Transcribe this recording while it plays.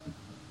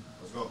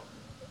Welcome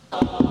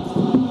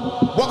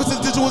to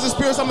the Digital Wizard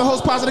Spirits. I'm the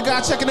host, Positive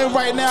Guy, checking in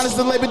right now. This is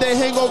the Labor Day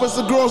Hangover. It's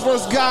the Girls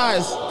vs.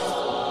 Guys.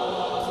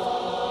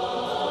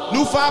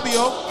 New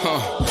Fabio.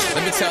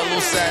 Let me tell a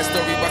little sad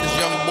story about this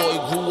young boy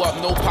who grew up,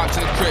 no pops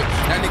in the crib.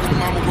 That nigga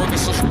mama working,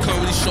 so she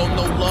couldn't really show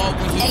no love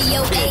when he was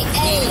a kid.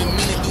 He didn't even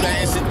mean to do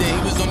that incident.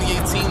 He was only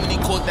 18 when he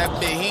caught that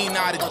bit. He ain't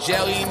know how to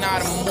jail, he ain't know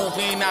how to move,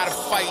 he ain't know how to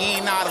fight, he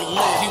ain't know how to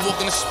live. He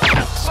walking the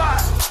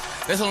spot.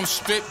 They told him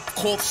strip,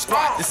 corp,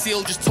 squat. The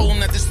CO just told him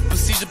that this was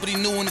procedure, but he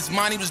knew in his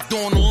mind he was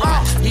doing a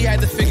lot. He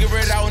had to figure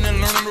it out and then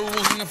learn the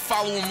rules and then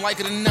follow him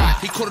like it or not.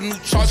 He caught a new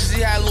charges,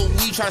 he had a little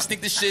weed, tried to sneak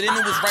this shit in,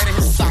 it was right in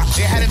his sock.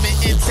 They had him in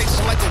intake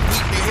for like a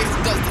week, they hit his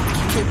guts, they think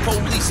he killed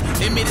police.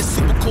 They made it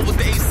super cool with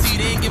the AC,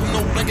 they ain't give him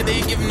no blanket,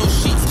 they ain't give him no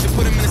sheets. They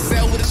put him in a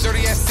cell with a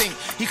dirty ass sink.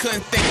 He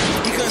couldn't think,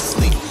 he couldn't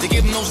sleep. They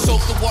gave him no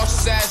soap to wash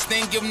his ass,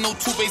 they ain't give him no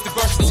toothpaste to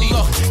brush his teeth.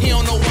 He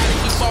don't know why they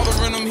keep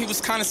bothering him, he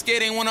was kinda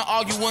scared, ain't wanna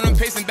argue with him,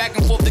 pacing back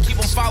and forth to keep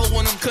him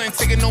following him. Couldn't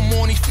take it no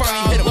more and he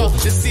finally hit him.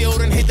 The CO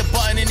done hit the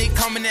button and they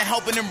coming and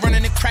helping and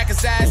running and crack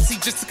his ass. He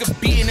just took a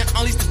beating and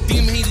unleashed the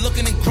demon. He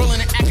looking and grilling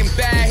and acting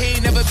bad. He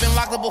ain't never been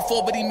locked up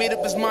before, but he made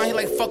up his mind. He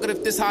like, fuck it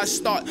if this how I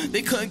start.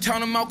 They couldn't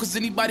count him out cause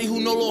anybody who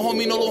know little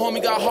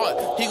homie got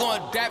heart. He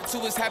gonna adapt to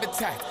his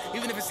habitat,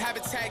 even if his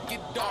habitat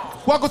get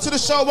dark. Welcome to the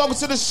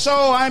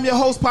show. I am your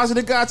host,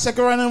 Positive Guy. Check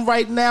it in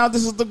right now.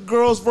 This is the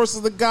Girls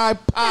vs. the Guy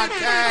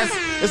podcast.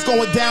 It's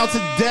going down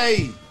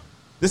today.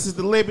 This is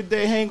the Labor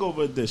Day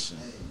Hangover edition.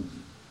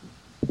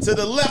 To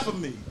the left of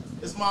me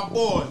is my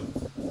boy.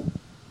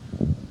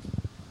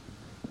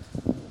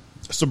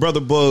 It's the brother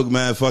Bug,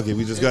 man. Fuck it.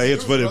 We just got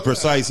hit for the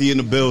precise. He in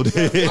the building.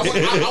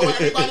 I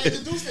want everybody to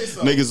introduce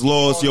themselves. Niggas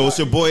lost. Yo, it's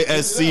your boy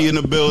SC in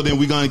the building.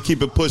 We gonna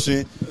keep it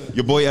pushing.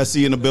 Your boy SC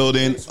in the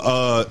building.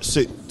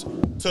 Shit.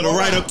 To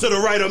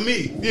the right of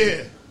me.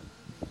 Yeah.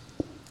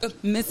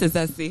 Mrs.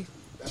 SC.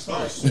 That's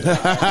right. and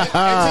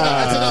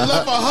to the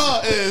left of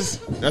her is.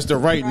 That's the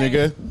right,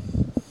 nigga.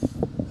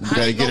 You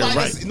gotta get it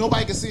right.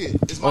 Nobody can see it.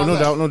 It's my no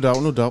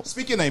left. doubt.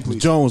 Speak your name,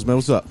 please. Jones, man,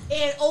 what's up?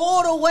 And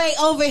all the way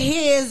over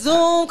here,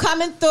 Zoom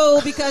coming through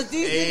because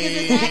these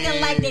niggas is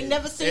acting like they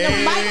never seen a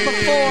mic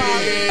before.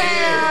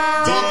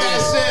 Talk that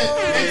shit.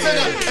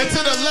 And to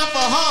the left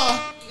of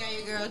her. You got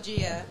your girl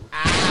Gia.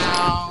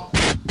 Ow.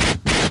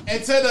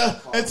 And to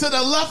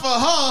the left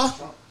of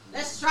her.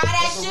 Let's try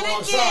that shit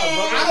again.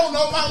 I don't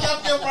know my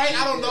left and right.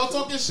 I don't know.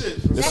 Talk your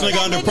shit. This nigga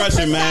under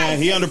pressure, man.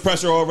 He under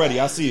pressure already.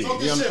 I see it. Talk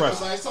He your under shit,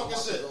 pressure. Talk your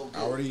shit.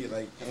 I already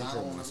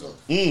intro myself.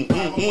 One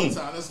more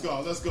time. Let's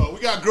go. We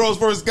got Girls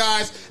vs.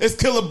 Guys. It's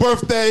Killer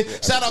birthday.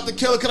 Shout out to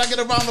Killer. Can I get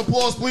a round of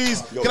applause,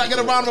 please? Can I get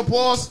a round of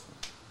applause?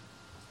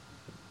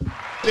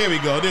 There we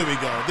go.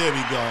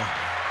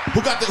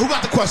 Who got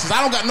the questions?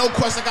 I don't got no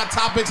questions. I got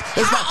topics.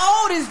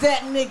 How old is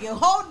that nigga?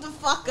 Hold the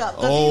fuck up.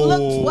 Because he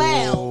look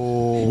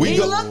 12. He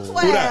look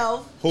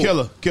 12.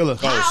 Killer.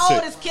 How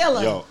old is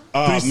Killer? Yo,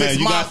 3-6 man,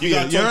 you got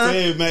Mafia. to talk to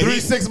him, man.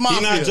 3-6 Mafia.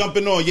 He not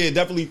jumping on. Yeah,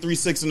 definitely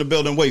 3-6 in the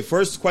building. Wait,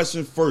 first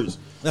question first.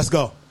 Let's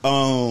go.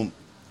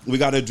 We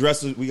got to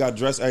address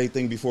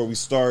everything before we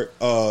start.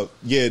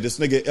 This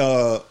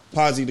nigga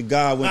Posy the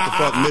guy went the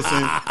fuck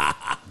missing.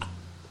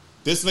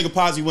 This nigga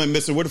Posy went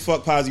missing. Where the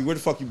fuck Posy? Where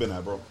the fuck you been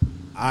at, bro?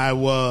 I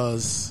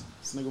was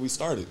This nigga we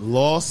started.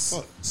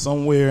 lost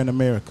somewhere in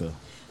America.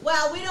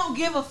 Well, we don't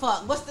give a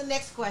fuck. What's the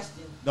next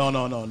question? No.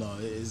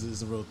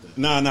 It's a real thing.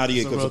 Yeah,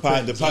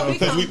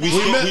 because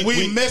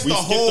we missed the skipped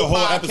whole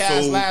podcast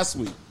episode last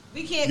week.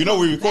 We can't. You know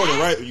we go recorded,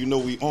 back. right? You know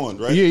we on,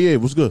 right? Yeah,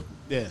 what's good?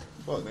 Yeah.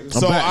 Fuck, nigga.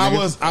 So back,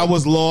 nigga. I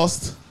was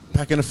lost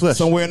Back in the flesh.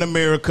 somewhere in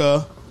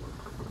America,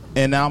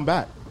 and now I'm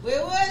back.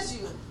 Where was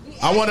you?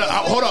 Hold up.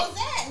 Was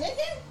that,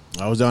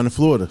 nigga? I was down in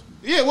Florida.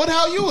 Yeah, what the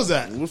hell you was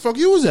at? Where the fuck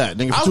you was at,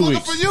 nigga, for I was 2 looking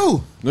weeks? for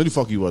you. No, the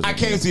fuck you wasn't. I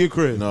came to your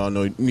crib. No, I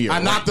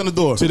right. knocked on the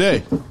door.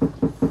 Today.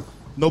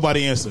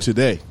 Nobody answered.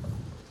 Today.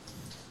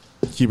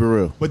 Keep it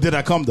real. But did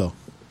I come though?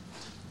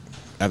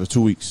 After 2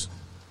 weeks.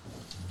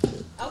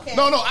 Okay.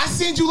 No, I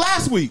seen you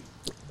last week.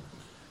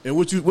 And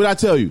what I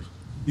tell you?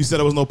 You said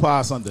there was no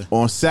pie Sunday.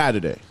 On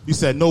Saturday. You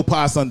said no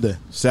pie Sunday.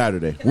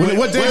 Saturday.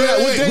 What day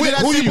did I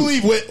Who see you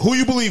believe with? Who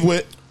you believe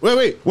with?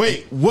 Wait.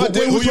 What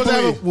day was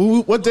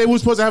What day we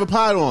supposed to have a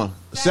pod on?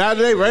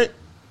 Saturday, right?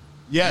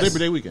 Yes. Labor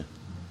Day weekend.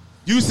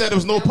 You said there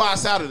was no pie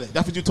Saturday.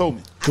 That's what you told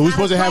me. So we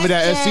supposed to have it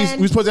at question. SC's.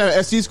 We supposed to have it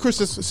at SC's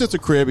Chris's sister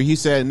crib, and he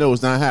said no,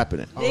 it's not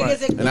happening.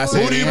 Niggas And I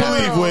said, Who do you ignoring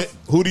believe girls. with?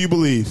 Who do you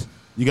believe?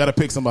 You got to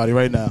pick somebody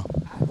right now.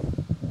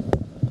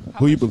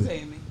 Who you believe?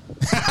 Pay me?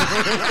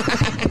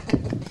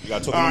 You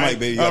gotta talk in the mic,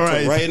 baby. You All gotta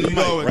right. talk right in the You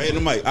mic. going. Right in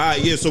the mic. All right,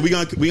 yeah. So we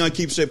gonna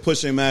keep shit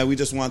pushing, man. We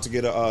just wanted to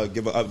give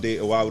an update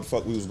of why the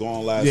fuck we was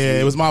going last week.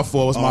 Yeah, it was my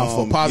fault.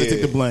 Positive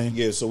take the blame.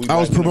 Yeah, so we I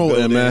was back in the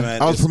promoting, building,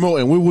 man. I was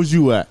promoting. Where was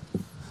you at?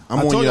 I'm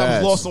I on told you your I was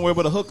ass. lost somewhere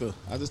but a hooker.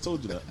 I just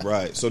told you that.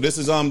 Right. So this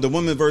is the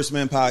Women vs.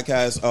 Men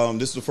podcast.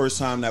 This is the first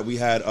time that we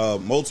had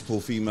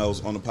multiple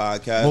females on the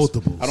podcast.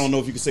 Multiples. I don't know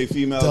if you can say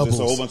females. Doubles. There's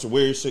a whole bunch of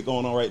weird shit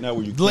going on right now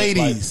where you can't,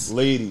 Ladies.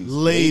 like,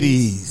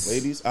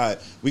 ladies. All right.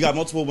 We got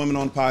multiple women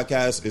on the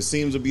podcast. It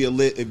seems to be a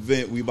lit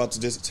event. We about to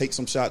just take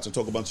some shots and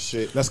talk a bunch of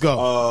shit. Let's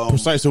go.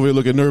 Precise over here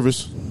looking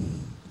nervous.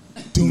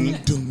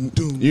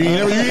 You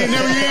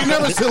ain't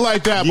never sit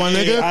like that, my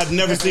nigga. I've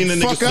never seen a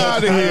nigga Fuck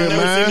out of here, man. I've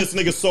never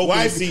seen this nigga soak in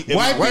the seat.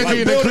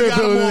 Wifey in the crib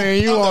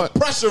and you under on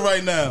pressure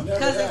right now.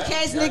 Because in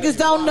case niggas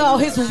don't know,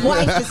 his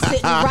wife is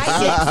sitting right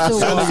next to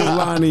That him. nigga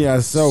lying to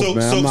yourself,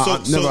 man. I'm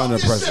not never under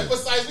pressure.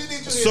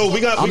 So we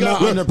got.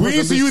 We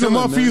ain't see you in the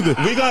month either.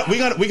 We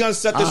gotta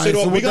set this shit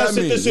off. We gotta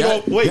set this shit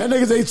off. Wait, y'all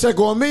niggas ain't check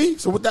on me.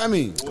 So what that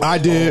mean? I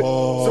did.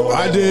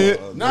 I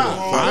did.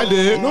 Nah, I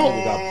did.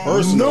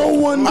 No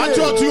one. I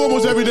talk to you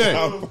almost every day.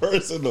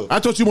 Personal. I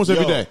talk to you almost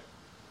every day.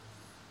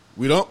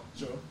 We don't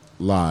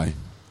lie.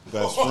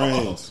 Best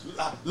friends.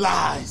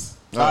 Lies.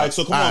 All right,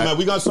 so come on, man.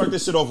 We gotta start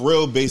this shit off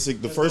real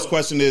basic. The first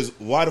question is,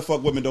 why the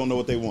fuck women don't know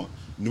what they want?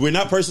 We're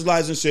not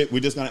personalizing shit. We're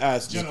just gonna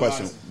ask this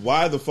question: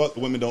 why the fuck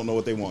women don't know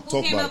what they want? Who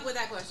Talk came about up it. with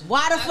that question?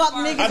 Why the fuck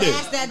niggas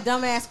ask that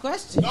dumbass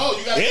question? No,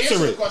 you gotta answer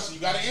the question.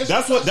 You gotta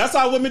answer. That's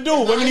how women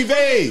do. Women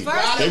evade.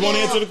 First They of won't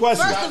all- answer the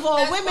question. First of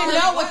all, women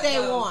know what they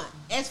want.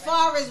 As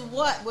far as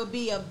what would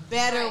be a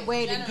better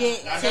way to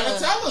get I to. gotta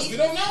tell us. We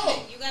don't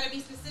know. You gotta be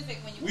specific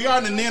when you. We are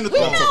in the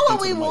Neanderthal. We know what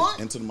we want.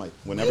 Into the mic.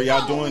 Whenever We know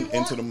y'all what doing, we want.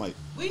 into the mic.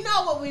 We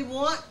know what we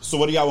want. So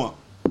what do y'all want?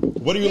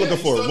 What are you looking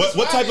for? so What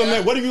that's type of right, man?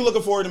 yeah. What are you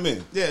looking for in a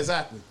man? Yeah,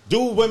 exactly.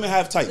 Do women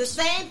have The types?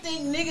 same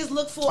thing niggas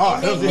look for Oh,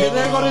 in their here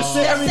they nigga. go this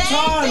shit every The same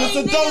time. thing It's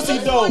a niggas dosey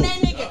look for in do. their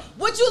nigga.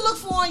 What you look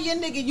for in your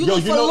nigga? You Yo,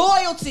 look you for know-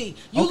 loyalty.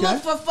 You Okay.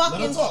 look for fucking.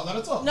 Let her talk. Let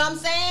her talk. Know what I'm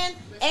saying?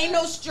 Ain't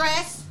no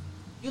stress.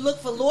 You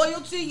look for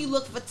loyalty. You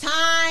look for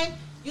time.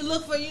 You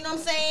look for, you know what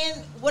I'm saying?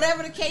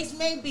 Whatever the case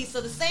may be. So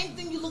the same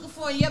thing you looking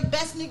for in your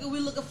best nigga, we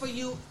looking for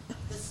you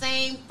the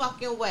same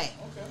fucking way.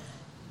 Okay.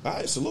 All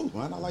right, salute,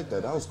 man. I like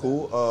that. That was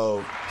cool.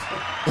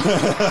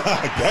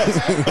 I guess.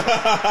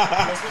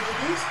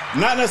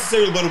 Not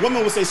necessarily, but a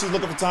woman would say she's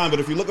looking for time. But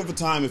if you're looking for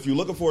time, if you're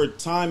looking for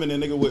time and a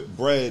nigga with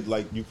bread,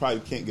 like you probably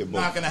can't get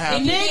both. Not gonna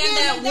happen. Niggas,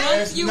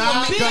 It's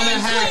not be gonna clear.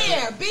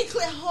 happen. Be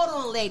clear.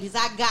 Hold on, ladies.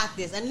 I got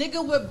this. A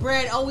nigga with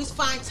bread always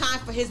find time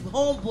for his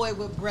homeboy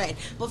with bread.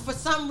 But for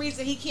some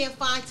reason, he can't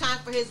find time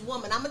for his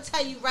woman. I'm going to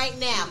tell you right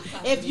now.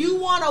 If you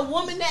want a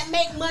woman that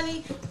make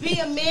money, be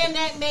a man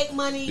that make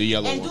money. The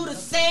yellow and one. do the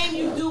same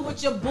you do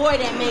with your boy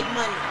that make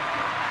money.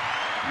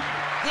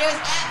 There's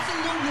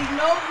absolutely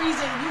no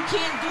reason you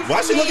can't do for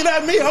Why she me looking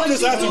at me? I'm what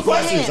just you asking do for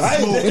questions. him. I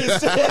ain't doing this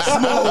shit. Wait,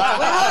 hold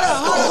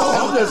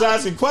on. I'm just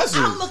asking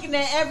questions. I'm looking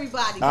at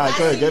everybody. All right,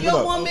 go I ahead, see give it your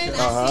up. woman,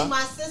 I see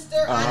my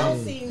sister, I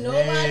don't see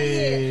nobody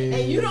here.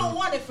 And you don't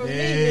want it from me,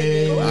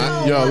 Hey. nigga. You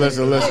don't Yo, want it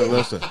listen. from me.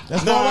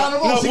 Let's go around the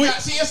room. no, She we-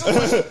 answered the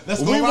question.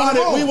 Let's go We around want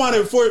the it. room. We want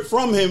it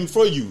from him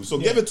for you. So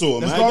give it to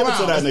him, Let's man. go Give it around.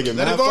 to that Let's- nigga,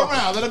 Let man. it go Fuck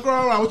around. Let it go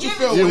around. What you Give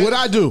feel? it- Yeah, Whit? what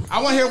I do? I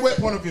want to hear Whit's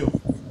point of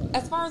view.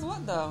 As far as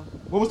what though?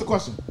 What was the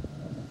question?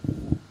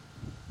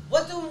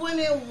 What do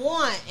women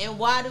want, and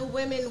why do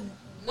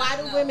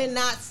women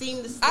not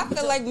seem to? I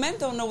feel like men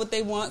don't know what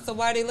they want, so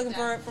why are they looking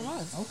for it from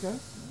us? Okay.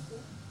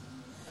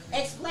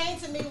 Explain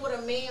to me what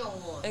a man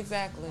wants.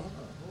 Exactly.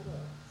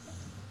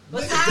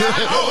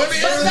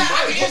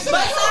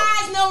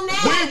 Besides no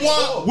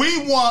nasty.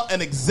 We want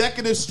an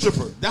executive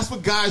stripper. That's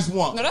what guys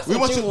want. No, that's we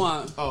what you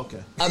want. Oh,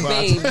 okay. A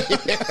babe.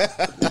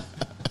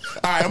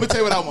 All right, let me tell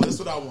you what I want. This is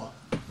what I want.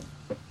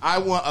 I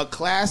want a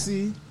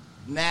classy,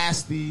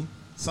 nasty,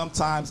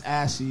 sometimes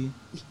ashy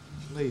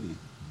lady.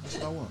 That's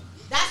what I want.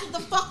 That's what the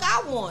fuck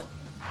I want.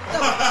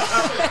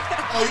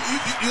 Oh,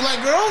 you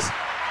like girls?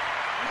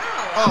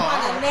 No, I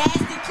want a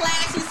nasty,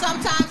 classy,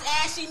 sometimes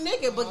ashy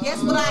nigga. But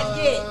guess what I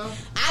get?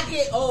 I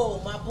get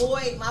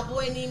my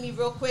boy need me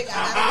real quick. I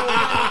gotta go run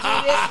and do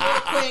this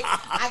real quick.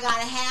 I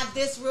gotta have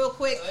this real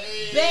quick.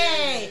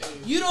 Bang!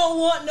 You don't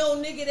want no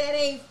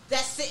nigga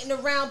that's sitting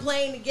around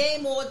playing the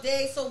game all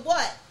day. So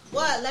what?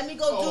 What? Let me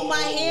go do my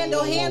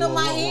handle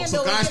my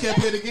handle. So guys can't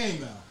play the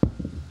game now.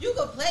 You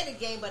can play the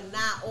game, but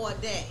not all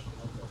day.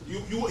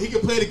 He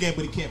can play the game,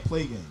 but he can't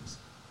play games.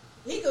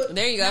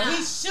 There you go.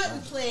 He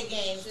shouldn't play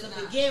games to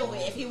begin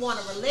with if he want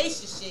a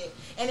relationship,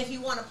 and if he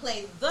want to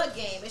play the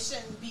game, it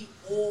shouldn't be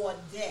all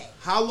day.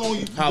 How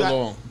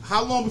long?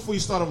 How long before you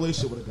start a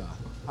relationship with a guy?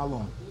 How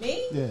long?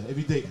 Me? Yeah, if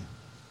you dating.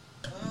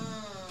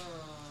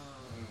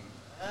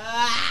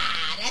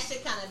 That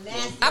shit kind of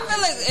nasty. I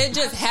feel like it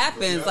just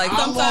happens. Like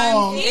How sometimes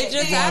long it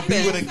just you gotta be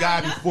with a happens.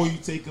 guy before you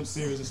take him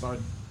serious and start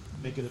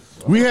making it.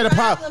 We had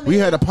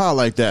a pile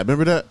like that.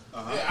 Remember that?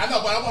 Yeah, I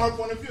know, but I want her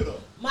point of view though.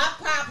 My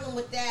problem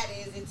with that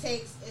is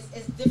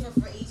it's different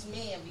for each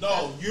man.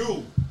 No,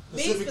 you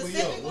Me specifically. Yo,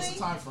 specifically? what's the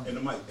time frame? In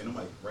the mic,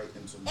 right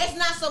into the mic. It's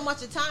not so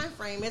much a time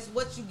frame. It's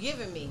what you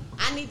giving me.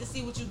 I need to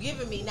see what you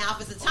giving me. Now,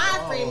 if it's a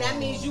time frame, that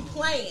means you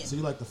playing. So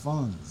you like the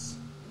funds?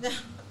 No.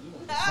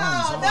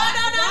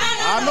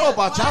 I know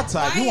about y'all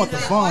type. You want the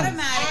funds?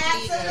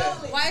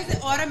 Absolutely. Why is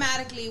it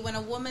automatically when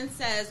a woman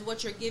says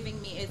what you're giving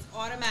me, it's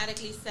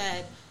automatically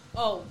said,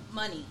 oh,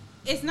 money.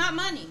 It's not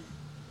money.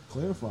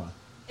 Clarify.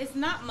 It's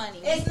not money.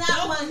 It's We not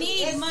don't money.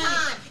 need It's money.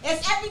 time.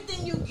 It's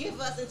everything you give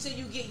us until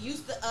you get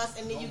used to us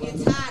and then you get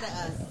tired of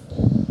us.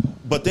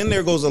 But then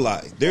there goes a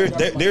lie.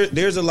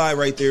 There's a lie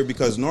right there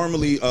because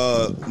normally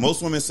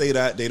most women say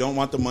that they don't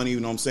want the money,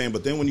 you know what I'm saying?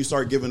 But then when you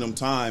start giving them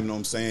time, you know what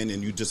I'm saying,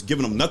 and you just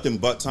giving them nothing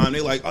but time,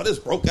 they like, oh, this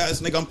broke ass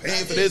nigga, I'm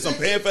paying for this, I'm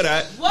paying for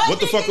that. What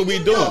the fuck are we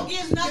doing? Don't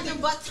give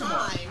nothing but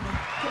time.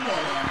 Come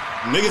on.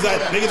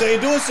 Niggas ain't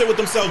doing shit with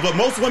themselves, but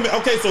most women.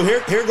 Okay, so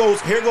here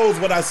goes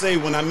what I say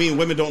when I mean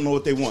women don't know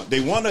what they want. They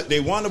want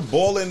a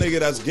balling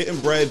nigga that's getting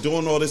bread,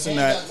 doing all this and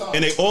that,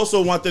 and they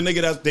also want the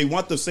nigga they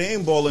want the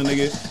same balling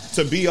nigga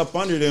to be up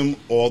under them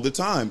all the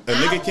time. A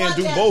nigga can't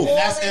do both.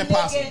 That's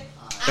impossible.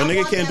 A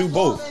nigga can't do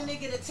both. I want that balling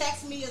nigga to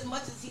text me as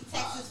much as he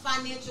texts his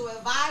financial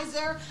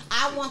advisor.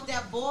 I want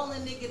that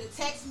balling nigga to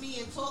text me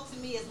and talk to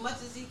me as much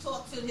as he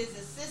talks to his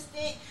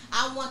assistant.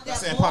 I want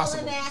that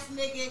balling ass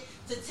nigga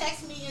to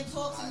text me and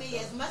talk to me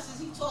as much as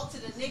he talks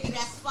to the nigga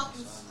that's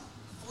fucking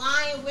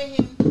flying with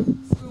him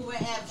through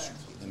wherever.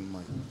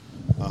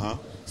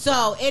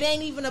 So it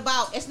ain't even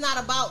about. It's not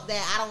about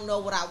that. I don't know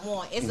what I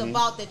want. It's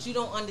about that you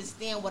don't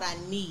understand what I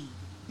need.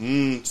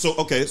 So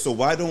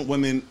why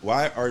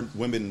are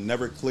women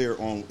never clear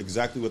on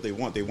exactly what they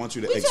want? They want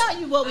you to tell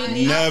you what we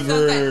need.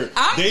 Never.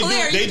 I'm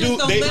clear. They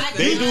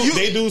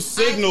do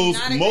signals.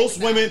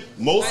 Most women.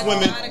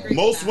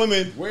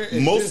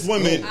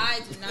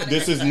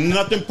 This is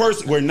nothing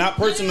personal. We're not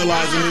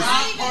personalizing this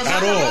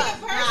at all.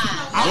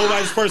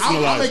 Nobody's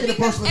personalizing. I'm making it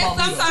personal.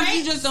 And sometimes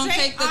you just don't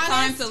take the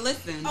time to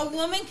listen. A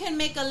woman can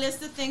make a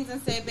list of things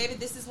and say, "Baby,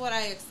 this is what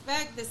I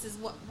expect. This is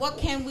what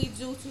can we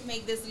do to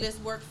make this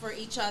list work for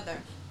each other."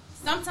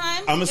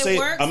 Sometimes it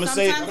works. Sometimes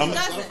it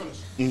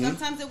doesn't.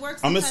 Sometimes it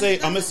works. I'm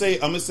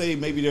gonna say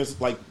maybe there's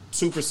like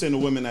 2%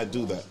 of women that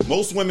do that.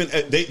 Most women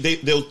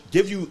they'll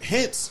give you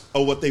hints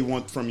of what they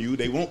want from you.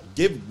 They won't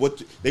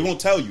they won't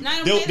tell you.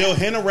 They'll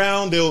hint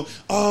around.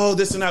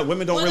 This and that.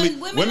 Women don't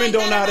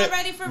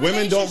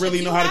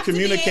really know how to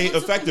communicate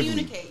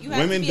effectively.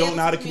 Women don't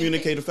know how to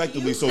communicate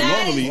effectively. So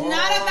normally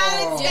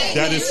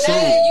that is true,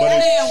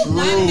 but it's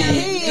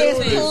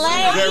true.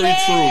 Very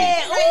true.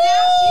 Right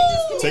now, she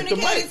just Take the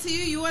communicated mic. to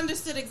you. You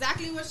understood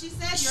exactly what she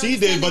said. She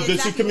did, but did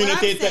she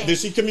communicate that? Did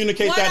she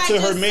communicate that to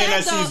her man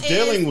that she's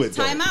dealing with?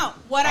 Time out.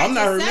 What I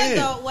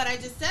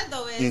just said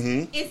though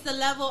is it's the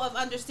level of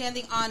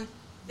understanding on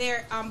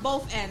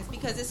both ends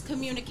because it's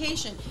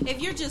communication.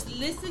 If you're just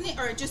listening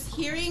or just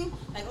hearing,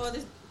 like, oh,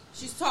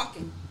 she's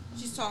talking.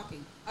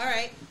 All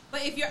right.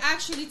 But if you're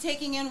actually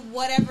taking in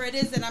whatever it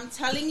is that I'm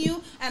telling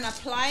you and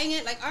applying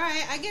it, like, all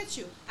right, I get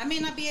you. I may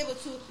not be able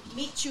to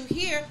meet you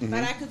here,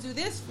 but I could do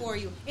this for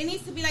you. It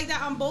needs to be like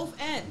that on both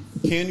ends.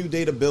 Can you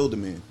date a builder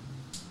man?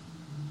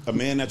 A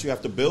man that you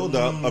have to build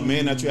up, a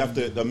man that you have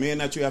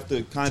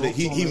to kind of,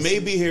 he may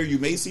be here, you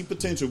may see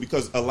potential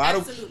because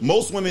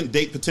most women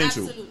date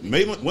potential.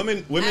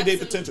 Women date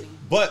potential.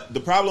 But the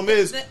problem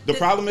is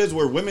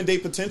where women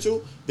date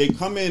potential, they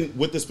come in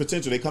with this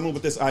potential. They come in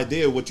with this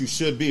idea of what you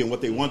should be and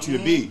what they want you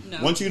to be. No.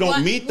 Once you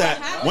don't meet that,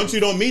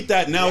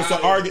 now it's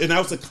an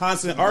now it's a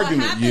constant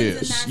argument.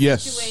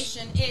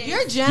 Situation is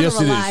you're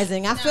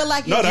generalizing. I feel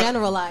like you're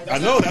generalizing. I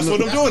know, that's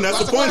what I'm doing. That's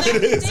the point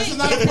of this. This is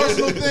not a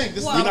personal thing.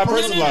 We're not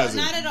personalizing.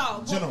 Not at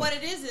all. What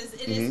it is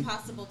it is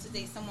possible to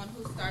date someone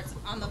who starts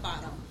on the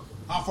bottom.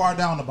 How far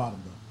down the bottom,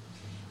 though?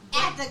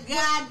 At the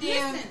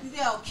goddamn,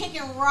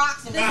 kicking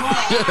rocks and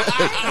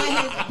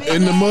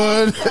in the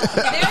mud.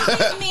 There's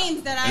these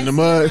memes that I see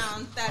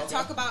around that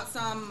talk about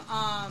some.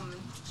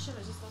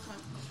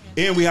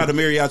 And we had a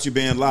mariachi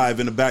band live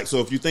in the back. So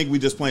if you think we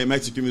just playing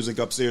Mexican music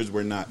upstairs,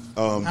 we're not.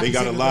 They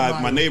got it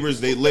live. My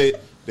neighbors, they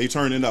lit. They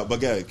turning up. But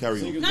go ahead,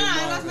 carry on. No,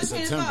 I lost my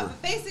train of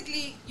thought.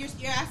 Basically,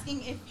 you're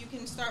asking if you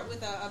can start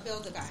with a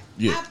builder guy.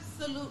 Yeah.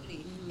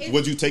 Absolutely.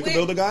 Would you take a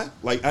builder guy?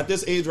 Like at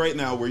this age right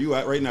now, where you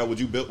at right now, would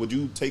you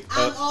take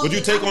on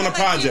a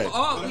project?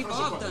 We've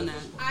all done that.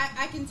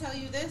 I can tell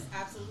you this,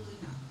 absolutely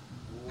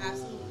not.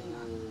 Absolutely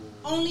not.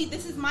 Only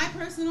this is my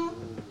personal,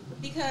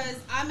 because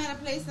I'm at a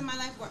place in my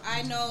life where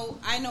I know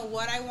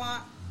what I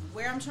want,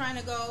 where I'm trying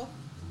to go,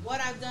 what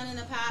I've done in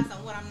the past,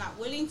 and what I'm not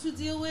willing to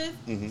deal with.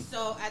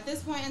 So at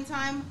this point in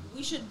time,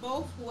 we should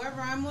both, whoever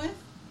I'm with,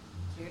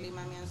 clearly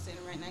my man's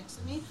sitting right next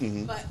to me,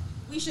 but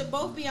we should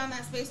both be on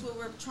that space where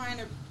we're trying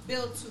to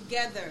build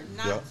together,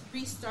 not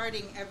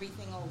restarting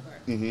everything over.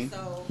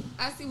 So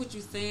I see what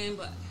you're saying,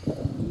 but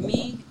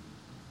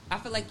I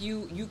feel like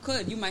you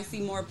might see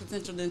more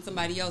potential than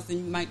somebody else, and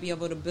you might be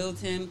able to build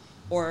him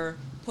or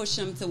push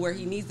him to where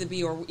he needs to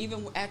be, or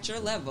even at your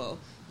level.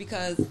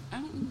 Because I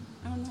don't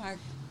know.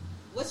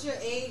 What's your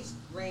age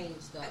range,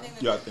 though? I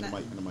think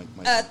the mic.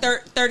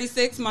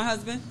 36, my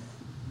husband.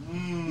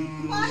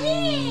 Well, he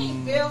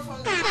ain't built from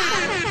the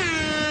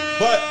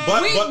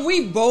But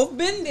we both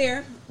been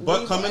there.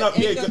 But coming up,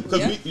 because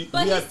But he's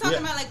talking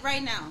about like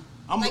right now.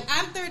 I'm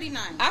 39.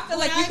 I feel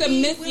like you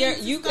can miss your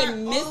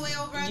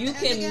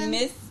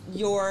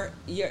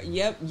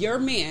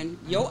man,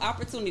 your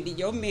opportunity,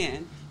 your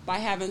man by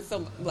having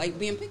some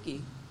being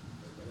picky.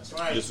 That's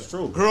right. This is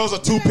true. Girls are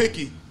too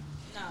picky.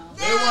 No.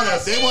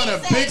 They want a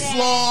big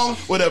slong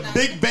with a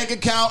big bank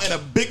account and a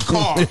big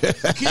car. You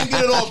can't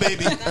get it all,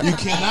 baby. You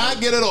cannot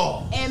get it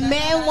all. And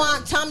men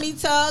want tummy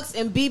tucks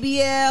and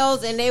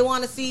BBLs, and they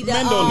want to see that.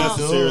 Men don't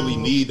necessarily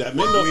need that.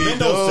 Men don't say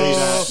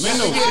that. Men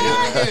don't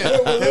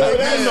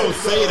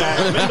say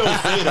that. Men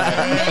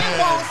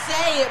won't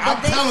say it,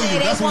 but they say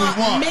they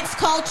want mixed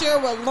culture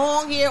with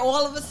long hair.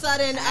 All of a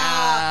sudden,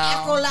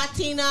 Afro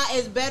Latina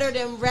is better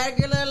than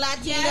regular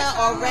Latina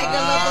or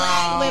regular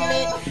black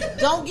women.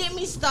 Don't get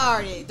me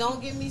started.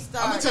 I'm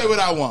gonna tell you what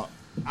I want.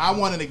 I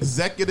want an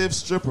executive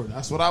stripper.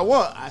 That's what I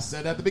want. I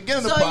said at the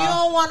beginning of the So pod. you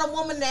don't want a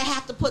woman that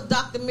have to put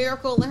Dr.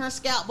 Miracle in her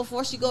scalp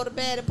before she go to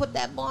bed and put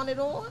that bonnet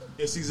on?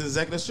 If she's an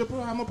executive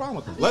stripper, I have no problem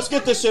with that. Let's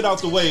get this shit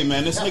out the way,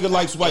 man. This nigga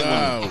likes white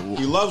women.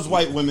 He loves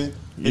white women,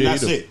 and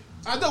that's it.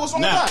 I know what's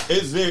wrong Now, with that.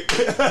 is there?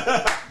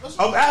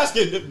 I'm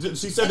asking.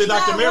 She said that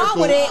Dr.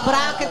 Miracle. With it, but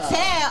I could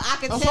tell.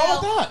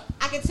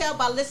 I could tell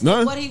by listening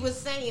to what he was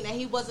saying that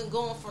he wasn't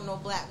going for no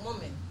black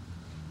woman.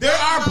 There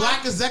are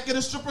black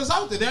executive strippers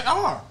out there. There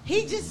are.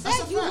 He just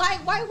said you like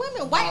white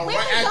women. White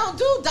women don't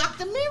do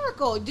Dr.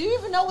 Miracle. Do you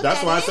even know what that is?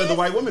 That's why I said the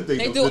white women thing.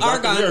 They do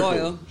argan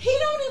oil. He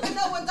don't even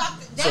know what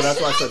Dr. So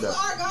that's why I said that.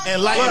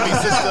 Enlighten me,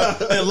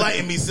 sister.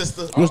 Enlighten me,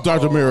 sister. What's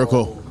Dr.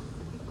 Miracle?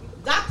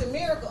 Dr.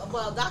 Miracle.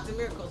 Well, Dr.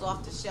 Miracle's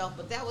off the shelf,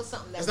 but that was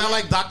something that. Is that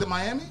like Dr.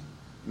 Miami?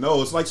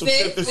 No, it's like some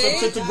shit. It's some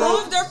shit to grow.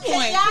 Prove their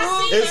point.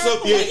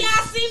 Can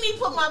y'all see me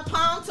put my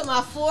palm to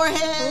my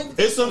forehead?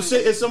 It's some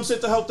shit. It's some shit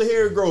to help the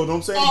hair grow. You know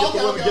what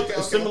I'm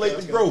saying? Stimulate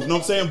the growth. You know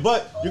what I'm saying?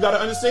 But you got to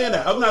understand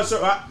that. I'm not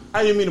sure. I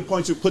didn't mean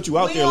to put you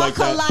out there like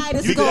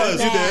that.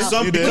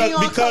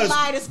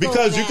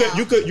 Because you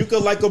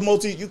could like a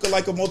multi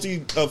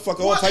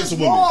fuck all types of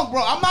women. What's wrong,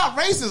 bro? I'm not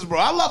racist, bro.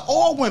 I love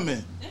all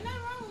women.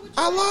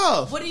 I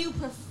love. What do you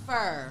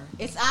prefer?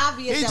 It's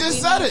obvious. He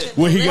just said it.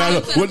 What he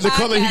got? What the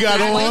color he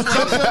got on?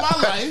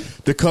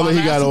 The color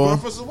he got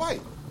on. Is white.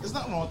 There's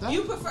nothing wrong with that.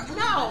 You prefer?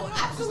 No,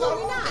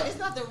 absolutely not. There's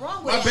nothing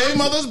wrong with it. My baby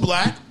mother's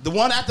black. The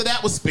one after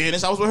that was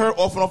Spanish. I was with her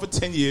off and on for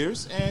 10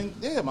 years, and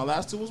yeah, my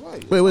last two was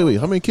white. Wait.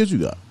 How many kids you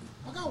got?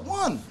 I got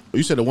one. Oh,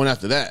 you said the one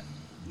after that.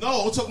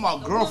 No, we're talking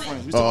about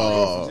girlfriends. We're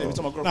talking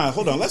about girlfriends. Nah,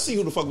 hold on. Let's see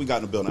who the fuck we got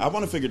in the building. I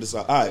want to figure this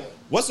out. All right,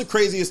 what's the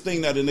craziest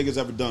thing that a nigga's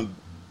ever done?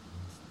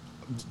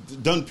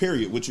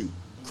 Period with you.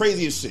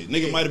 Craziest shit.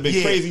 Nigga might have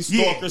been crazy,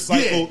 stalker,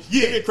 psycho.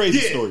 Give me a crazy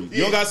story.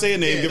 You don't gotta say a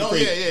name. Give a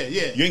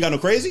crazy. You ain't got no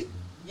crazy?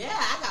 Yeah,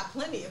 I got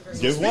plenty of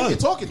crazy. Give one.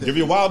 Give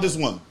your wildest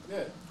one.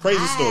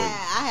 Crazy story.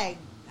 I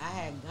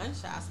had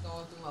gunshots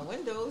going through my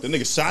windows. The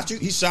nigga shot you?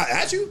 He shot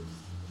at you?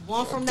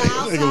 One from the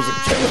outside.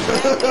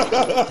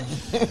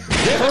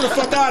 Get her the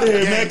fuck out of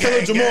here, man.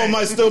 Killer Jamal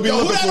might still be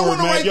looking for her,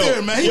 man. Right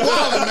there, man. He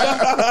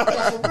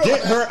wildin', man.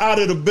 Get her out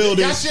of the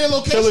building. Y'all share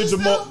Killer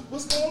Jamal.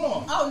 What's going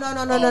on? Oh, no.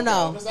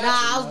 Nah,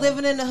 I was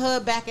living in the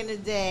hood back in the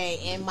day,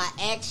 and my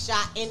ex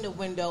shot in the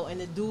window,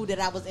 and the dude that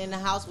I was in the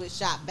house with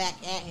shot back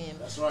at him.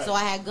 That's right. So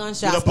I had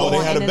gunshots going they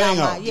had in a and bang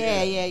out. out.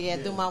 Yeah,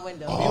 through my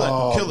window. He like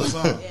the killers,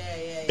 huh? Yeah.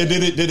 And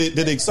did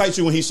it excite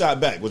you when he shot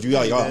back? Was you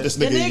like, oh, this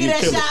nigga, the nigga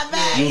that shot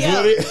back? You was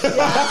with it?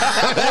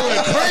 They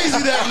went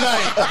crazy that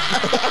night.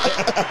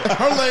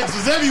 Her legs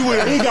was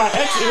everywhere. He got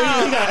extra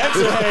head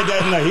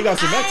that night. He got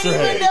some extra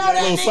head.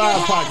 Little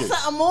side pocket.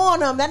 Something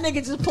on him. That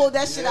nigga just pulled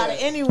that shit out of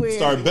anywhere.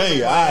 Start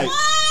banging. All right.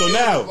 So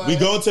now we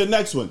go into the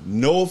next one.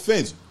 No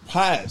offense.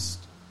 Past.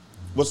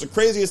 What's the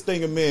craziest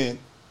thing a man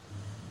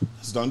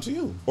has done to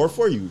you or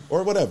for you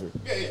or whatever?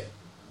 Yeah.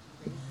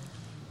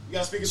 You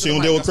gotta speak it to she the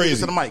don't mic. deal with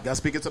crazy. Gotta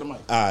speak it to the mic.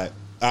 All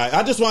right.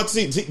 I just want to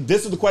see.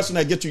 This is the question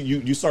that gets you.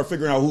 You start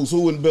figuring out who's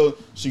who in the building.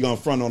 She gonna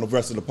front on the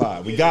rest of the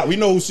pod. We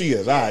know who she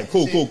is. All right.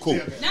 Cool. Nah, I'm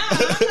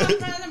not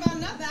fronting about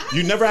nothing.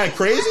 You never had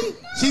crazy?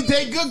 She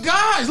date good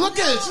guys. Look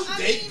at it. She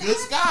date good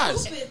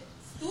guys.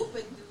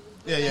 Stupid.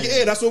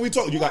 Yeah, that's what we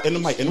talk. You got in the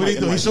mic. What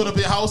he showed up at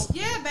your house?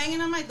 Yeah,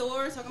 banging on my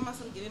door, talking about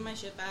some giving my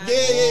shit back.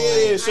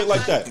 Yeah, shit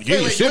like that. Wait, you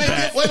ain't give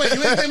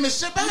him his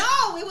shit back?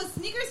 No, it was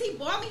sneakers he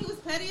bought me. He was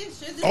petty as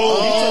shit. He took his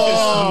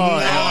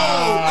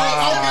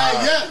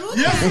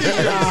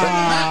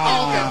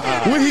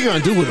What he gonna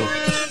do with them?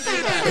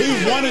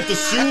 He wanted the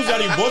shoes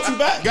that he bought you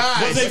back.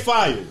 Guys, was they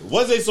fire?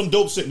 Was they some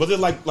dope shit? Was it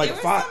like There were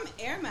five? some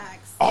Air Max.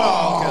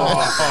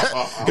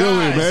 It don't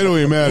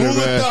even matter, Rule of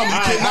man. thumb,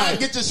 you cannot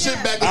get your shit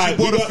back that you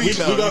bought a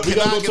female. We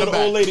gonna go to the old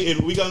back. lady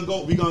and we gonna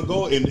go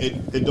and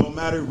it don't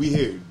matter. We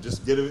here.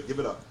 Just give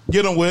it up.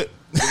 Get him with.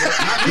 I'm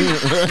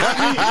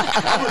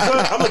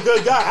a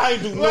good guy. I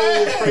ain't do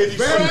no crazy shit.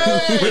 You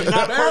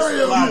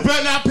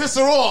better not piss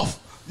her off.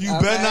 You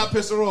better not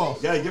piss her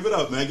off. Yeah, give it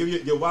up, man. Give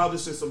your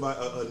wildest shit somebody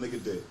a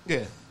nigga did.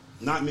 Yeah.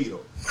 Not me though.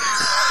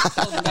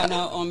 Pulled the gun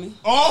out on me.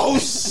 Oh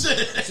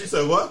shit! She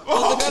said what?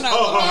 Pulled the gun out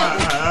on me.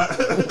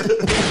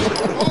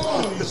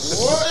 Holy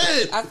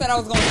shit! I said I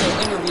was going to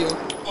an interview.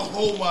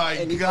 Oh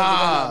my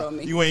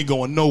god! You ain't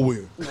going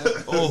nowhere.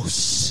 Oh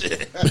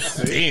shit!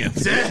 Damn!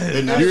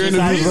 Your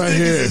interview's right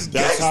here.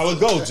 That's how it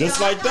goes, just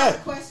like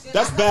that.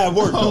 That's bad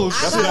work. Though.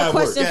 That's I got bad a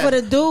question work. for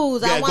the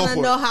dudes. Yeah, I want go to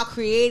for know it. how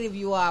creative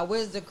you are.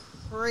 Where's the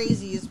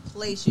craziest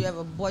place you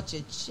ever bought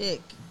your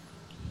chick?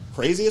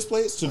 Craziest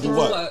place to do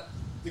what?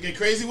 To get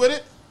crazy with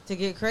it? To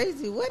get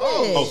crazy with it.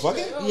 Oh,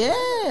 fucking? Yeah.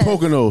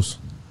 Poconos.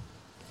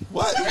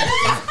 What? What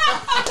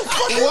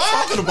are you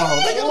talking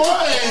about? Nigga,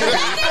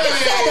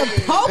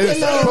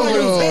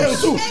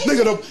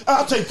 Nigga,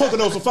 I'll take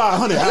Poconos for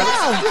 500.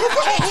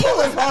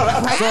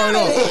 Sorry,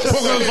 no.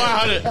 Poconos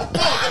 500.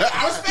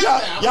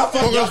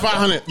 Y'all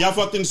 500. Y'all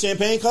fucked in the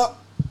champagne cup?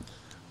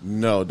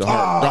 No, the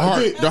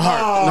heart. You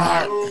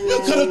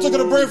could have took a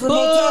break from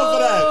motel for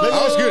that.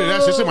 I was good at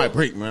that shit. Shit might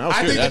break, man.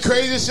 I think the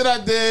craziest shit I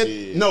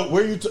did. No,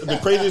 where you the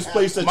craziest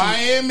place that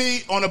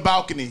Miami on a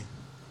balcony.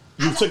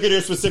 You took it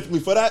there specifically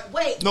for that?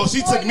 Wait. No,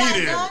 she took me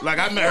there. Like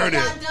I met her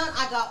there.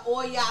 I got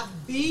all y'all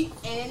beat,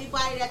 and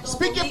anybody that don't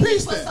Speak your believe me,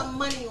 piece put then. some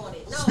money on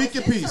it. No, Speak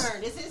your piece.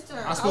 Turn. It's his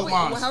turn. I spoke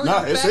mine.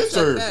 Nah, it's his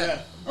turn.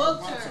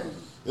 Book turn.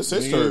 It's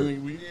his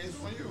turn.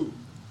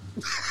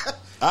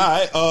 All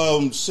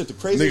right, shit. The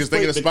craziest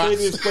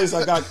place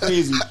I got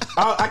crazy.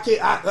 I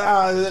can't.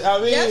 I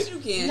mean, Yes, you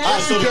can.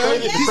 Yes,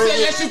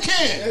 you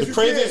can. The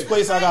craziest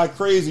place I got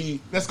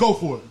crazy. Let's go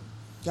for it.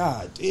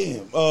 God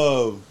damn.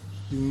 Well,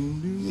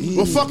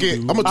 fuck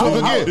it. I'm gonna talk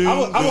again.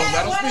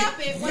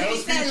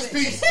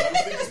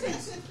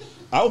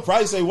 I would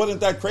probably say wasn't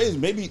that crazy.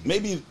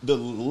 Maybe the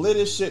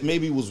littest shit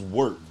was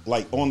work,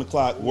 like on the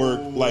clock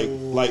work, like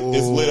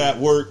it's lit at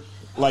work.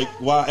 Like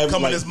while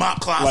come in this mop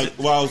closet. Like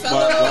while tell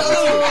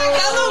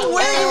them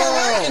where you were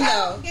working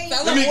though.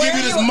 Let me give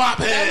you this mop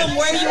head. Tell them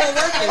where you were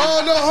working.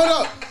 Oh no, hold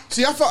up.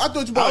 See, I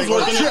thought you meant like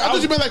on a trip. I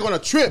thought you meant like on a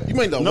trip. You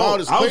meant the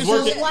wildest places.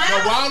 The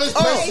wildest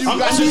place you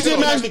got. TJ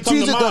Maxx,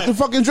 the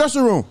fucking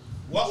dressing room.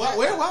 What?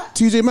 Where? What?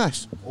 TJ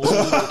Maxx. Okay.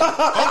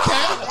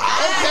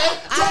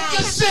 Talk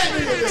your shit.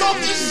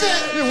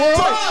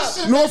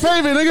 North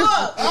Haven, nigga.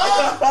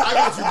 I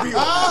got you beat.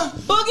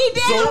 Boogie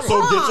down. So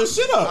get your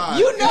shit up.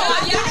 You know,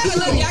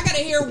 y'all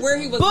gotta hear where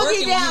he was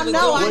working. Boogie down.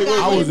 No,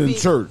 I was in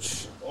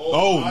church.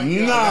 Oh, nah.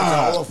 You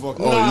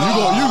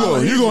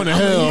going to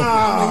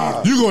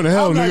hell. You going to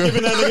hell, I'm not nigga.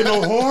 giving that nigga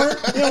no horn.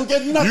 He don't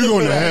get nothing. You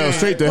going to hell,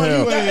 straight to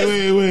hell.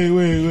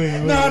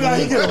 Wait. Nah,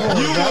 he get a horn.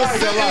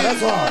 That's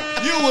hard.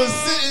 You was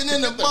sitting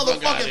in the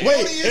motherfucking.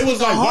 Wait, it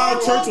was like while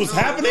church was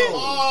happening? It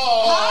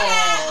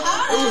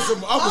was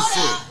some other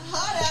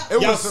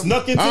shit. Y'all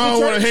snuck into the church? I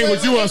don't want to hang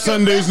with you on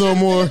Sundays no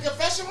more. Nah,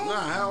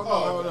 hell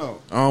no.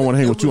 I don't want to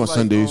hang with you on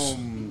Sundays.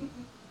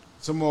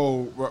 Some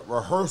old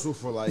rehearsal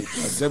for like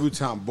a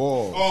debutante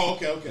ball. Oh,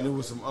 okay. And there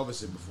was some other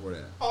shit before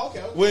that. Oh,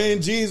 okay.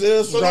 When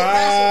Jesus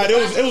died, it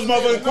was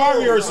motherfucking choir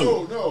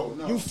rehearsal. No.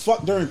 You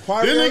fucked during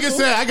choir This rehearsal? nigga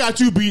said, I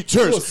got you beat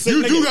church.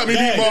 You do got me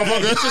beat,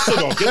 motherfucker.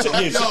 Get your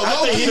shit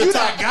off. He the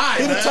top guy.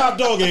 He the top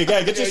dog here.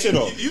 Get your shit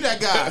off. You that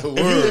guy.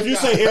 If you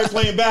say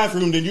airplane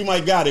bathroom, then you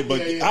might got it.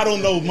 But I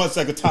don't know much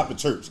that could top the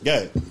church. Go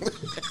ahead.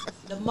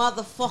 the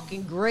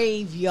motherfucking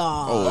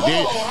graveyard.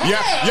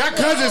 Y'all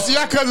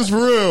cousins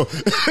for real.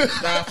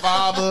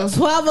 Godfather.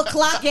 12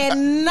 o'clock at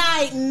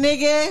night,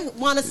 nigga.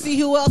 Want to see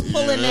who else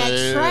pulling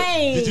that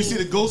train? Did you see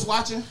the ghost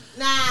watching?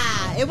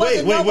 Nah, it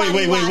wasn't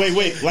nobody watching.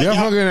 Wait. Like, y'all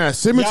fucking at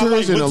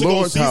cemeteries in the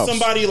Lord's house.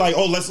 Somebody like,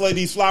 oh, let's lay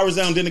these flowers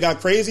down. Then it got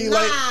crazy. Nah,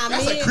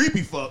 that's a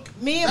creepy fuck.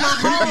 Me and my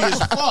creepy as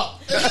fuck.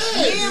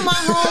 Me and my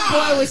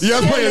homeboy was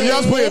y'all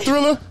playing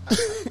Thriller?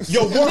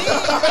 Yo,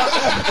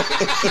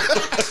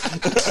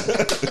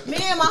 Me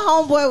and my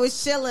homeboy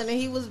was chilling, and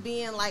he was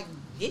being like,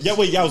 bitchy. Yeah,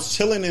 wait, y'all was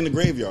chilling in the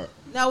graveyard.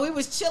 No, we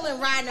was chilling,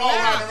 riding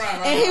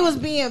around, and he was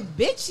being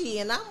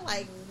bitchy, and I'm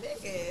like,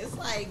 nigga, it's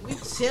like we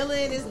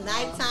chilling, it's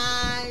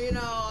nighttime, you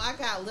know, I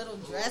got a little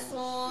dress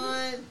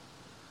on.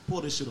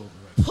 Pull this shit over,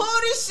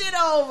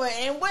 right?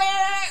 And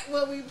where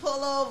will we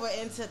pull over?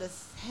 Into the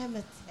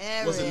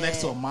cemetery. Was it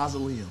next to a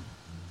mausoleum?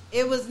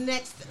 It was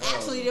next.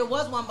 Actually, there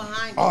was one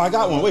behind. Oh, I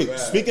got one. Wait,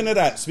 speaking of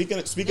that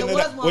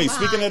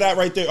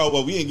right there. Oh,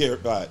 well, we didn't get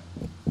it.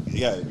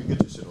 Yeah, you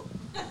get your shit over.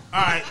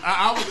 All right,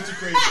 I will get you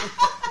crazy.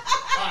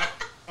 All right.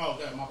 Oh,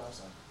 yeah, my bad.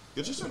 Sorry.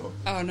 Get your shit over.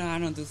 Oh no, I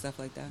don't do stuff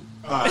like that.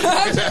 All right.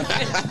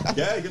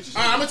 Yeah, get your shit over.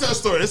 All right, I'm gonna tell a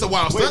story. It's a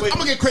wild story. I'm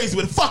gonna get crazy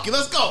with it. Fuck it,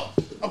 let's go.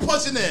 I'm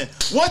punching in.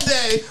 One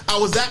day, I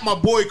was at my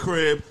boy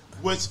crib,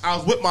 which I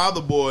was with my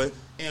other boy,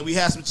 and we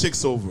had some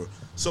chicks over.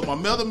 So my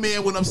other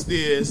man went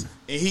upstairs,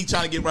 and he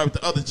trying to get right with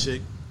the other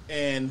chick,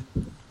 and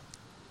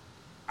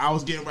I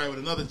was getting right with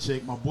another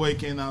chick. My boy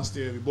came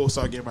downstairs. We both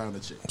started getting right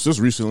with the chick. Just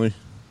recently.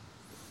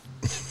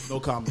 No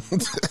comment.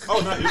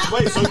 Oh, no,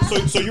 wait,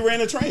 so you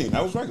ran a train.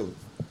 That was regular.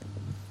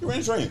 You ran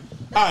a train.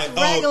 All right.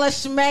 Regular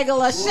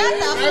schmegula. Shut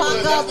the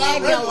fuck up,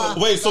 regular.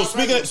 Wait, so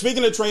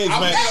speaking of trains,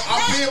 man.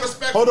 I'm being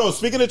respectful. Hold on.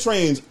 Speaking of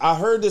trains, I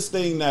heard this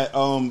thing that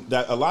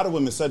that a lot of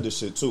women said this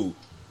shit too.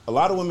 A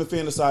lot of women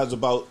fantasize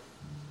about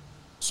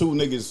two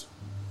niggas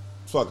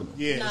fucking them.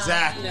 Yeah,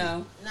 exactly.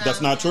 No.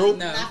 That's not true?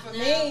 No. Not for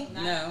me.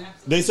 No.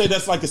 They say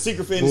that's like a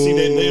secret fantasy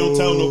that they don't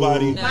tell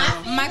nobody.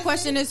 No. My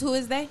question is, who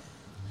is they?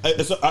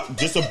 It's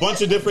just a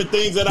bunch of different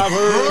things that I've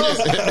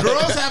heard.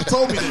 Girls have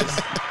told me this.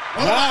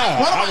 One of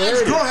my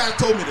ex-girl have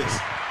told me this.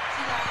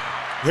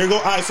 Here go.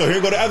 All right, so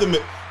here go the other.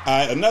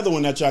 Another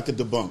one that y'all could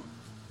debunk.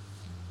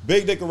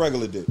 Big dick or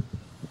regular dick?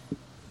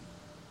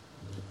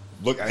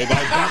 Look, everybody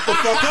back the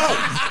fuck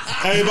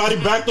up. Everybody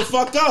back the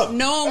fuck up.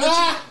 No,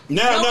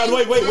 Now,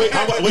 wait.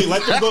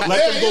 Let them go.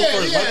 Let them go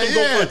first. Let them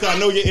go first. I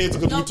know your answer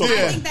because we talking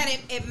I about. think that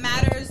it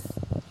matters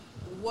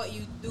what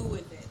you do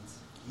with it.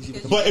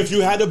 Because But if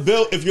you had to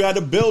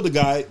build a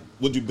guy,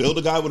 would you build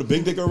a guy with a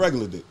big dick or a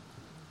regular dick?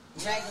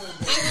 Regular it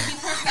dick. would be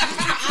perfect.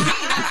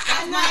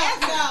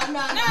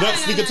 No.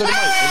 Speak it to the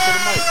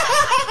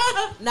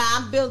mic. Nah,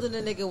 I'm building a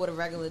nigga with a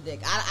regular dick.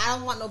 I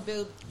don't want no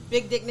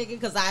big dick nigga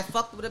because I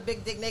fucked with a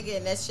big dick nigga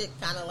and that shit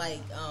kind of like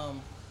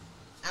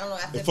I don't know.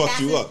 After It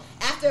fucked you up.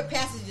 After it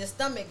passes your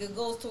stomach, it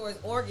goes towards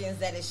organs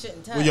that it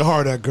shouldn't touch. Where your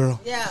heart at, girl?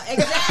 Yeah,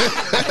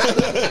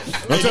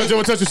 exactly. I'm touching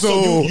your So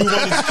soul. you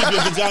wanted to keep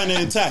your vagina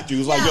intact. You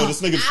was like, yo,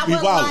 this nigga I be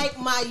would wild. like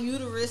my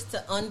uterus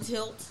to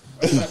untilt.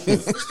 You know what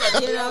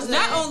I'm saying?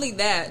 Not only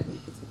that,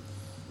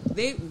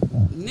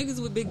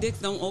 niggas with big dicks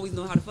don't always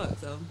know how to fuck.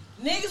 So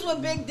Niggas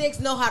with big dicks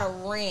know how to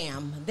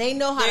ram. They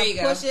know how There to you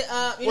go. push it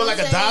up. You What, know like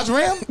a what I'm Dodge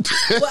Ram?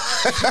 saying? Well,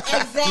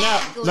 exactly.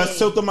 Now, let's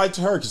tilt the mic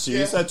to her because she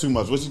ain't said too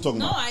much. What's she talking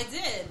No, about? I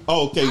did.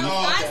 Oh, okay.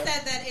 I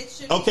said that it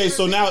should. Okay, be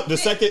so now the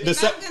perfect. second-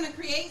 If I'm gonna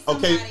create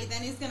somebody,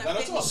 then he's gonna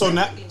fit me So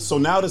perfectly.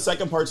 now the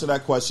second part to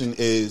that question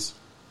is: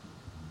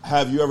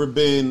 have you ever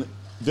been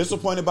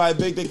disappointed by a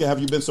big dick, or have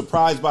you been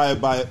surprised by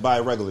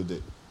a regular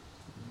dick?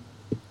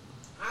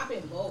 I've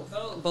been both.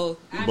 both. Both?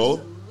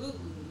 Absolutely.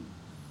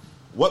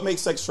 What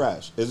makes sex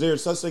trash? Is there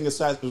such thing as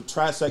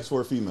trash sex for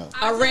a female?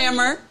 A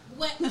rammer.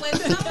 When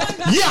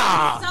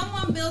someone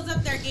someone builds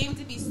up their game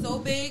to be so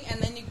big,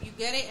 and then you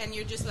get it, and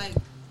you're just like,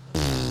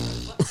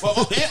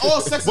 Well, and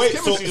all sex Wait,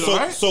 is chemistry, though,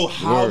 right? so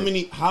how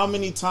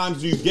many times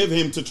do you give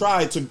him to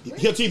try to?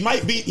 He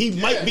might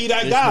be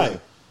that guy.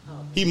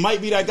 He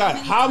might be that guy.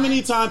 How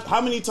many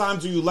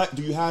times do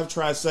you have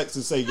trash sex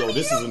and say, yo, I mean,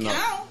 this you is don't enough?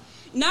 count.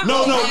 Not No,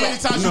 only no, that, How many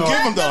times you give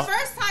him, The though?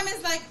 first time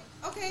is like,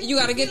 okay, You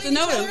gotta we're get to feeling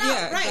know each other him. out.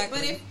 Yeah, right. exactly.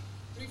 But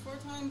if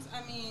 3-4 times,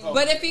 I mean,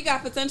 But if he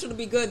got potential to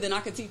be good, then I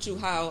could teach you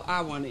how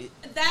I want it.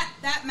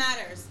 that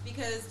matters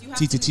because you have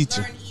Teacher, to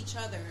teacher. learn each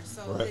other.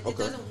 So Right, it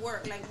okay. doesn't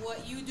work. Like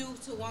what you do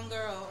to one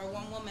girl or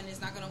one woman is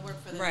not going to work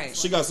for the Right.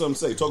 next She one. got something to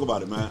say. Talk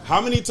about it, man. How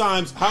many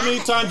times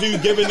do you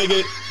give a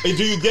nigga?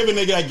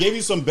 That gave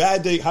you some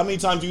bad dick? How many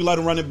times do you let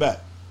him run it back?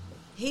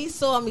 He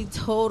saw me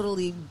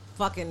totally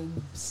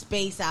fucking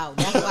space out.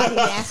 That's why he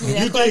asked me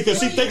that You think?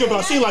 question.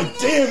 Because she like,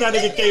 damn, that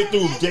nigga came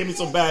through, gave me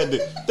some bad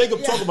dick.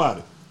 Talk about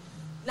it.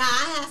 Nah,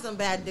 I had some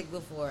bad dick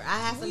before. I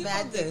had some We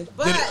bad all dick. did.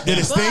 But, Did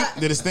it stink?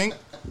 but Did it stink?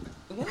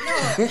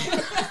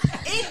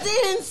 it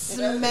didn't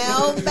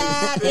smell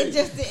bad. It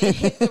just didn't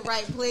hit the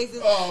right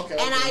places. Oh, okay,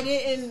 And okay. I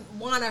didn't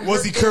want to Was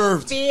hurt he this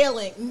curved?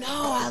 feeling. No,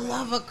 I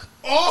love a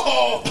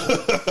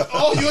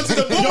Oh, you into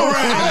the Yo, her boomerang?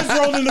 eyes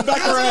rolled in the back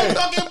of her head.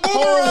 Fucking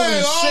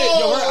boomerang! Holy shit,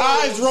 yo, her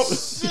eyes rolled.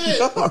 Shit,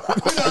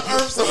 we done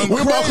earned something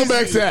We're welcome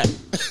back crazy. to that.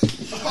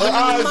 Her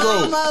eyes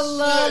rolled. Mama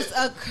loves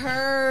a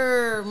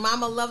curve.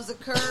 Mama loves a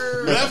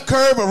curve. Left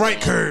curve or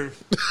right curve?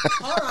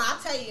 Hold on, I'll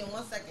tell you in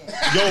 1 second.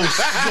 Yo,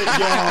 shit,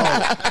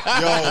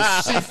 yo.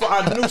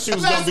 I knew she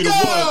was gonna be the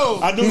Let's one. go.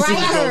 I knew she was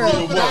gonna be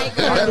the one. Right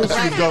I knew she was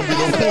curve. gonna be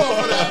the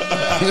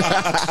one.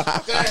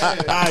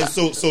 All right,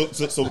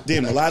 so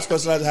damn. The last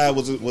question I had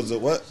was it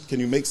what? Can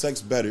you make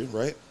sex better?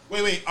 Right?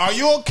 Wait. Are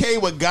you okay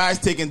with guys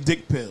taking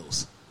dick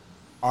pills?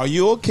 Are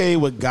you okay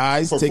with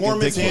guys taking dick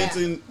Performance pills?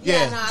 enhancing.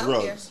 Yeah, no, I don't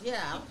care. drugs. Yeah,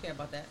 I don't care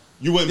about that.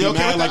 You wouldn't You be okay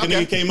mad with like that? a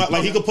nigga Okay. came out,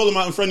 like he could pull him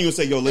out in front of you and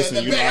say, "Yo,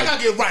 listen, you know, I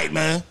gotta get right,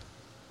 man.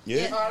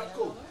 yeah."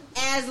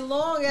 As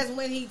long as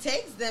when he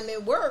takes them,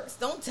 it works.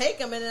 Don't take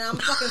them, and then I'm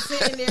fucking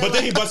sitting there. But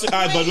then he busted.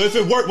 All right, but if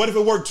it worked, what if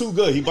it worked too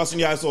good? He busting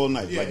your ass all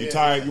night. Like you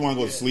tired, you want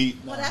to go to sleep.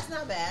 Well, that's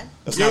not bad.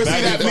 That's You not ever see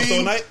bad. that You fucked all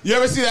meme? night. You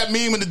ever see that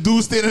meme when the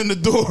dude standing in the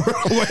door?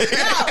 No,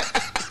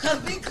 because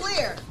be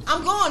clear,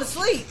 I'm going to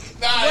sleep.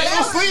 Nah, ain't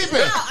no Whatever. sleeping.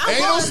 No, I'm Ain't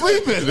no going to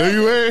sleep. sleeping. There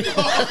you ain't.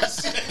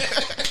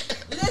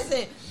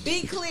 Listen,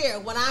 be clear.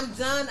 When I'm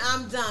done,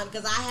 I'm done.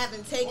 Because I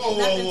haven't taken Whoa, whoa,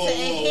 nothing whoa, to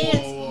whoa,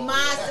 enhance whoa, whoa, my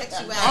whoa.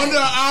 sexuality. Under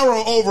an hour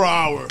or over an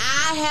hour.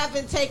 I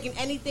haven't taken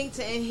anything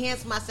to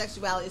enhance my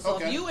sexuality. So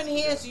Okay. if you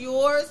enhance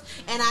yours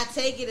and I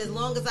take it as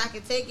long as I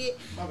can take it,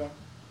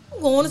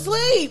 I'm going to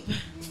sleep.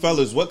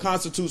 Fellas, what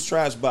constitutes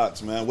trash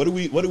box, man? What do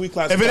we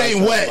classify? If it as ain't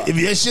trash wet, box? if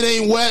that shit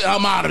ain't wet,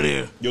 I'm out of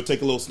there. You'll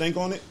take a little stink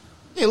on it.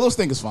 Yeah, little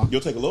stink is fine. You'll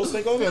take a little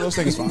stink on Yeah, it. little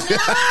stink is fine.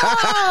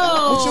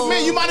 No. What you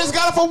mean? You might just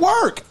got it for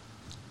work.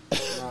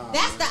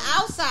 That's the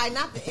outside,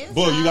 not the inside.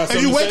 Boy, you got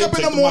If you something to wake say? up in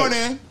Take the mic.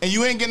 morning and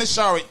you ain't getting a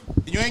shower,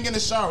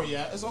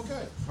 yet, it's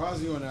okay. How's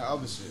he on that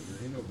other shit, man?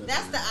 He know better.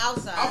 That's the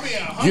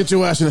outside. Get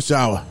your ass in the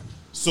shower.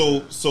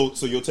 So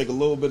you'll take a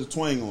little bit of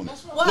twang on it.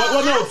 Well,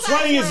 Well, no, outside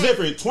twang is twang.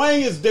 different.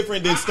 Twang is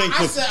different than stink. I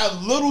 'cause- said a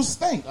little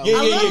stink.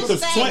 yeah. little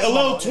Because stink. a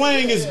little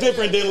twang is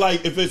different than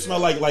like if it smell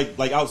like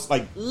out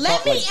like.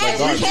 Let me garbage.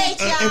 educate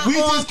y'all If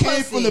we on just came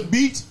pussy. from the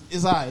beach,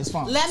 it's alright. It's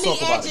fine. Let me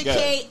Talk about it,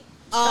 educate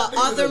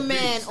other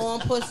men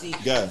on pussy.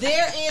 Yeah.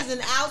 There is an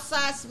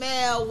outside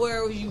smell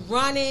where you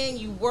running,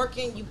 you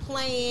working, you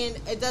playing.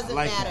 It doesn't I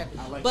like matter.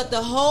 that. I like but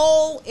the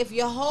hole, if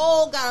your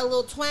hole got a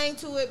little twang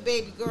to it,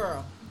 baby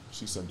girl,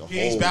 She said the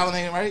pH whole. balance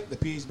ain't right. The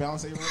pH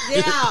balance ain't right.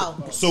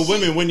 Yeah. So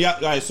women, when y'all,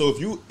 all right, so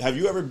have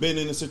you ever been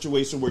in a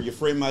situation where your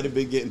friend might have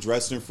been getting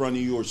dressed in front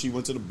of you, or she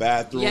went to the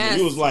bathroom and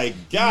you was like,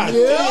 God damn,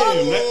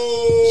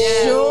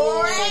 that,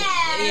 Sure.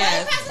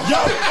 Yes.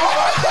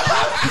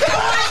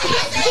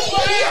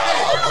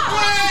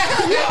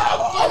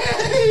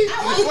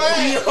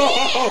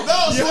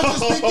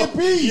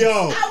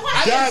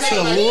 That's a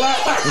lot.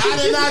 I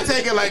did not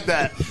take it like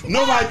that.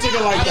 Nobody took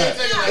it like that.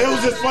 It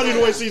was just funny the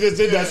way she just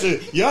did that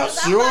shit. Yup,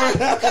 sure.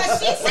 Because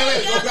she said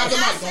Wait, yup. don't grab the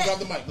and I mic. Don't said- grab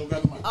the mic. Don't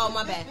grab the mic. Oh,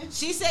 my bad.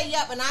 She said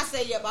yup, and I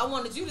said yup. I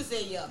wanted you to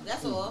say yup.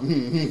 That's all.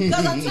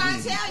 Because I'm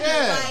trying to tell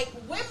you, like,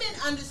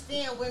 women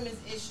understand women's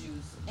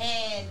issues.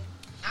 And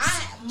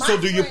So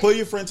do you pull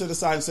your friend to the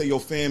side and say, yo,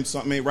 fam,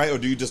 something ain't right, or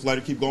do you just let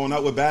her keep going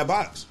out with bad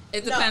box?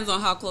 It depends on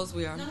how close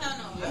we are. No, hell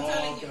no. I'm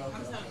telling you.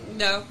 I'm telling you.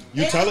 No.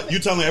 You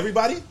telling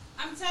everybody?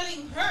 I'm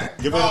telling her.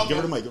 Give her the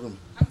mic. Give her the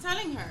mic. I'm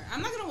telling her.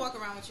 I'm not gonna walk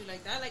around with you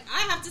like that. Like, I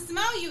have to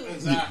smell you.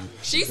 Exactly.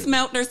 She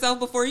smelt herself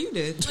before you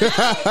did. But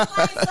let me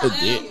explain something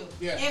to you.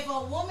 Yeah. If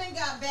a woman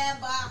got bad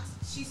box,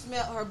 she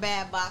smelled her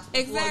bad box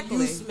before Exactly.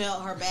 you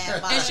smelled her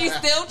bad box. And she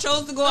still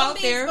chose to go Don't out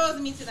be there.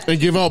 exposing me to that. And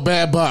give out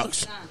bad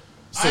box.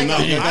 So now,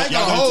 I ain't gonna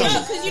y'all hold gonna you.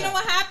 tell me. Because you know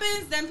what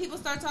happens? Then people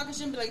start talking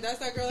shit and be like, that's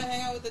that girl that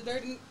hang out with the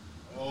dirt. And,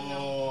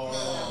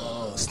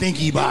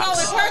 Stinky you know,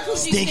 box. it's her coochie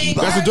Stinky stink.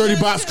 box. That's the dirty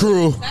Hers box too.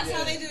 crew. That's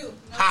how they do.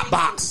 No, Hot thank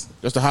box.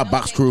 That's the hot you.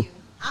 box No, crew. thank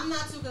you. I'm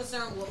not too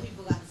concerned with what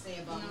people got to say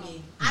about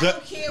me. I The-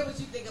 don't care what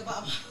you think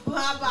about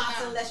my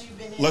box unless you've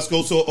been in. Let's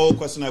go to an old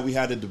question that we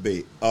had a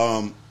debate.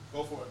 Go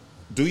for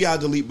it. Do y'all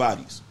delete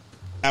bodies?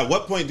 At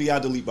what point do y'all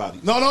delete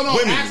bodies? No.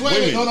 Women, Ask,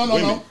 wait, women, no.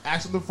 women.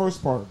 Ask the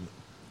first part of it.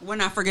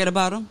 When I forget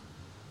about them.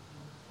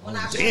 When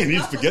I Damn, break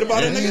you up forget with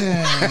about them, it,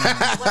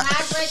 nigga? When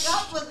I break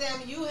up with them,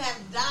 you have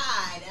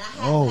died. And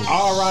I have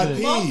had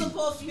R.I.P.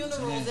 multiple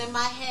funerals in my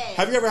head.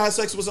 Have you ever had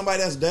sex with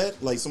somebody that's dead?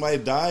 Like somebody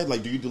died?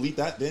 Like, do you delete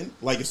that then?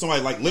 Like if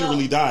somebody like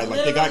literally died,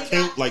 like they got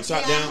killed, like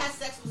shot yeah, down? I had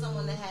sex with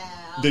someone that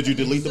had. Did you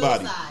delete the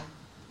body? suicide.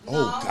 Oh, No,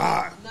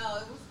 God. No,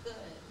 it was good.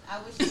 I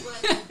wish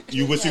you would.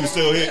 You wish you was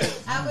still here?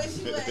 I wish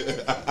you would.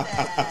 Did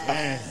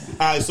that.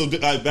 All right, so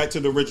back to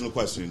the original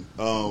question.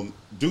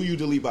 Do you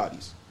delete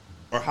bodies?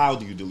 Or how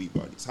do you delete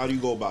bodies? How do you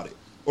go about it?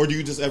 Or do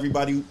you just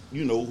everybody,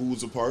 you know,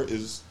 who's a part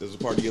is a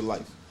part of your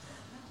life?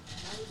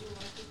 Why would you want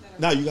to keep that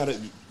around? Now you got it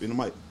in the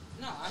mic.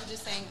 No, I'm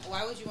just saying,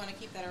 why would you want to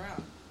keep that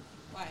around?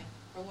 Why?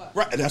 For what?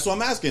 Right, that's what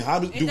I'm asking. How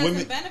do It doesn't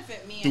women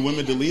benefit me. do in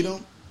women any delete way.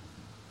 them?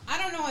 I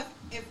don't know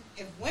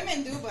if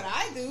women do, but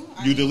I do.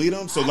 You delete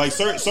them? So like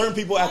certain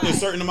people after a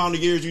certain amount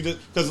of years, you just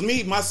because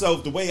me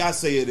myself, the way I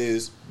say it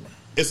is,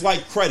 it's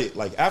like credit.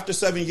 Like after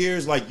 7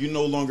 years, like you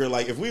no longer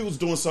like if we was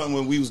doing something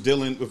when we was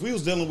dealing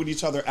with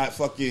each other at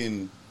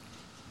fucking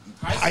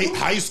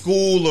high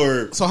school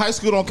or So high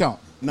school don't count.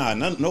 nah,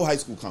 no high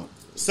school count.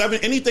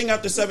 Anything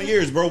after 7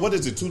 years, bro. What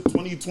is it?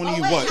 2020 Oh,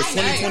 wait, what? It's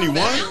high school 2021.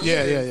 count?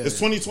 Yeah. It's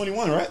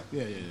 2021, right?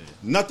 Yeah.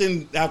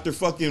 Nothing after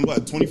fucking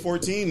what?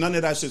 2014. None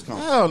of that shit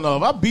counts. Hell no.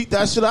 If I beat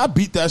that shit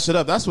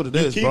up. That's what it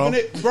is, Keeping bro.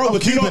 it, bro. I'm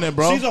But you keeping don't- it,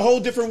 bro. She's a whole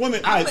different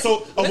woman. All right,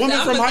 so a Listen, woman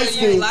I'm from gonna high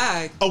tell you a school,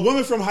 lie. a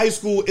woman from high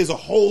school is a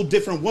whole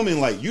different woman.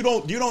 Like you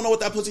don't know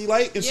what that pussy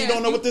like, and she Yeah,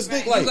 don't know you- what this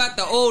dick You like. got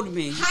the old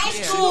me. High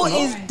Yeah. school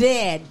is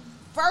dead.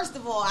 First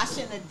of all, I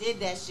shouldn't have did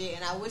that shit,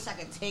 and I wish I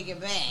could take it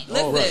back.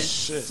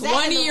 Listen,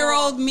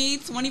 20-year-old me,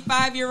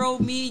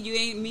 25-year-old me, you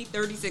ain't me,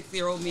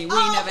 36-year-old me. We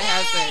ain't never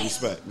had sex.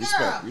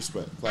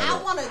 Respect.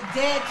 I want a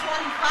dead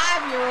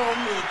 25-year-old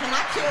me. Can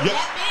I kill Yep.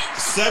 that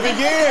bitch? 7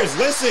 years.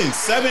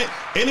 Listen,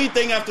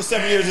 anything after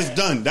 7 years is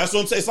done. That's what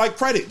I'm saying. It's like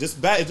credit. Just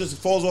bad. It just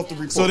falls off the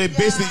report. So they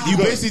you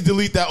basically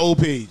delete that old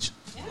page.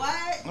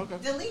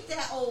 What? Delete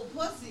that old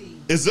pussy.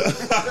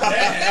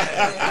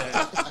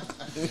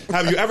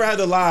 Have you ever had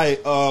to lie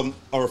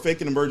or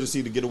fake an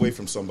emergency to get away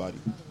from somebody?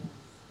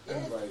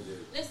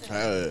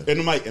 Listen, In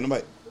the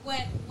mic.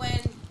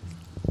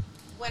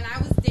 when I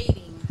was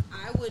dating,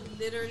 I would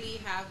literally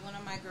have one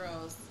of my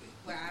girls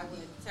where I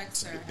would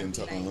text her and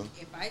be like,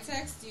 if I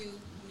text you,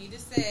 you need to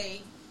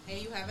say, hey,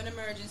 you have an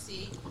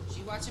emergency.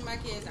 She watching my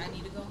kids. I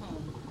need to go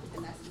home.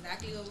 And that's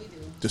exactly what we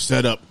do. To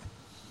set up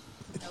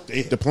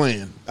Damn. the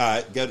plan. All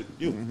right, got it.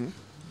 You.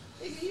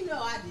 You know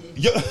I did.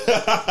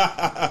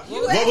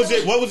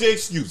 What was your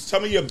excuse? Tell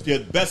me your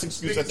best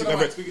excuse that you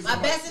ever. My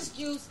best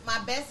excuse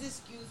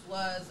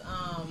was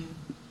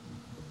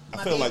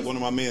I feel like one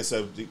of my men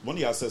said one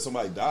of y'all said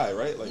somebody died,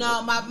 right? Like,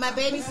 no, my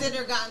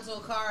babysitter got into a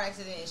car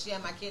accident and she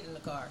had my kid in the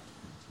car.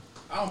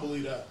 I don't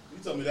believe that. You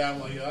told me that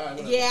one. Yeah, all right,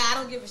 whatever. Yeah, I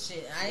don't give a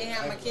shit. I ain't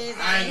have my kids.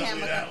 I ain't have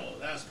my that one.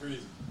 That's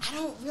crazy. I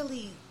don't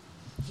really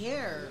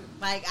care.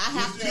 Like I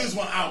have You just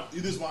want out.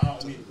 You just want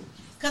out immediately.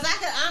 Because I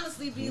could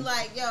honestly be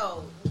like,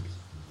 yo,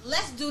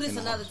 let's do this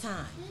another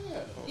time.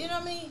 You know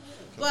what I mean?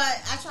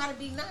 But I try to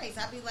be nice.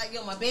 I be like,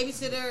 yo, my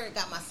babysitter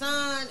got my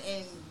son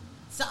and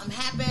something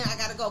happened. I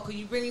got to go. Could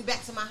you bring me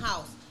back to my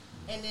house?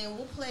 And then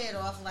we'll play it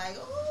off like,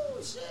 oh,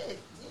 shit.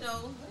 You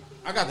know.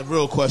 I got the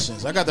real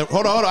questions. Hold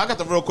on. I got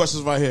the real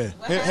questions right here.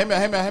 Hear me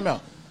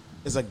out.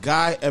 Has a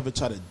guy ever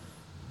tried to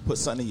put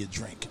something in your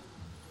drink?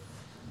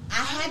 I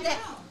had that.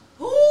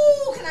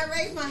 Ooh, Can I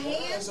raise my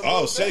hand?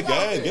 Oh shit, go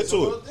ahead, get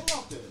to it.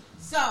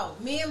 So,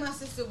 me and my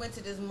sister went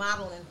to this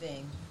modeling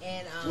thing,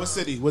 and What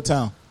city? What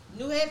town?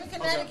 New Haven,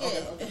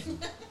 Connecticut. Okay.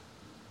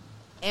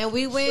 And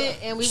we went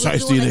and we was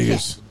Shiesty doing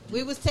niggas.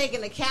 we was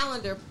taking a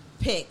calendar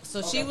pick.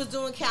 So she was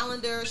doing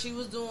calendar, she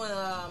was doing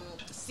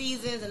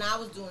seasons, and I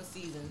was doing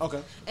seasons.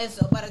 Okay. And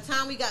so by the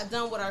time we got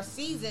done with our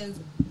seasons,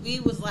 they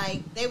was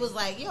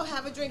like, yo,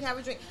 have a drink.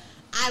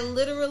 I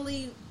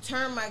literally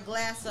turned my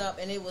glass up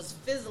and it was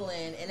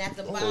fizzling, and at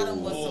the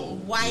bottom was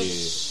some white.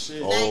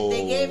 Shit.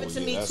 They gave it to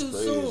me that's too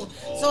crazy. soon.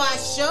 So I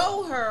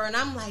show her, and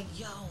I'm like,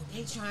 yo,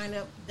 they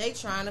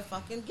trying to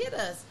fucking get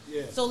us.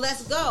 Yeah. So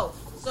let's go.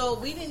 So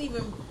we didn't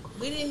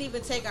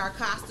even take our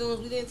costumes.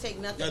 We didn't take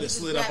nothing. Y'all We just just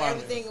slid up grabbed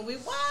out everything, and we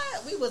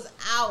was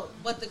out.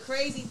 But the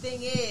crazy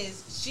thing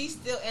is, she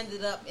still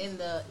ended up in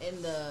the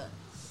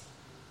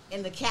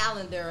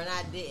calendar, and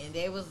I didn't.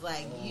 They was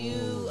like,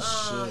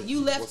 you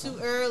left too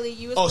early.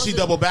 You were She supposed to-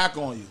 doubled back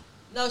on you.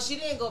 No, she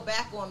didn't go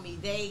back on me.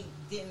 They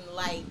didn't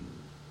like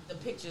the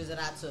pictures that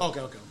I took.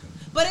 Okay.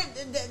 But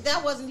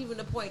that wasn't even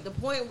the point. The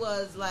point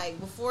was, like,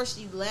 before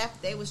she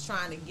left, they was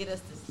trying to get us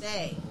to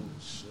stay.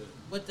 Oh shit.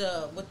 With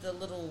the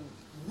little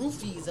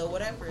roofies or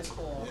whatever it's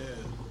called.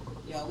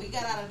 Yeah. Yo, we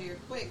got out of there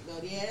quick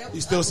though. Yeah.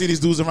 You still see these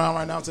dudes around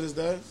right now to this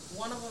day?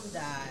 One of them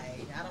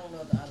died. I don't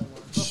know the other one.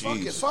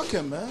 But fuck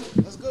him, man.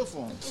 That's good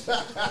for him.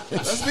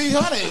 Let's be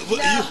honest.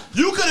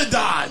 You could have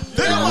died.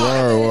 Think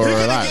about it. Word, He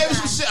could right. have gave you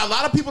some shit. A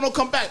lot of people don't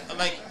come back.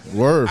 Like,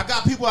 Word. I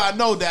got people I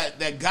know that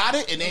got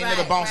it and they ain't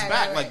never bounced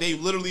back. Right. Like, they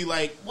literally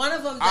like. One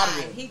of them out of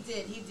died. it. He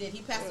did.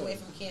 He passed away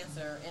from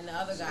cancer, and the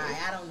other guy,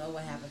 I don't know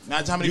what happened to Now,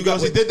 him. how many You got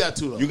girls he what- did that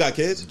to though? You got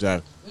kids?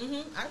 Jack. I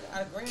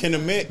got a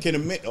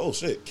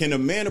grandson. Can a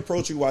man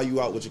approach you while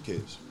you out with your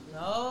kids?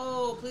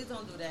 No, please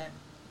don't do that.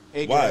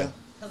 Hey, Why? girl.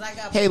 Cause I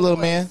got Hey, little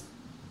boys. man.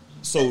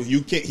 So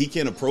he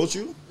can't approach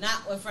you?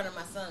 Not in front of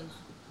my sons.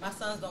 My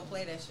sons don't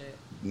play that shit.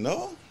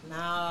 No.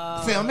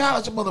 No. Fam, now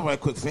let your mother right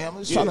quick, fam.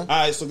 Just Yeah. tryna- All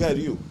right, so go ahead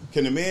to you.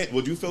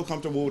 Would you feel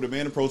comfortable with a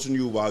man approaching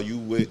you while you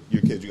with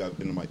your kids? You got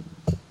in the mic.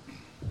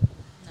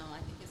 No, I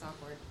think it's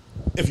awkward.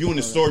 If you in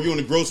the store, you in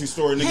the grocery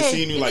store, and nigga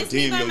seeing you If like, it's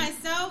me damn, by yo.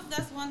 myself,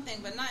 that's one thing,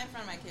 but not in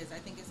front of my kids. I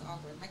think it's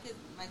awkward.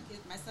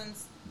 My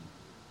son's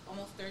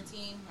almost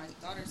 13. My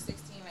daughter's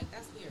 16. Like,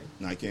 that's weird.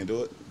 No, I can't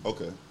do it.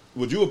 Okay.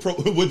 Would you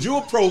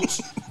approach?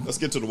 Let's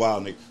get to the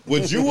wild nigga.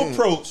 Would you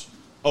approach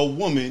a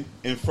woman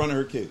in front of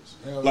her kids?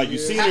 Like you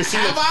seen her, she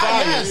Have looks I?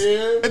 fire. Yes.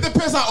 It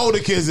depends how old the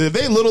kids is. If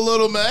they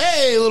little man,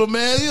 hey, little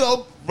man,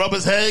 rub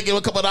his head, give him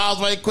a couple of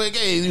dollars right quick,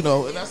 hey, and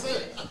that's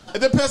it. It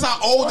depends how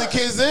old the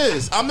kids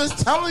is. I'm just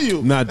telling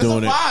you. Not It's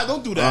doing a it. vibe.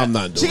 Don't do that. I'm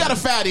not doing She got it. a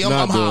fatty. I'm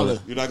Not doing hollering.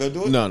 it. You're not gonna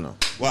do it? No.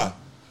 Why?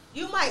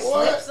 You might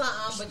slip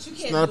something, but you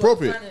can't not do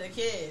appropriate. it in front of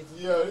the kids.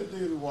 Yeah, this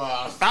nigga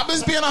wild. I'm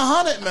just being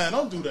 100, man.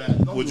 Don't do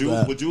that. Don't Would do you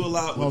that. would you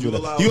allow? Don't Would do you that.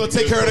 allow? You gonna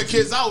take her and the approach you?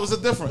 kids out? What's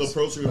the difference?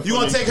 Approach you in You front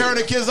gonna of take her and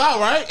the kids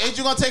out, right? Ain't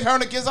you gonna take her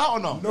and the kids out or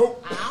no?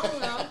 Nope. I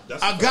don't know.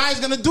 That's A guy's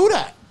gonna do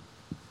that.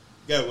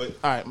 Yeah, wait.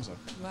 All right, I'm sorry.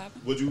 What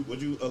happened?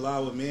 Would you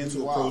allow a man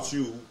to approach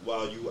you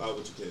while you out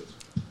with your kids?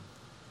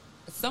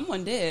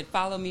 Someone did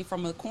follow me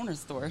from a corner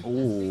store.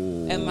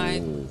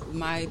 And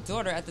my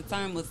daughter at the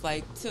time was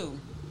like 2.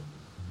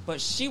 But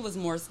she was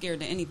more scared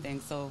than anything.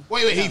 So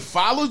Wait, he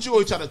followed you or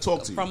he tried to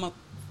talk to you?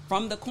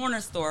 from the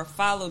corner store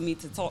followed me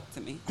to talk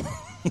to me.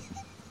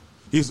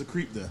 He's a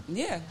creep there.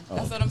 Yeah,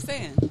 that's what I'm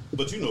saying.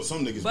 But you know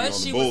some niggas But be on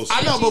she the was- bullshit.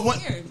 I know, but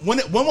She's scared.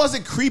 when was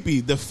it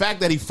creepy? The fact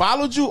that he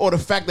followed you or the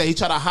fact that he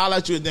tried to holler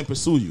at you and then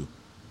pursue you?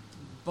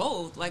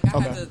 Both. Like I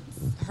Okay. had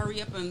to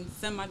hurry up and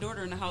send my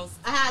daughter in the house.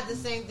 I had the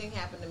same thing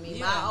happen to me.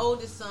 Yeah. My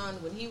oldest son,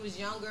 when he was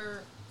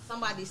younger,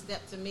 somebody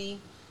stepped to me,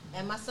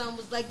 and my son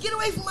was like, "Get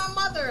away from my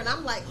mother!" And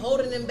I'm like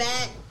holding him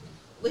back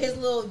with his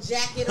little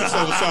jacket on. So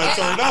I was trying to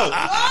turn it out.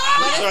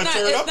 But Trying to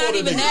turn it up it's on not the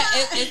even nigga.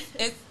 that. It's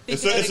thinking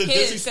It's of a the kids, 'cause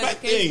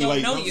disrespect the kids thing, don't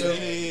like, know you you, know what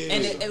I'm saying?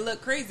 and it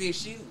looked crazy.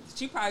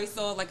 She probably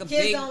saw like a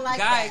Kids big don't like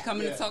guy that.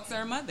 coming to talk to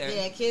her mother.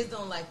 Yeah, kids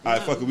don't like All that.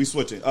 right, fuck it, we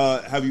switching.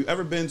 Have you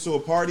ever been to a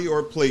party or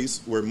a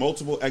place where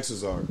multiple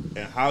exes are,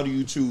 and how do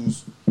you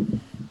choose?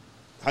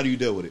 How do you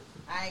deal with it?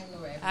 I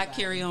ignore everybody. I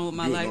carry on with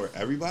my You life. ignore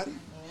everybody?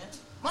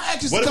 My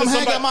ex used What to if come it's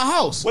hang somebody- at my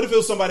house. What if it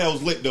was somebody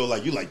else lit though?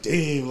 Like you like,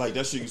 damn, like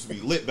that shit used to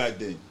be lit back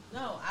then,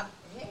 No,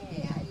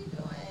 hey, how you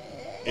doing?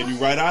 and you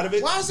right out of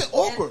it. Why is it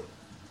awkward?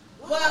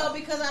 Well,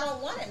 because I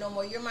don't want it no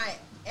more. You're my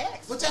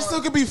ex. But that Or-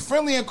 still could be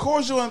friendly and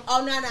cordial. And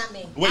Oh no, not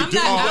me. Wait, I'm do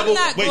you not double?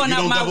 Wait, going you out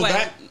don't my double way.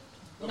 back?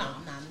 No,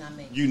 not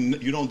me.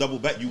 You don't double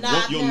back. You No,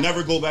 won't, I've you'll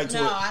never go back to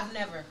No, it.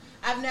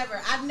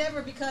 I've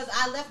never because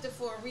I left it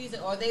for a reason,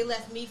 or they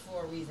left me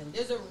for a reason.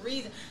 There's a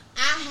reason.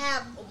 I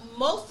have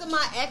most of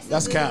my exes.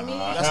 That's is cap. me.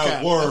 That's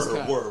cap.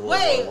 Word.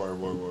 Wait,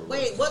 Word.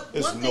 Wait,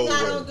 There's one no thing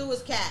I way. don't do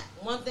is cat.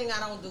 One thing I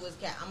don't do is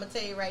cat. I'm gonna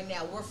tell you right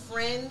now. We're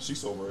friends. She's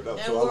sobering up,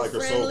 And so I we're like her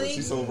sober. friendly.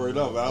 She's sobering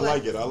up. I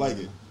like it.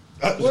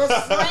 We're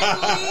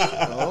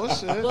friendly, oh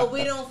shit! but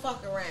we don't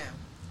fuck around.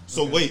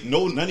 So wait,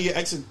 none of your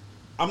exes.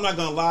 I'm not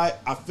gonna lie.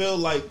 I feel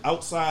like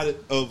outside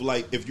of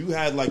like if you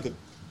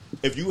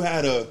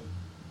had a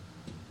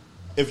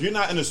if you're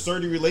not in a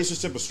sturdy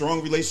relationship, a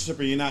strong relationship,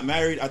 and you're not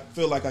married, I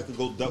feel like I could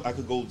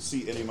go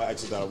see any of my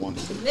exes that I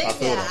wanted to.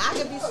 Nigga, I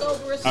could be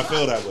sober as fuck. I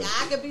feel that way.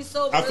 I could be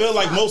sober. I feel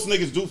like most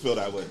niggas do feel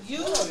that way. You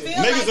feel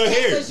niggas like are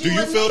here. that Do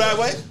you feel that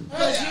way?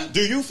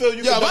 Do you feel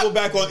you can but- double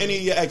back on any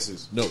of your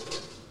exes? No.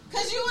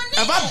 Cause you a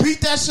nigga. If I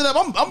beat that shit up,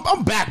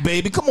 I'm back,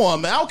 baby. Come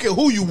on, man. I don't care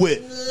who you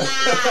with.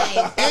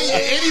 Lie.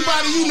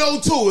 Anybody you know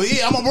too.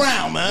 Yeah, I'm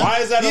around, man. Why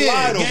is that a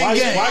lie though?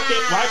 Gang.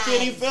 Why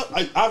can't he feel?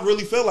 I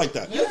really feel like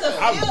that. You can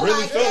I feel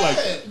really like feel that. like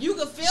that. You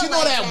can feel She know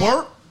like that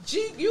work.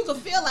 You can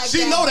feel like She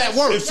that. know that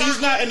work. If she's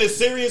not in a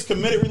serious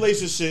committed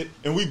relationship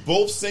and we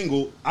both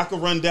single, I could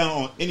run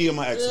down on any of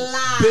my exes.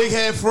 Lies. Big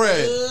head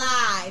Fred.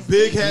 Lies.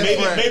 Big head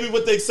Fred. Maybe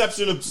with the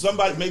exception of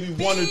somebody, maybe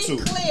one or two.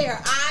 Be clear.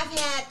 I've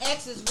had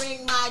exes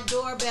ring my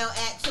doorbell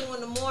at 2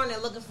 in the morning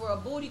looking for a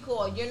booty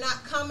call. You're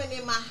not coming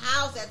in my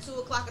house at 2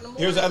 o'clock in the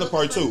morning. Here's the other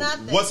part looking too. for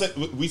nothing. What's it?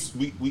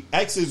 We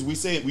exes? We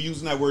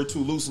using that word too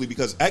loosely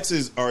because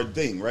exes are a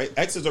thing, right?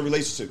 Exes are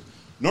relationships.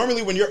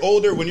 Normally, when you're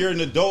older, when you're an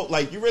adult,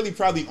 like you really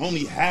probably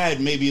only had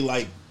maybe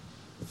like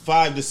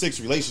 5 to 6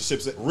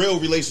 relationships, real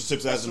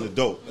relationships as an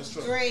adult. That's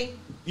true. 3.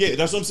 Yeah,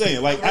 that's what I'm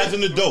saying. Like as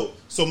an adult,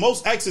 so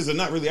most exes are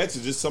not really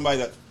exes, just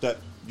somebody that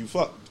you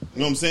fucked. You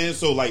know what I'm saying?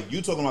 So like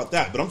you talking about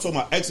that, but I'm talking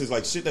about exes,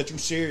 like shit that you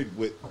shared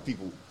with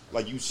people.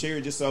 Like you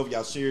shared yourself,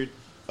 y'all shared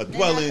a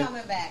dwelling. They're not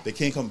coming back. They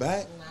can't come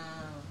back. No.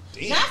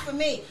 Damn. Not for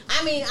me.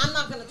 I mean, I'm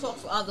not going to talk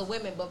for other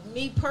women, but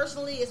me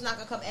personally, it's not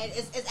going to come. And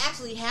it's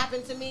actually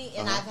happened to me,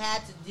 and I've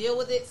had to deal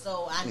with it.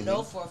 So I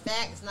know for a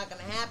fact it's not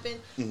going to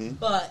happen.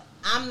 But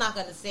I'm not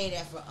going to say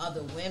that for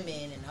other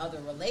women and other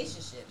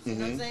relationships. You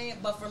know what I'm saying?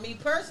 But for me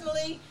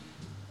personally,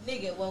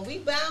 nigga, when we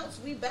bounce.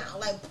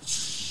 Like,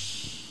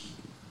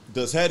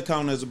 Does head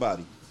count as a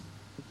body?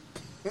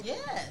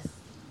 yes.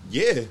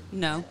 Yeah.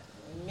 No.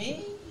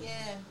 Me? Yeah.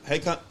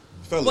 Head count,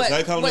 fellas.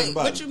 Head count as a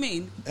body. What you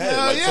mean? Head,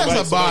 Hell yeah,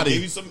 it's a body.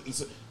 Gave you some,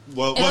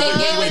 well, If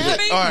they gave it to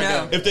me, All right,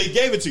 no. if they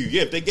gave it to you,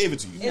 yeah. If they gave it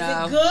to you, Is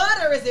it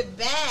good or is it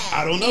bad?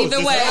 I don't know. Either It's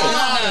just way,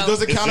 head. no.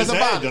 Does it It's count as just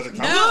a head. body? Does it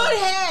count? No. Good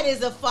head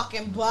is a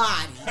fucking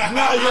body. As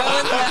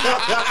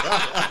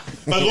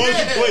long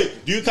as you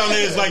wait, do you count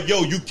it as like,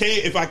 yo, you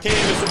can't? If I can't,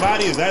 it's a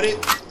body. Is that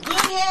it? Good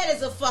head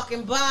is a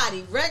fucking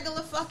body.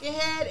 Regular fucking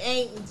head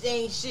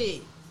ain't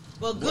shit.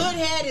 But good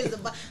head is a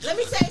body. Let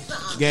me tell you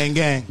something.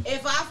 Gang.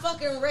 If I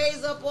fucking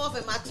raise up off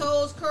and my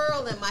toes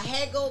curl and my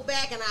head go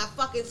back and I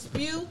fucking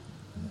spew,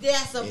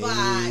 that's a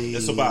body.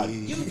 It's a body.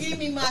 You give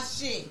me my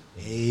shit.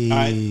 All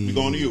right, we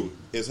going to you.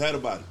 Is head a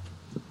body?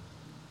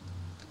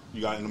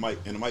 You got it in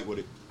the mic with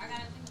it. I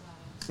gotta think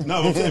about it.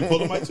 No, I'm saying pull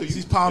the mic to you.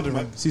 She's pondering.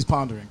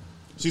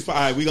 All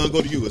right, we gonna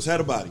go to you. Is head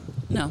a body?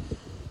 No.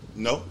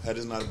 No, head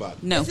is not a body.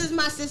 No. This is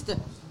my sister.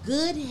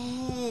 Good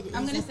head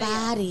I'm is gonna a say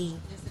body.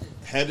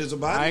 Head is a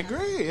body. I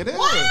agree. It is.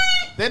 What?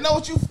 They know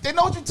what you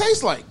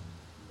taste like.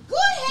 Good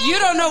head. You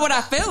don't know what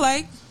I feel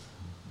like.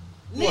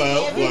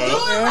 Well, If you do it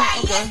well.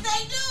 right, yes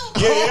they do.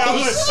 Yeah, I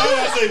was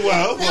say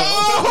well.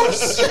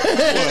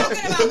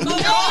 Talking about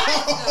good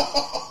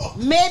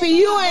head. Maybe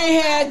you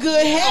ain't had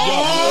good head.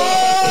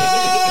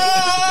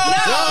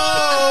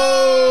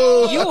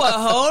 You a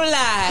whole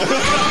lie. I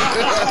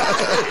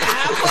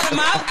put them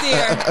out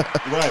there.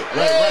 Right.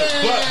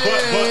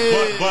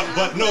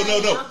 But no.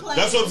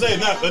 That's what I'm saying.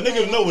 Now, a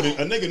nigga know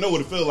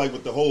what it feel like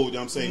with the whole. You know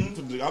what I'm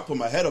saying? I put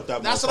my head up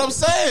that. That's what I'm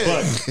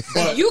saying.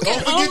 But You Don't can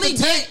forget only the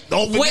tank. get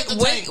Don't forget the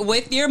tank.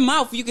 with your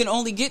mouth. You can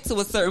only get to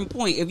a certain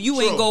point. If you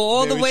True. ain't go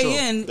all the Very way true.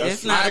 in, That's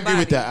it's true. not. I a agree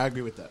with body. that. I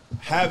agree with that.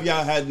 have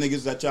y'all had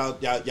niggas that y'all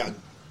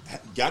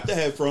got the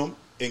head from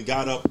and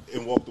got up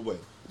and walked away?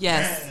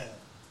 Yes.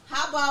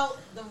 How about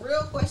the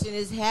real question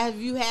is, have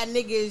you had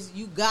niggas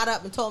you got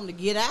up and told them to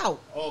get out?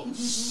 Oh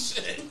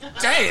shit!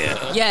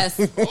 Damn. Yes.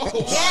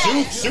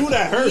 Yes. Shoot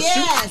at her.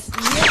 Yes.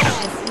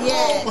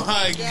 Oh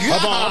my Yes.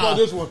 god! How about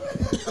this one?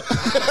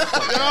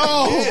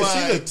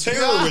 Yeah, she's a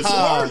terrorist. Who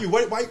are you?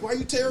 Why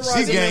you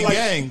terrorizing? She gang, her? Like,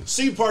 gang.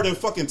 She part of the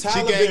fucking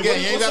Taliban. She gang. You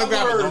ain't What's gotta up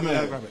grab with it. her, Don't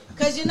man? grab it.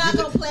 Because you're not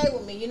gonna play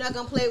with me. You're not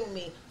gonna play with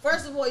me.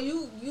 First of all,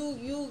 you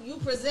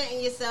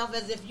presenting yourself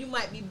as if you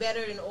might be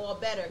better than all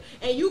better,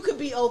 and you could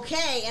be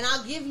okay, and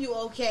I'll give you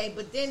okay.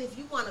 But then if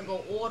you want to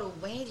go all the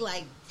way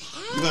like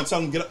You gonna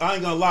tell them get? I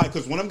ain't gonna lie,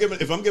 because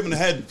if I'm giving the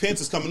head,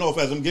 pants is coming off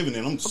as I'm giving it.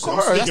 I'm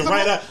course, sneaking that's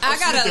right the at. I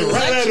gotta sneaking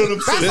right let at you- them.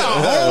 That's a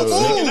whole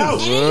Sneaking move. out.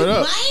 Word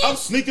up. I'm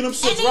sneaking them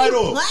And shits then right you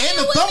off. playing And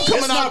the with thumb me.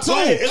 coming It's out not too.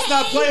 playing. It's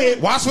not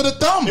playing. Watch for the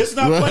thumb. It's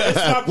not playing. It's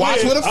not playing. Watch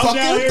for the I'm down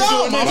fucking here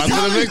thumb. doing I'm this. Watch for the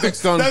telling you.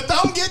 index thumb. The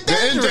thumb get The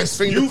index dangerous.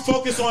 finger. You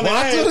focus on the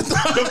Watch head. for the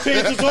thumb. The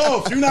pants is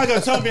off. You're not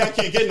gonna tell me I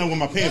can't get none with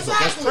my pants off.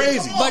 That's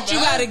crazy. But you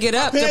gotta get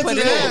up to Pants put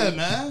is it off. Yeah, in.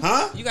 man.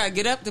 Huh? You gotta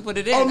get up to put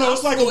it in. Oh no,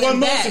 it's like a one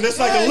motion. It's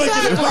like a lick.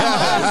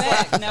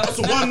 Back. That's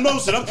the one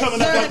motion. I'm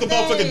coming up like the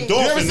motherfucking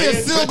dolphin. You ever see a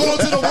seal going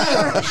to the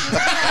water?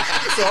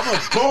 So I'm a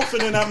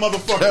dolphin in that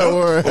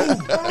motherfucker.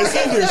 It's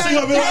in there. See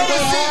what I mean?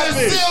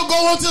 The seal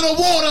going to the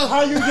water.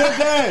 How you did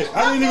that?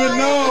 I didn't even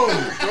know.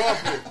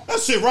 That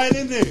shit right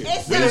in there. We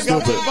just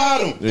got to the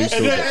bottom.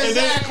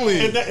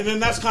 And then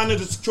that's kind of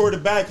to secure the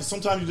bag, because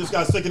sometimes you just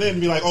got to stick it in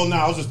and be like, oh,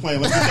 nah, I was just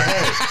playing. Let's get the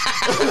head.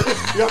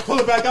 You got to pull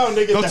it back out and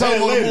they get the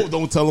head later.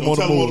 Don't tell them on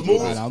the move.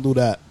 Don't do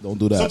that. Don't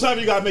do that. Sometimes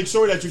you got to make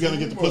sure that you're going to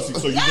get the pussy,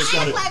 so you just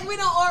got to. Like we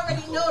don't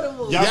already know the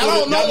move. Y'all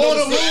don't know all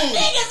the moves.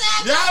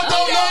 Y'all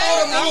don't know all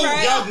the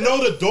moves. Y'all know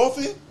the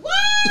dolphin?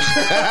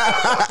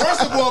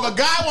 First of all, if a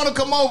guy want to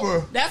come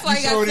over, that's why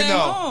you got to stay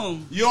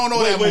home. You don't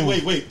know that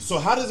move. Wait. So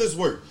how does this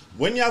work?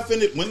 When y'all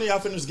finish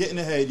getting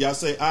the head, y'all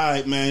say, all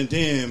right, man,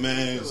 damn,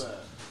 man.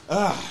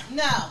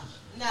 No.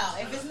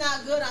 If it's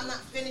not good, I'm not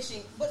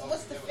finishing.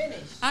 What's the finish?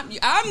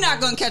 I'm not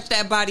going to catch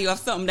that body off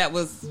something that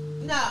was.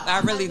 No.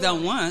 I really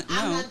don't want. No.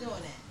 I'm not doing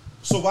that.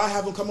 So why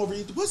have him come over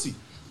and eat the pussy?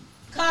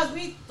 Because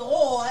we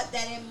thought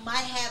that it might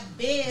have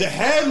been. The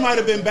head might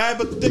have been bad,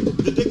 but the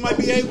dick might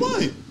be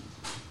A1.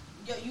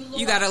 Yo,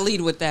 you got to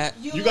lead with that.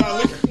 You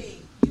got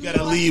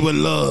to lead with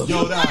love.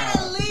 You got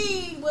to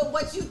lead with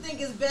what you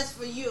think is best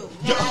for you.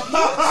 Now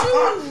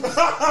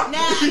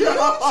you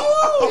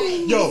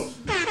choose. Yo,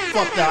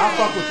 fuck that. I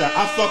fuck with that.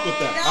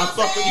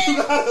 You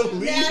gotta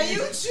lead. Now you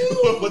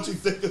choose what you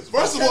think is.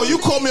 First of all, you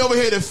called me over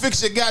here to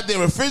fix your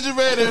goddamn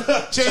refrigerator,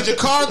 change your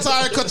car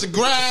tire, cut your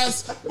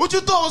grass. What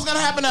you thought was gonna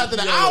happen after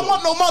that? I don't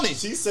want no money.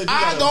 She said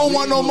I don't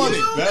want no money.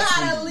 You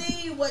gotta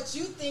lead what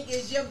you think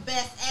is your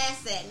best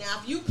asset. Now,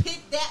 if you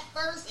pick that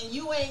first and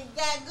you ain't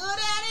that good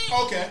at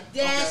it,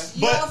 that's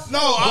your fault.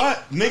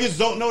 But niggas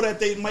don't know that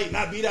they might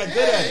not be that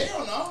good at it. They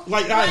don't know.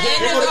 Like,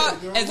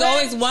 there's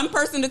always one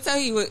person to tell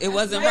you it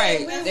wasn't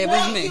right. It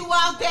was me. You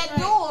out that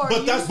door.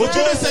 But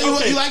you didn't say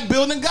you like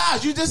building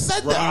guys. You just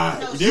said that.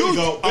 Right. There we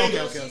go. Okay.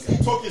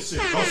 Talk your shit.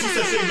 Oh, she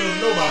said she ain't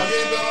building nobody.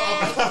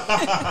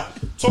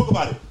 Talk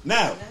about it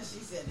now.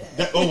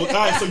 All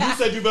right, so you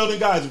said you building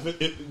guys.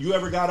 If you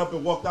ever got up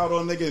and walked out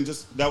on a nigga and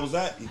just that was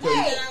that? I said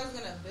I was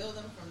gonna build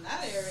them from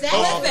that area.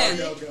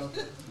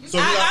 Okay. So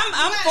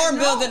I'm for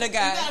building a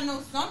guy. You gotta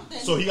know something.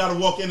 So he gotta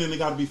walk in and they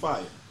gotta be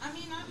fired. I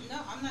mean,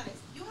 I'm not.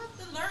 You have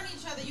to learn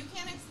each other. You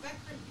can't expect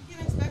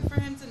for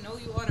him to know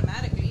you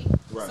automatically.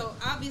 Right. So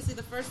obviously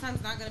the first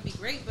time's not gonna be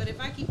great. But if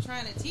I keep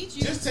trying to teach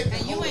you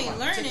and you ain't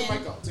learning, take the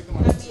mic out. Take the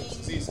mic out.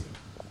 It's easy.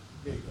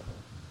 There you go.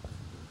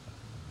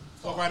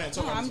 Talk right in.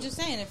 I'm just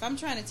saying, if I'm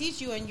trying to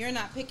teach you and you're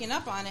not picking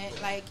up on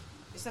it, like,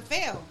 it's a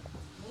fail.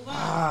 Move on.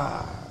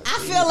 I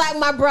feel like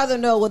my brother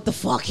know what the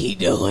fuck he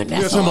doing.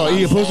 You talking about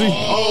eating pussy?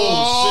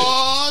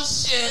 Oh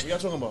shit! What y'all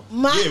talking about?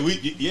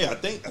 I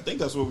think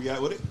that's where we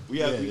at with it.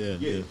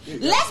 Yeah.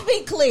 Let's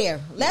be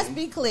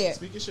clear.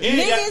 Speak your shit.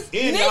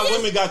 And y'all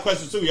women got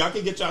questions too. Y'all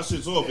can get y'all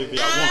shits off if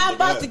y'all want. I'm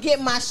about to get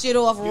my shit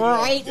off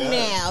right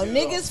now.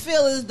 Niggas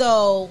feel as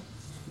though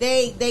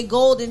they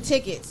golden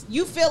tickets.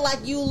 You feel like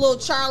you little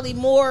Charlie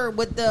Moore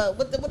with the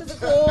what is it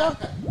called?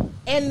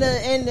 And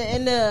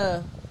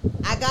the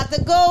I got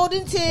the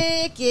golden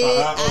ticket.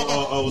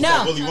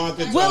 Willy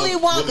Wonka. Willy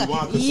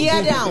Wonka.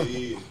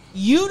 Yeah.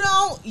 You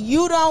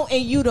don't,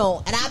 and you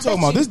don't. And I talking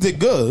about this dick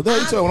good.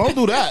 Don't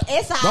do that.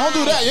 Don't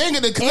do that. You ain't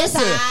gonna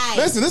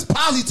listen. This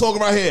Posy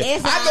talking right here.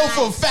 I know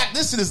for a fact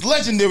this shit is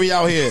legendary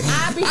out here. I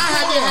have your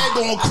head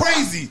going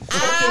crazy.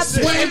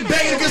 Sweating,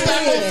 banging against that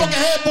motherfucking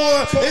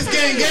headboard. It's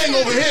gang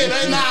over here.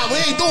 Nah, we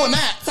ain't doing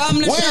that.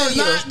 We're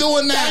not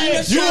doing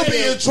that. You will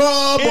be in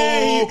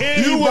trouble.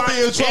 You will be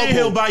in trouble. And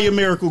he'll buy your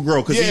Miracle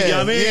Grow because you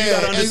gotta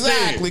understand.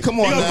 Exactly. Come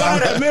on, now. Buy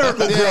that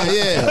Miracle Grow.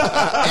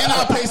 And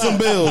I'll pay some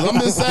bills. I'm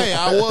just saying,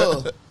 I will.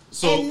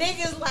 So, and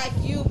niggas like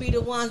you be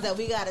the ones that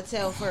we gotta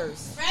tell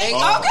first. Right?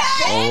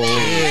 Okay.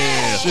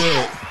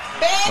 Shit.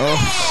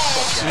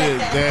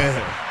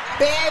 Damn.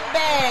 Baby.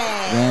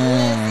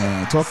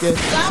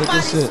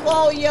 Somebody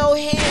swole your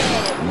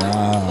head.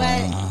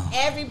 But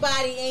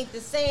everybody ain't the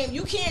same.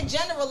 You can't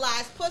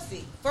generalize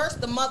pussy.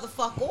 First the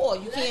motherfucker or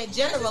you can't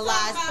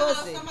generalize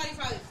pussy.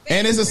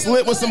 And it's a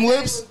slit with some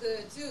lips.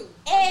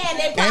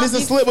 And it's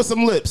a slit with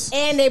some lips.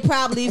 And they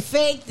probably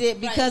faked it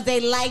because they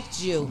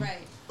liked you.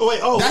 Right.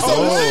 That's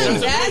a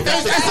win.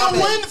 That's a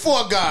win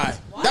for a guy.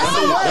 That's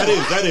a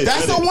win.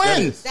 That's a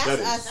win.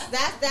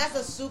 That's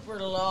a super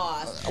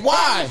loss.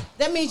 Why?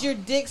 That means your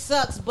dick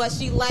sucks, but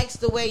she likes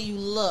the way you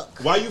look.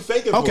 Why you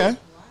faking? Okay.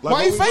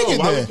 Why you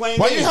faking then?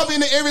 Why you helping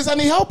in the areas I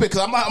need help in? Because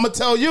I'm gonna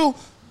tell you.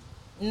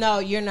 No,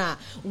 you're not.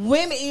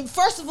 Women,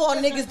 first of all,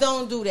 niggas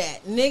don't do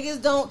that.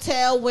 Niggas don't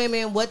tell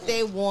women what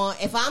they want.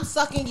 If I'm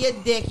sucking your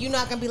dick, you're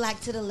not going to be like,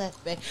 to the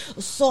left, babe.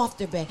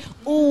 Softer, babe.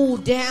 Ooh,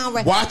 down,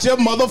 right. Watch your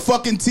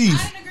motherfucking teeth.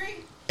 I didn't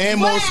agree. And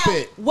more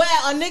spit. Well,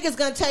 a nigga's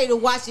going to tell you to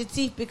watch your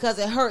teeth because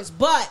it hurts.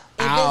 But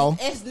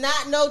It's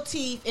not no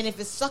teeth, and if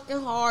it's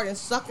sucking hard and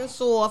sucking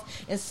soft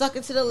and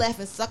sucking to the left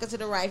and sucking to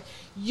the right,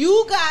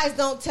 you guys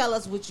don't tell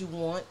us what you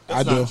want.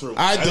 I do.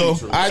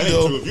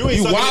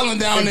 You wilding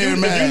down there,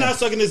 man. If you're not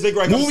sucking this dick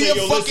right, move your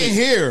fucking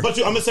hair. But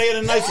I'm gonna say it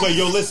in a nice way.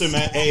 Yo, listen,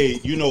 man. Hey,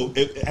 you know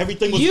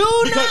everything was. You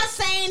not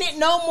saying it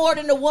no more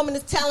than the woman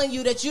is telling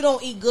you that you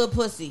don't eat good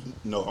pussy.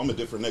 No, I'm a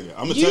different nigga.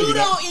 I'm gonna tell you that.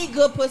 You don't eat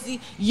good pussy.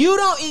 You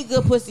don't eat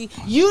good pussy.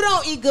 You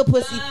don't eat good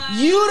pussy.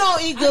 You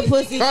don't eat good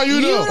pussy. How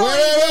you know? How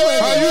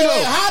you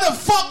know? How the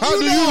fuck How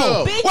do you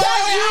know? Because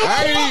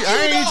I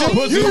ain't eat your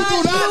pussy. You do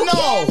not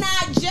know.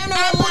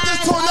 I put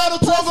this tornado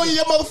 12 on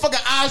your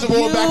motherfucking eyes and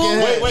roll back in your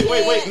head.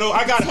 Wait. No,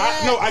 I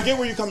get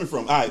where you're coming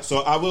from. All right, so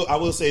I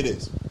will say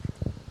this.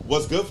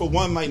 What's good for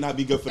one might not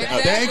be good for the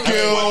other. Thank you.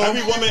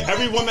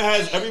 Every woman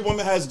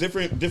has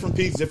different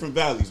peaks, different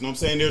valleys. You know what I'm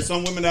saying? There's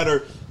some women that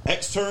are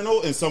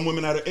external and some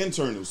women that are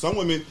internal. Some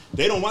women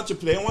they don't want you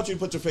to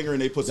put your finger in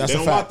their pussy. They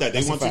don't want that.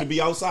 They want you to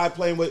be outside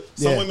playing with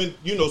some women.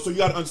 You know, so you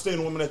got to understand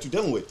the woman that you're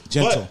dealing with.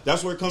 Gentle. But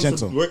that's where it comes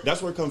from.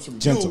 That's where it comes from.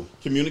 Gentle.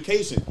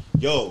 Communication.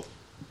 Yo,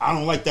 I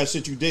don't like that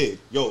shit you did.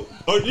 Yo,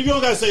 or you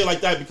don't gotta say it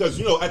like that because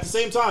you know at the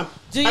same time.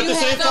 I'm gonna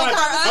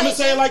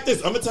say it like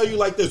this. I'm gonna tell you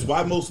like this.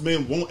 Why most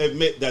men won't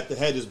admit that the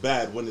head is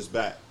bad when it's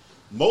bad.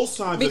 Most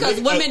times because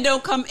women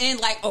don't come in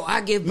like, oh,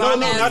 I give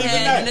bomb ass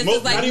head, and it's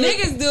just like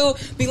niggas do.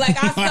 Be like,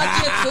 I suck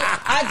your,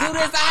 I do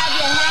this. I have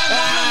your head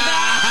on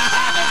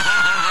them.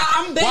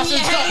 I'm bending your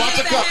head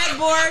to the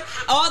headboard.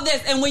 All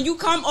this, and when you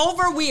come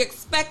over, we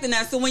expecting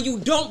that. So when you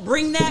don't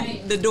bring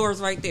that, the door's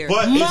right there.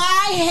 But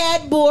my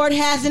headboard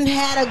hasn't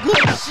had a good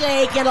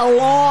shake in a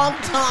long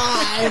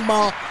time.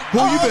 Who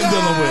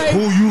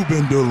you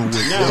been dealing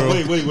with? Now,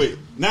 wait.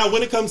 Now,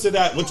 when it comes to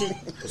that,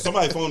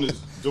 somebody's phone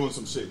is doing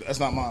some shit. That's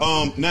not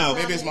mine. Now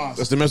maybe it's mine.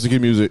 That's the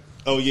Mexican music.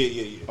 Oh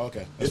yeah.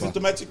 Okay, is it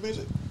domestic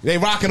music? They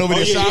rocking over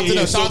there. Shout out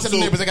to the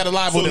neighbors. They got a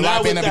live on. They're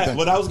live and everything.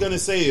 What I was gonna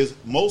say is,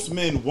 most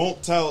men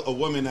won't tell a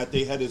woman that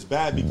their head is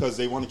bad because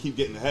they want to keep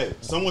getting the head.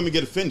 Some women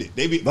get offended.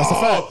 They be that's a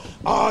fact.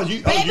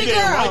 You didn't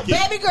like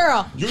it. Baby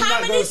girl,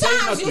 how many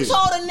times you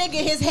told a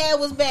nigga his head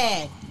was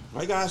bad?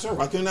 Why you gotta ask her?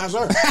 Why couldn't I ask her?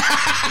 Why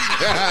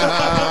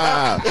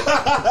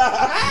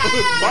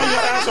you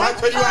gotta ask her? Why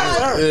couldn't you ask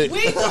her? We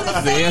do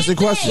the same answer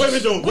question.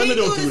 Women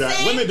don't do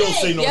that. Women don't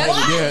say no.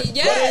 Yes.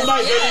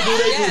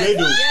 They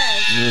do.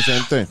 You do the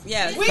same thing.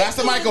 Yes. Pass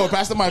the mic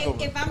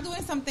over. If I'm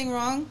doing something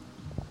wrong,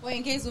 or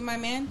in case with my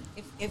man,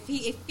 if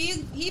he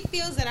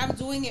feels that I'm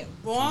doing it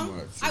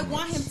wrong, I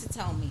want him to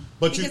tell me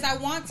because I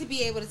want to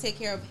be able to take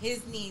care of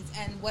his needs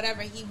and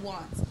whatever he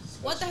wants.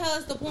 What the hell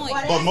is the point?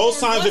 But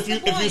most times, if you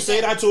say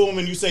that to them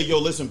and you say, "Yo,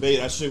 listen, babe,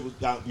 that shit was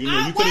you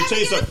could have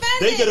changed something,"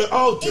 they get it.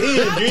 Oh,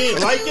 damn, you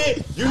ain't like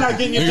it. You're not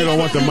getting. You don't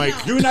want the mic.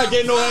 You're not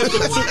getting no head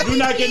for 2. You're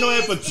not getting no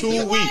head for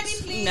 2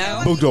 weeks.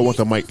 No. Who don't want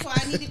the mic? So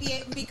I need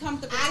to be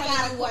comfortable. I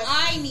got what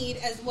I need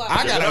as well.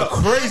 I got a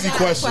crazy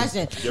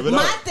question.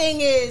 My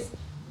thing is,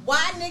 why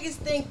niggas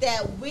think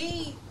that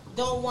we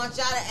don't want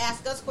y'all to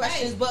ask us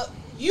questions, but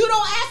you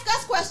don't ask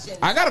us questions?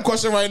 I got a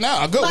question right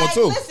now. A good one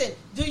too. Listen,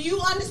 do you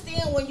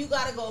understand when you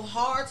gotta go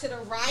hard to the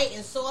right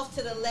and soft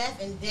to the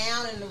left and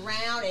down and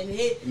around and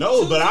hit?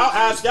 No, but I'll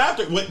ask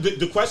after.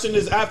 The question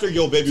is after,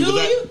 yo, baby.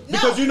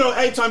 Because you know,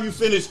 anytime you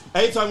finish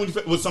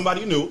with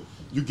somebody new.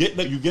 You get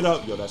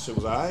up, yo. That shit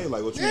was alright.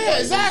 Like what you? Yeah,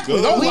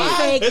 exactly. Don't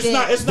lie. It's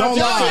not.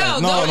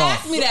 Don't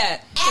ask me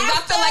that. Because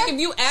I feel like if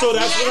you ask me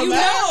that, you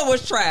know it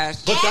was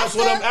trash. But that's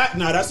what I'm at.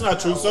 Nah, that's not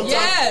true.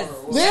 Sometimes,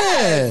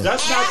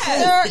 that's not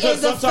true.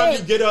 Because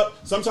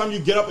sometimes you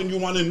get up and you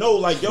want to know,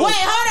 like, yo,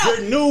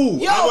 you're new.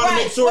 I want to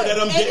make sure that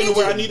I'm getting to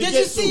where I need to get to. Did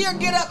you see her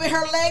get up and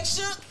her legs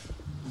shook?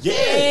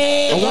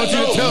 Yeah. I want you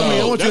to tell me.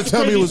 I want you to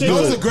tell me it was good. You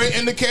know what's a great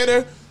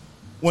indicator?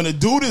 When a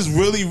dude is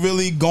really,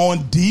 really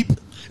going deep.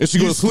 If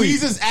you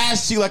squeeze his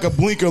ass cheek like a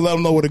blinker, let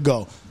him know where to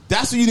go.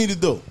 That's what you need to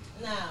do.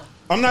 No.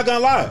 I'm not gonna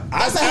lie.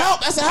 That's a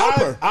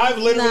helper. I've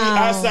literally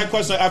asked that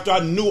question after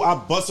I knew I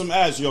bust some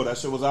ass. Yo, that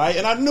shit was alright,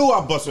 and I knew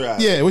I bust her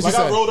ass. Yeah, what she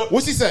said?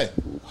 What she said?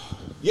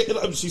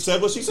 Yeah, she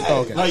said what she said. Oh,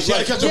 okay. Like, she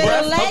had to catch her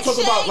breath. I'm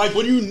talking about like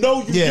when you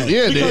know you do.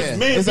 Yeah,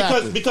 men,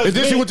 exactly. because and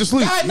then she went to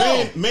sleep.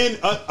 Men,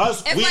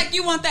 us. It's like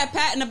you want that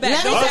pat in the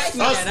back. Don't ask me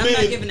that. I'm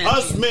not giving that.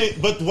 Us men,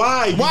 but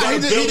why? Why? He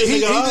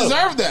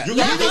deserved that. You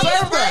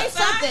deserve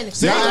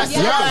that.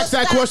 Y'all ask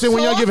that question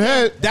when y'all give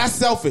head. That's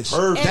selfish.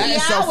 That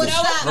is selfish.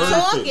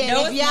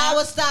 If y'all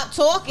would stop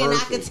talking,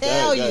 I could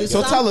tell you.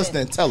 So tell us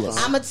then. Tell us.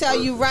 I'm gonna tell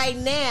you right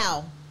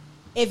now.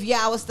 If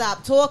y'all would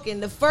stop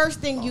talking, the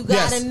first thing you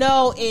gotta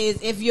know is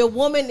if your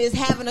woman is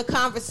having a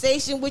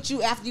conversation with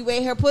you after you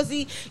ate her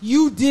pussy,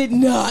 you did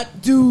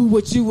not do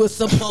what you were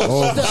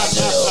supposed to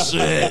do.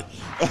 Shit.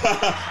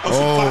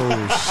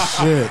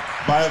 Shit.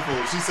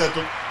 Bible. She said,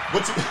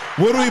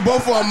 what do we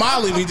both for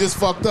Molly? We just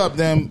fucked up.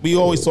 Then we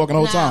always talking the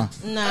whole time.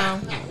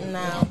 No.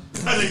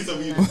 I think so.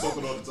 We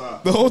talking all the time.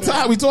 The whole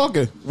time we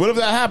talking. What if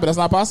that happened? That's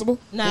not possible?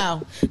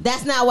 No.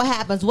 That's not what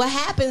happens. What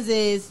happens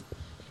is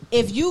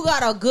if you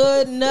got a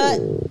good nut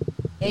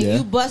and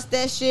you bust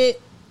that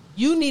shit,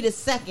 you need a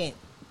second.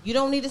 You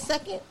don't need a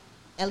second?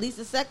 At least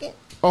a second?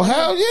 Oh,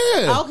 hell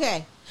yeah.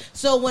 Okay.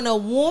 So when a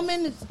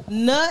woman's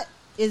nut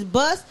is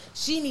bust,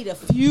 she need a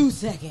few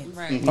seconds.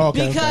 Right.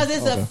 Because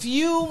it's a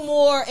few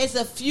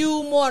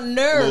more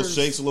nerves. Little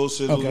shakes, a little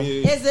shit.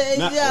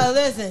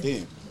 Listen.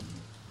 Damn.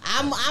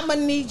 I'm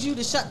gonna need you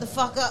to shut the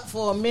fuck up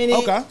for a minute.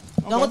 Okay.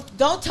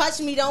 Don't touch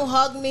me, don't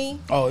hug me.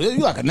 Oh, you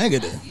like a nigga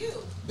then.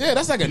 Yeah,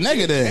 that's like a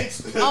nigga then.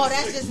 Oh,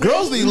 that's just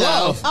Girls me? need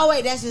love. Oh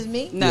wait, that's just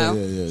me? No.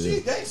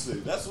 She gangster.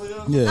 That's what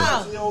don't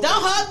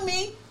hug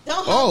me.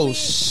 Don't hug me.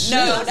 Shit.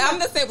 No, I'm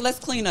gonna say let's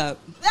clean up.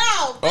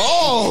 No.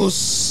 Oh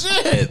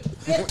shit.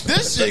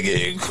 This shit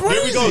getting crazy.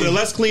 Here we go. Then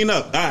let's clean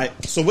up. All right.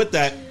 So with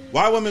that,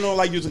 why women don't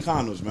like using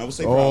condoms, man? What's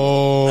their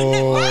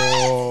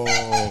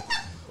problem?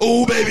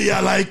 Oh, baby,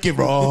 I like it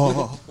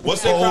raw.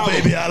 What's their problem?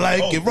 Baby, I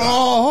like it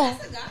raw.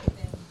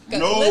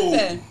 No.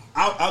 Listen.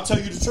 I'll tell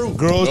you the truth.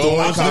 Girls don't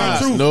like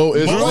condoms. No,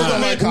 it's Girls not.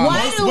 don't like Why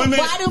condoms.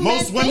 do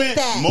men think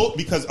that?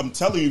 Because I'm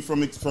telling you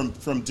from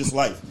just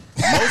life.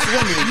 Most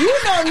women. You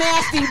know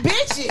nasty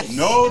bitches.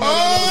 No.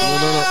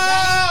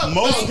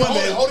 Most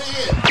women. Hold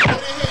it in.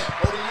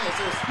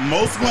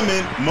 Most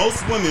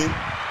women,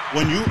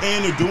 when you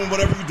in or doing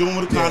whatever you're doing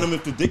with a condom,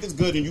 if the dick is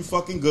good and you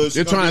fucking good,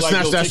 You're trying to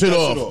snatch that shit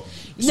off.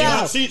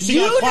 No, She you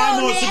gonna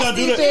climb know on. She gonna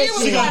do nasty the.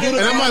 bitches. She gonna do the.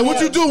 And I'm like, what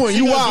you doing?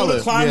 You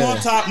wildin'. Climb on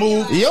top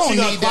move. You don't She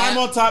gonna need climb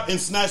that. on top and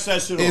snatch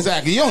that shit off.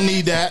 Exactly. You don't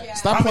need that.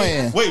 Stop I mean,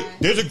 playing. wait,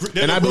 there's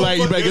And I'd be like,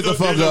 you better get the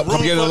fuck up.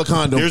 Come get another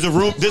condom. There's a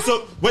room.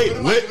 Listen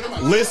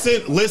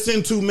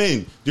to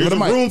men. There's Give a it a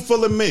mic. room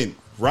full of men,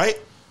 right?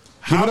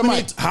 How it a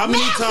many mic.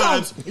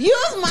 times? You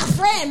was my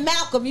friend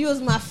Malcolm. You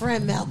was my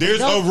friend Malcolm. There's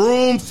a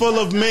room full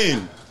of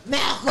men.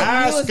 Malcolm.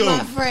 Ask you was him.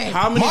 my friend.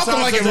 How many Malcolm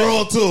times like has it that-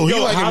 raw, too. He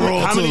Yo, like it how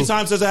raw, many too.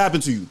 times has it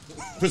happened to you?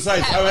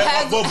 Precise.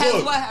 Has Look.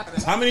 what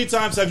happened? How many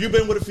times have you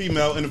been with a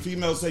female and the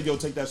female say, "Yo,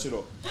 take that shit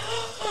off"?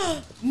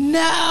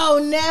 No,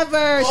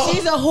 never.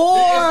 She's a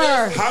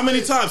whore. How many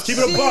times? Keep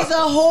it a She's buck. a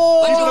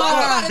whore. But you also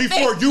gotta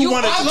Before think, you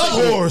want to I love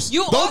whores.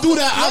 You Don't also- do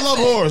that. I love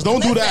whores.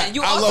 Don't do listen, that.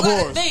 You I also love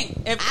gotta whores. think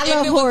if I it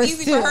love was whores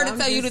easy too. for her to I'm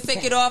tell you to just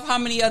take it off, how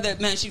many other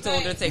men she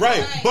told her to take Right,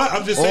 it off? but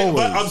I'm just saying.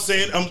 But Always. I'm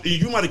saying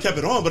you might have kept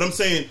it on. But I'm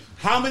saying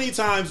how many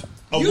times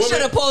a You woman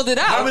should have pulled it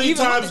out, How many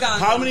even with times? the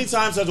condom. How many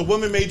times has a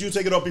woman made you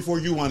take it off before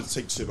you wanted to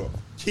take shit off?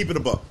 Keep it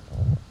a buck.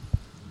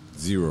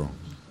 0.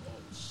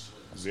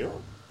 0.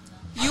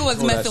 You was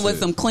that messing with shit.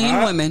 some clean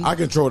women. I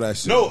control that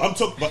shit. No, I'm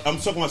talking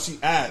about she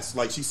asked.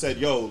 Like she said,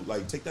 "Yo,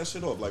 like take that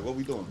shit off." Like what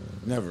we doing?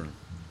 Never.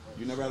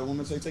 You never had a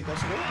woman say take that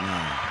shit off?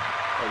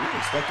 Oh, you're a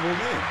respectable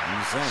man.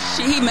 I'm just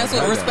saying. He messed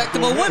with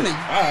respectable women.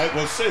 All right,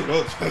 well, shit.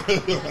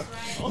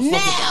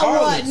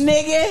 Now what,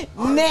 nigga?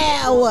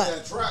 Now what?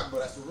 That trap, but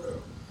that's the real.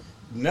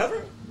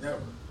 Never. Never.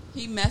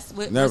 He messed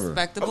with Never. I'm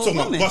respectable talking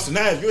about women. busting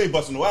ass. You ain't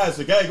busting no ass.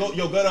 The guy go,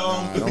 yo, go to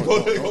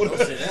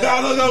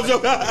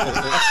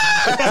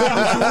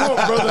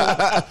All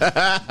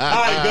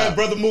right, good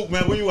brother Mook,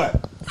 man. Where you at?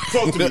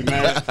 Talk to me,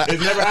 man.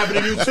 It's never happened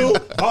to you too.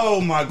 Oh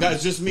my God,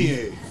 it's just me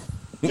here.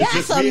 It's Y'all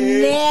just some me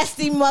here.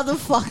 nasty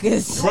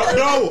motherfuckers. Bro,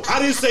 no, I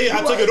didn't say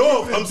I took it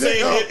off. I'm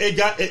saying it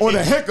got. Or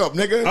the hiccup,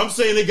 nigga. I'm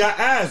saying it got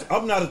ass.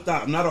 I'm not a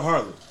thought. I'm not a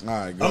harlot. All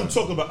right, go I'm ahead.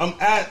 talking about.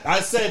 I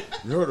said.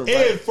 You heard it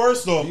And right.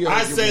 first off, You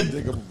gotta I give me said. a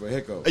hiccup of a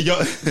hiccup. Yo,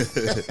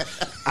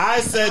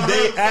 I said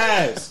they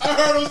ass. I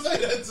heard him say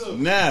that too.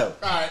 Now, All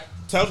right.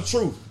 tell the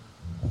truth.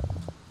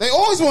 They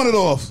always want it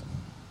off.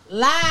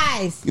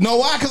 Lies. You know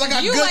why? Because I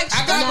got You good. like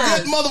I got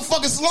stubborn. good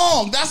motherfucking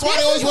slong. That's why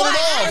they always want it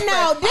off. I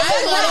know. This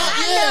is what I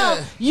Yeah.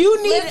 know.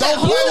 You need Don't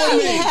play with you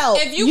me. need help.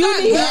 If you you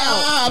got- need Nah,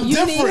 help. I'm you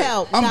different. need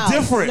help. I'm No.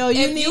 different. No,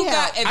 you If need you help.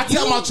 got, if I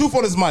tell you, my truth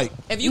on this mic.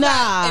 if you Nah.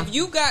 got, if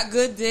you got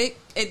good dick,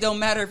 it don't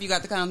matter if you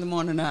got the condom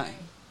on or not.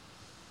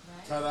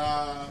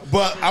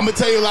 But I'm gonna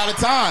tell you a lot of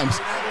times.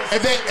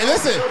 If they and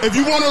listen, if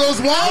you one of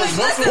those ones,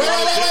 Listen,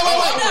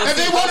 wait. If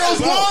they one of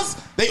those ones,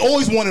 they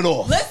always want it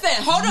off. Listen,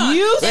 hold on.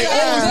 You They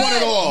always want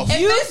it off. If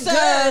You, it's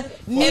sir, good,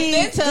 need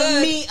if it's to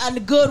good, meet a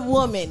good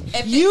woman.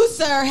 If You,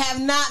 sir, have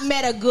not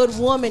met a good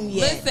woman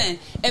yet. listen.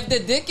 If the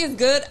dick is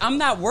good, I'm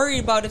not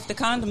worried about if the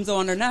condom's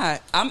on or not.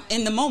 I'm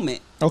in the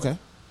moment. Okay.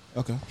 I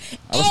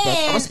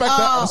respect that.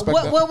 I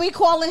respect that. What we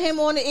calling him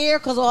on the air?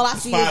 Because all I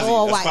see is Fozzie.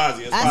 all That's white.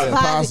 Fozzie. That's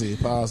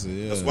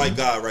Posse. That's white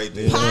guy right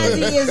there.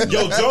 Posy is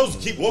Yo, Joe's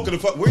keep walking the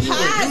fuck. Where you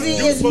at? Posy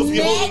You is supposed to be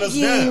holding us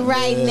Maggie down.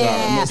 right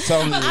now. I'm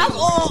telling you. I'm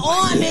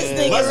on this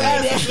nigga Let's right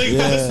ask now. this nigga.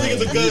 This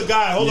nigga's a good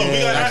guy. Hold on, we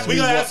Yeah, gotta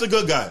ask the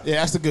good guy. Yeah,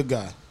 that's the good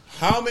guy.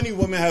 How many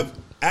women have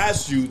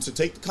asked you to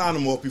take the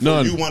condom off before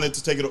None. you wanted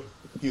to take it off?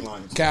 He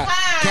lying. Cap.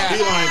 He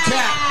lying. He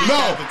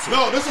capping too.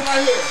 No, this one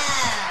right here.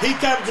 He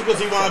capping because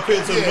he want to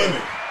appeal to the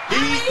women.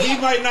 He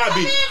might not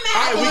be.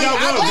 All right, we got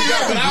one. We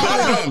got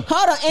one.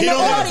 Hold on. In He the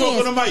don't have to talk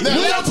on the audience. mic.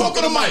 No, we don't talk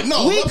on the mic.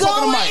 No, We don't talk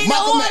on going the mic. in the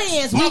Malcolm X.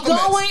 audience. We Malcolm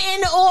X. going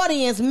in the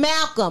audience.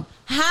 Malcolm,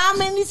 how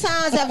many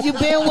times have you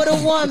been with a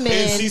woman?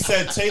 And she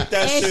said, take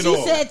that and shit she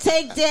off. said,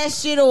 take that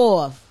shit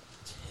off.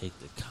 Take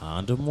the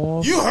condom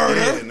off. You heard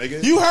Yeah, her.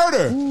 nigga. You heard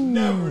her.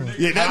 Never, nigga.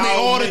 Yeah, that me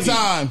all the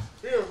time.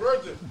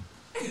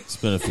 It's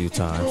been a few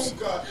times.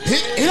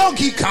 He don't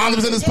keep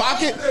condoms in his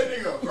pocket.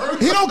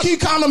 He don't keep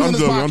condoms in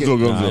his pocket.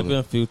 Nah, it's been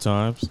a few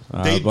times.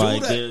 They do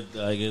like, that.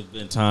 It's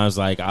been times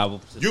like I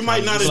will. You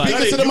might not have like,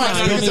 done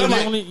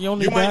it. You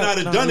might not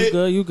have done it.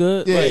 You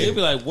good? Yeah. Like, it'd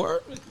be like,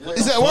 word.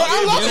 He said, "Well,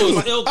 I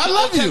love you. I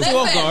love you." It'll catch you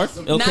off guard.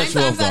 It'll 9 catch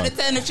you off times out guard. of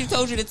 10, if she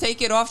told you to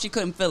take it off, she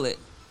couldn't feel it.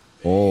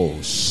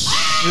 Oh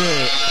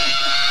shit!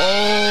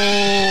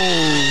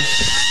 Oh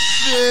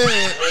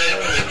shit!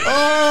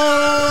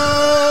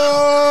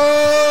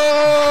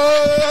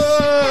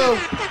 Oh!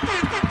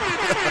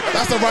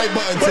 That's the right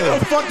button Where too.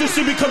 the fuck did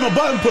she become a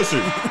button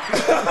pusher?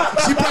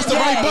 She pressed the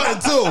right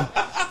button too.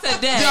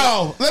 Today.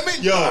 Yo, let me.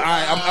 Yo. All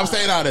right, I'm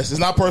staying out of this. It's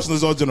not personal.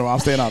 It's all general. I'm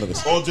staying out of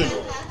this. All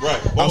general,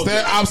 right?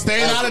 I'm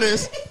staying out of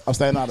this. I'm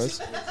staying out of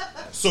this.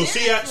 So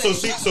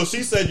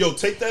she said, "Yo,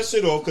 take that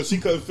shit off," because she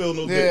couldn't feel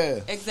no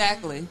dick. Yeah.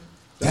 Exactly.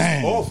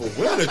 Dang. Awful.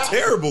 Women are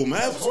terrible,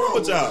 man. What's wrong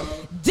with y'all?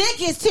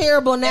 Dick is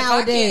terrible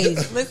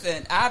nowadays.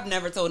 Listen, I've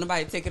never told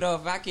nobody to take it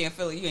off. If I can't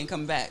feel it, you ain't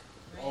coming back.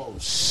 Oh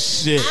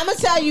shit. I'm gonna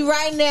tell you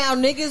right now,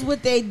 niggas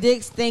with their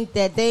dicks think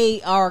that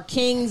they are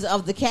kings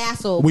of the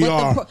castle. We but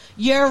are.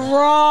 You're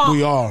wrong.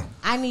 We are.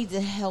 I need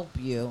to help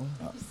you.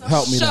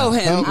 Help me. Show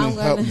now. him.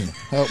 Help me.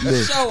 Help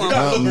me. Show You him.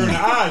 gotta look her in the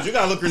eyes. You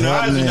gotta look her in the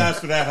Help eyes me. and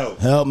ask for that help.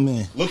 Help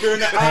me. Look her in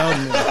the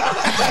eyes.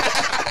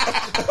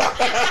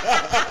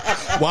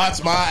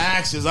 Watch my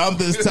actions. I'm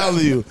just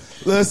telling you.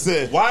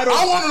 Listen, Why don't-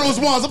 I'm one of those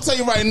ones. I'm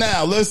telling you right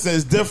now. Listen,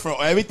 it's different.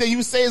 Everything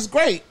you say is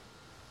great.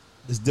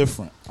 It's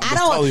different. I'm I just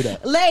telling you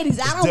don't, that. ladies.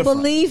 I don't different.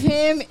 believe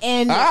him.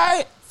 And All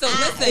right. So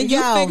listen, you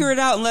yo. figure it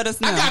out and let us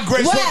know. I got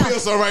great Well-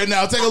 sweatpants on right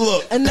now. Take a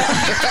look. Hold on.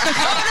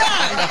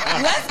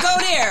 Let's go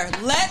there.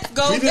 Let's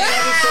go We just there.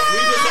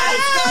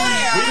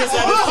 had this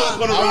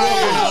talk on the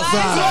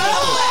ride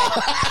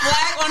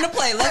Flag on the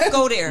play. Let's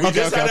go there. here. We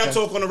just had that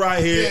talk on the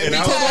ride here, and I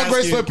was Talk about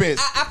great asking. sweatpants.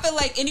 I feel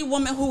like any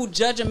woman who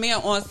judge a man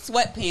on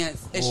sweatpants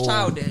is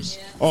childish.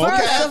 Oh, okay.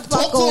 First of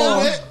Talk to all-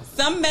 him. Bit.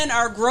 Some men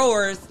are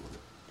growers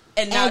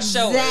and not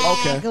showers.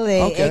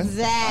 exactly, Okay.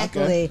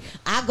 exactly. Okay.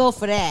 I go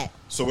for that.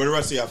 So where the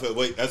rest of y'all feel?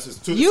 Wait, that's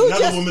just two. You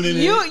Another just woman in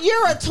here.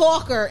 you're a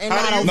talker and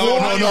How not do a you No,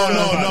 feel? no,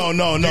 no, no,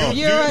 no, no, no.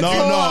 You're a No,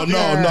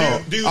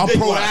 talker. Do you I'm dick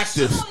watch?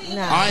 proactive.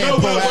 No. I No,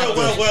 am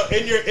proactive. well.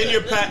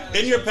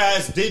 In your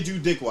past, did you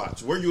dick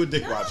watch? Were you a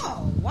dick watcher?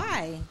 No,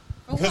 why?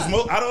 For Because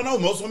what? I don't know.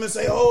 Most women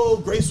say, "Oh,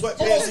 great sweatpants."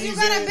 Just 'cause you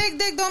got a easy." big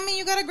dick don't mean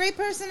you got a great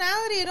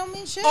personality. It don't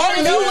mean shit. Or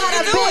You know what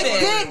got to a do with big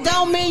it. dick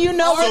don't mean you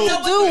know Or what know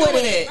to do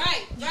with it.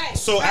 Right, right.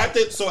 So at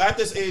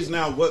this age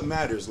now, what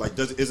matters? Like,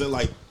 is it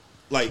like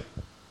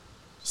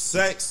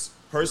sex,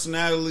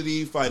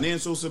 personality,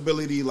 financial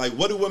stability? Like,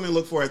 what do women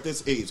look for at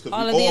this age? Because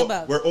All of the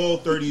above. we're all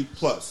 30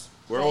 plus.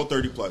 We're all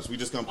 30 plus. We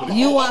just gonna put it.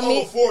 You want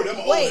me?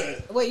 Wait,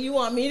 Wait, you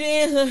want me to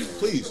answer?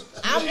 please,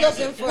 I'm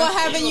looking for. What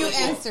haven't you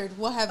answered?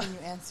 What haven't you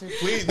answered?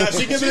 please. Now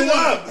she giving it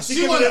up. She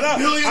giving it up.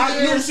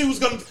 I knew she was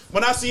gonna.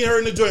 When I seen her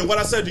in the joint, what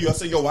I said to you, I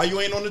said, "Yo, why you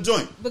ain't on the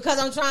joint?" Because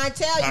I'm trying to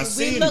tell I you,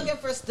 seen we you. looking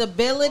for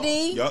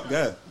stability. Yup,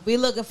 yeah. We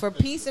looking for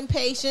peace and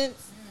patience.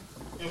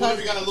 And what if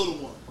you got a little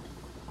one?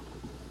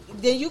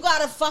 Then you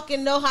gotta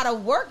fucking know how to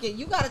work it.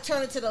 You gotta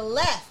turn it to the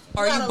left.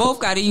 Or you gotta- both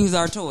got to use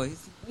our toys.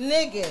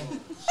 nigga.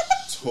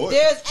 Toy.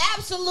 There's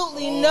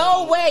absolutely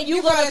no way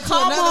you gonna brought it to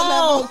come another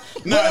home.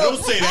 Nah,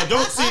 don't say that.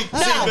 Don't see,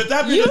 but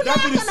that be you're the not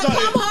stunt. gonna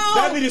come home.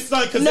 That be the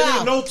stunt because there No.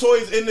 ain't no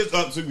toys in this.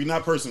 So we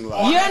not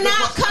personalized. You're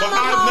not coming But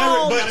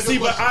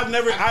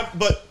home.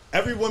 but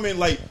every woman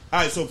like, all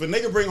right. So if a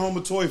nigga bring home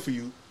a toy for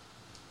you,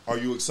 are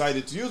you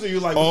excited to use it?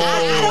 You like?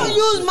 I don't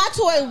use my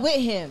toy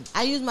with him.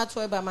 I use my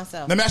toy by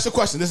myself. Let me ask you a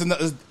question. This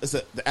is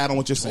to add on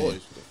what you're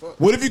saying.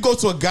 What if you go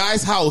to a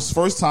guy's house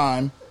first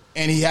time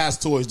and he has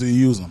toys? Do you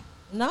use them?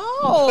 No.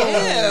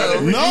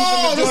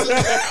 No.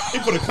 He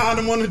put a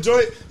condom on the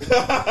joint.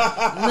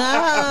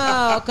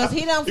 No, because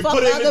he done He fucked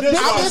put it in other the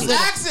dishwasher. bitches. I'm just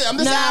asking. I'm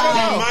just No.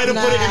 asking. He might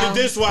have put it in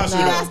the dishwasher.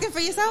 You though. asking for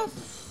yourself?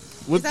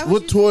 What that what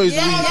what you- toys?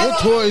 Yeah, What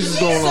toys is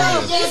going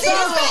on here?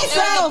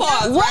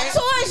 So, what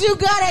toys you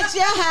got at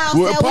your house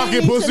What, that we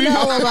pocket need pussy? to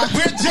know about?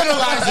 We're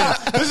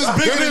generalizing. This is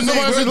bigger than me.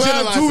 Somebody We're said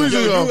last 2 generalizing. weeks Yo,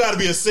 ago. you gotta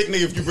be a sick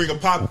nigga if you bring a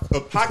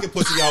pocket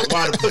pussy out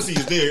while the pussy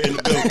is there in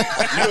the building.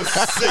 You a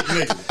sick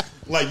nigga.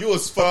 Like you a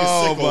fucking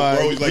sicko, bro. Like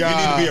you need to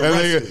be That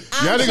arrested.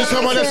 nigga- Y'all niggas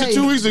talking about that shit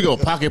 2 weeks ago.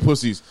 Pocket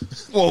pussies.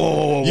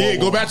 Whoa. Yeah,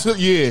 go back to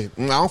I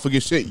don't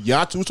forget shit.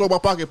 Y'all two talk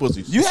about pocket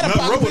pussies. You had a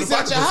Nothing pocket wrong with pussy a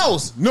at pocket your pussy.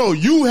 house. No,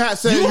 you had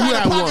said You you had a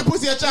had pocket one.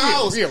 pussy at your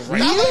house. Yeah, right.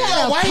 Now, You look, had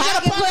yo, a why you got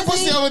a pocket pocket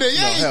pussy pussy? over there?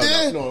 Yeah, he Hell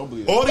did. no, don't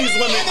believe All these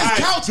women, And his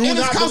couch, do and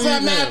his not couch had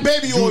believe mad him.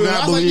 baby Do oil. not I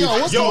was like, believe yo,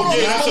 him. what's Yo, going on yeah,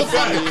 with that's a this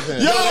fact. motherfucker?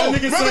 Yo, Yo, that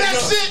nigga remember said, that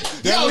yo, shit?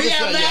 Yo, he nigga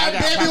had said, yeah, I mad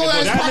got baby pocket oil in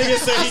his pussy. That pocket.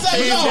 nigga said I he said,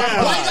 cleaned yo,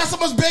 down. why you got so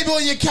much baby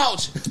on your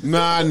couch?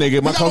 Nah, nigga,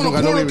 my We got couch on don't the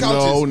got no corner even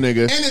couches. no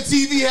nigga. And the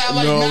TV had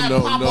like mad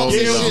pop-ups Yeah,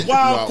 and it was shit.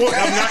 wild. No.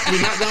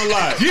 We're not gonna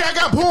lie. Yeah, I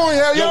got porn.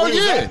 Hell Yo,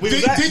 yeah. we was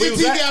Did at- your we was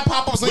TV at- have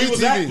pop-ups on we your was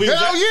TV? at- we was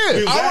Hell at- yeah.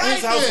 We was All at right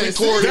his house then.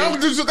 recording.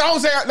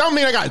 That don't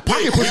mean I got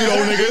pocket pussy though,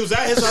 We nigga. was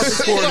at his house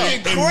recording.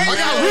 Fucking and crazy. I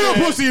got real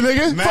pussy,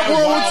 nigga. Mad Fuck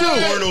wrong wild with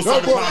you? porno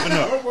started popping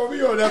up.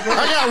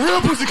 I got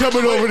real pussy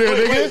coming over there,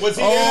 nigga. Was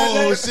he there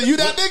that Oh, day? shit, you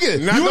that nigga.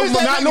 Not You no, is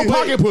that not no nigga.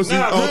 pocket pussy.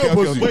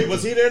 pussy. Wait,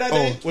 was he there that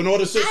day when all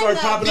the shit started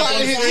popping up on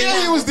the screen?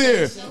 Yeah, he was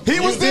there. He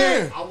was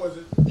there. I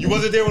wasn't. You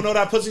wasn't there when all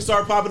that pussy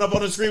started popping up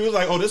on the screen? We was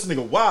like, oh, this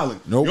nigga wildin'.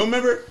 Nope. You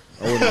remember?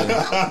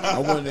 I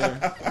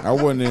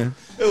wasn't there.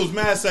 It was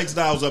mad sex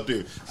dolls up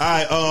there.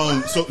 All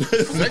right, so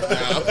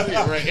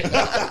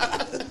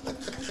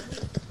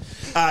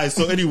all right,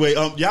 so anyway,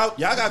 y'all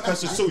got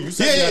questions too. You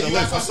said you had a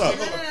list. What's up?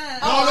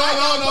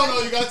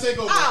 No. You gotta take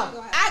over.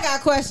 Oh, I got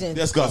a question.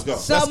 Let's go.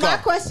 So my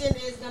question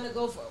is gonna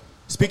go for.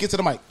 Speak into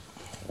the mic.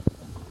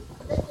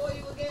 What they call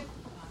you again?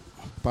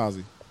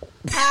 Posy.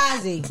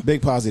 Posy.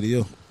 Big Posy to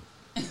you.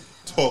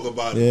 Talk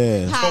about it.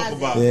 Yeah. Talk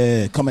about it.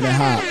 Yeah. Coming in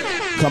hot.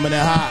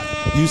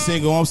 You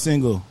single, I'm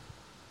single.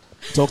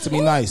 Talk to me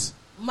nice.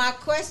 My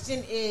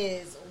question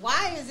is,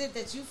 why is it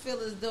that you feel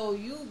as though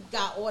you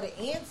got all the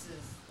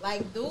answers?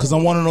 Like, dude. Because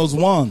I'm one of those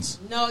ones.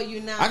 No,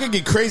 you're not. I could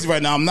get crazy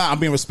right now. I'm not. I'm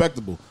being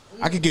respectable.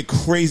 I could get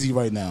crazy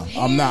right now.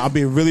 I'm not. I'm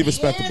being really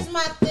respectable. Here's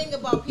my thing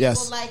about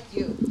people like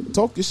you.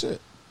 Talk your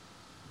shit.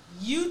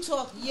 You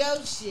talk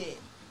your shit.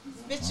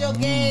 Spit your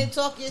game,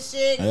 talk your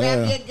shit,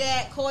 grab your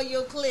gat, call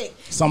your clique.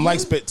 Some like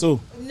spit too.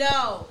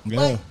 No. Yeah.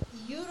 But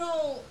you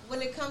don't,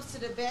 when it comes to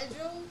the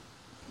bedroom,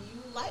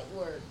 you light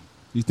work.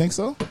 You think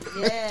so?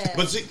 Yeah.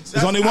 But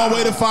there's only one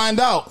way to find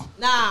out.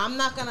 Nah, I'm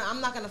not gonna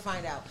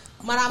find out.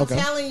 What I'm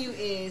telling you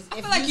is,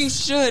 I feel like you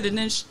should, and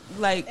then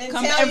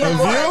come tell and you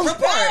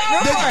report.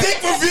 The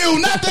dick review,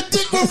 not the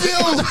dick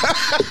review.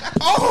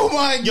 Oh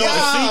my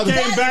God!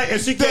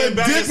 If she came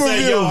back and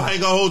said, "Yo, I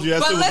ain't gonna hold you,"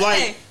 that shit was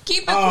like,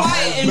 keep it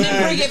quiet and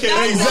then bring it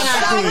back.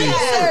 Exactly.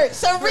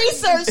 Some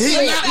research.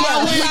 He knocked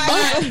my wig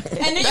back.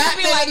 And then you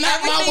be like,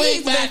 everything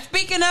he's been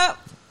speaking up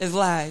is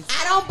lies.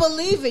 I don't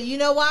believe it. You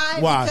know why?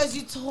 Why? Because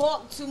you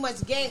talk too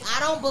much game. I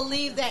don't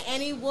believe that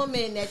any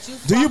woman that you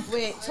fuck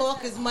with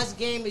talk as much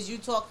game as you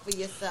talk for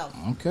yourself.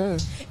 Okay.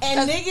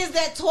 And niggas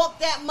that talk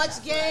that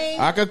much game.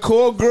 I could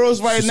call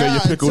girls right now.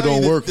 Your pickle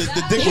don't work. The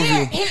dick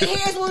review.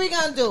 Here's what we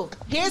gonna do.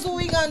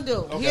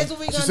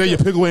 She said your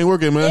pickle ain't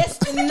working, man.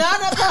 It's none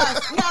of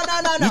us.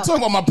 No. You talking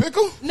about my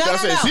pickle? No.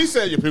 She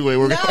said your pickle ain't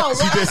working. No,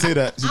 she did say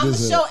that. I'm gonna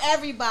show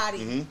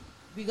everybody.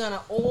 We're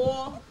gonna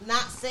all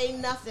not say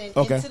nothing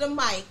into the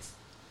mics.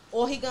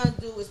 All he gonna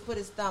do is put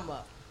his thumb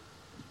up.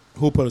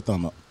 Who put a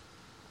thumb up?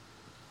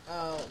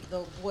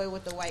 The boy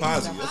with the white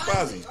Posy. stuff.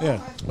 That's Posy. Yeah.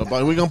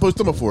 But we gonna put his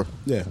thumb up for?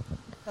 Yeah.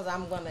 Because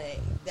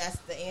that's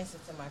the answer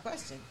to my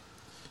question.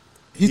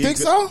 You think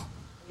so?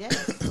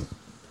 Yes.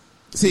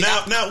 See,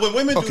 now when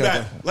women do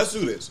that, let's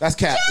do this. That's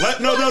cat.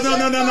 No.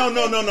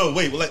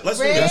 Wait, let's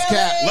do this. That's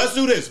cat. Let's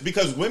do this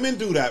because women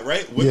do that,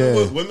 right?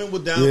 Women will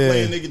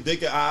downplay a nigga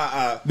dick.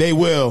 They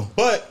will.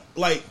 But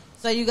like.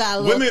 So you got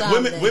a women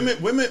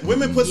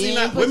pussy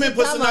Yeah,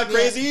 not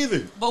crazy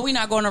either. But we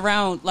not going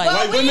around like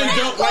women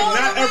don't like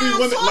not every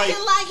woman like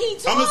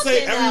I'm gonna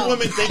say every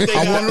woman think they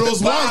got one of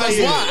those ones. That's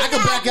why I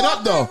can back it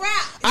up though.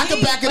 I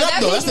can back it up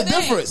though. That's the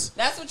difference.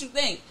 That's what you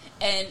think,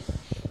 and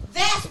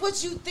that's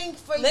what you think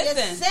for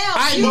yourself.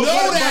 I know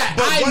that.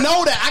 I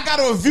know that. I got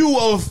a review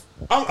of.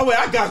 Wait,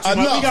 I got you.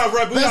 Man. We got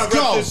rep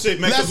this shit,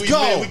 man. Let's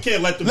go. We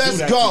can't let them do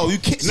that. Let's go. You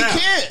can't. Now, she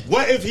can't.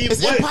 What if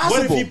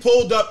he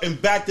pulled up and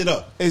backed it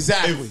up?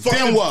 Exactly.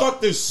 Then what?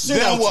 Fuck this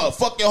shit then out. What?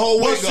 Fuck your whole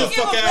wig up.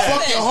 Fuck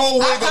your whole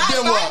wig up.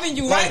 Then what?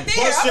 You right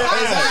there.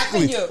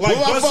 Exactly. Like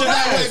bust your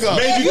ass.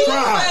 Made you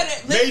cry.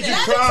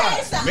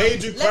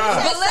 Made you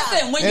cry. But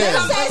listen, when you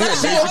come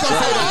she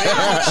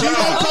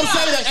won't come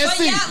say that.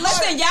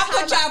 Listen, y'all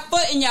put y'all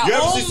foot in y'all own mouth. You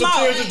ever see some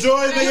tears of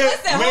joy, nigga?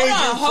 Made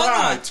you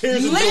cry. Tears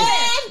of joy.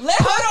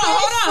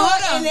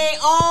 Hold on. In their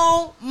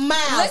own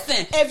mouth.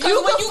 Listen, if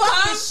you when can you fuck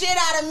come, the shit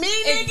out of me,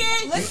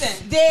 nigga,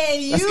 listen, then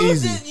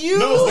use it.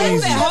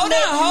 Hold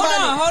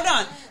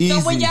on. Easy. So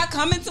when y'all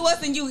coming to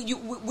us and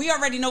we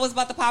already know what's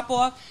about to pop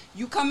off.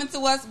 You coming to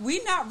us,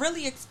 we not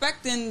really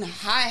expecting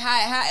high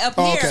up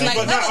here. Okay. Like,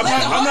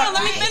 hold on,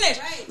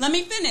 let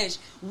me finish.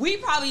 We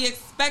probably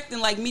expecting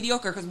like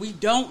mediocre because we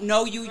don't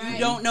know you. You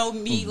don't know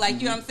me.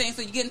 Like, you know what I'm saying?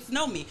 So you're getting to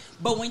know me.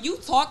 But when you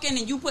talking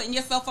and you putting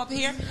yourself up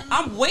here,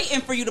 I'm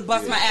waiting for you to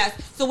bust my ass.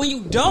 So when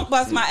you don't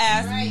bust my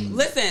ass,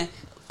 listen,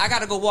 I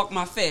gotta go walk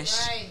my fish.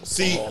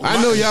 See,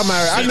 I know y'all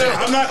married. I know.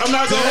 I'm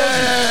not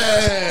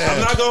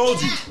gonna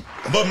hold you.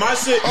 But my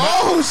shit.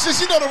 Shit!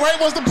 She know the right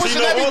ones to push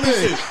and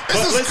everything.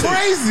 This is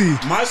crazy.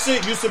 My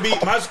shit used to be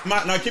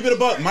now keep it a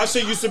buck. My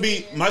shit used to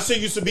be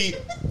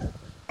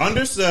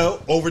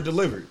undersell, over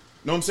delivered.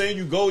 Know what I'm saying?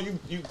 You go, you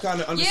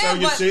kind of undersell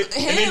your shit,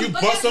 and then you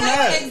bust some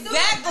ass.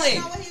 Exactly.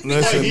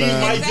 Listen, he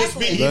man. might just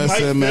be. He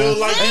Listen, might feel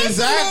like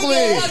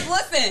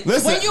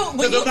Listen.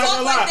 When you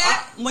talk like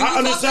that, I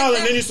undersell,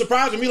 and then you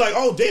surprise me like,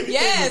 oh, damn,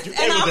 yes, and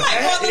I might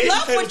fall in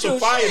love with you.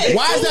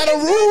 Why is that a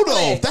rule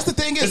though? That's the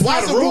thing is, why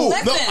is it a rule?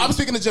 No, I'm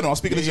speaking in general.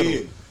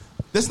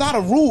 That's not a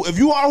rule. If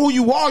you are who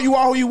you are, you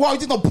are who you are. You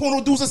think the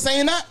porno dudes are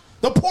saying that?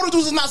 The porno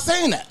dudes is not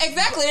saying that.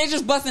 Exactly. They're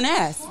just busting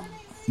ass.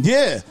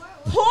 Yeah.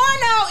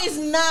 Porno is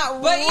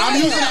not. But I'm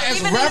using it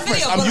as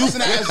reference. I'm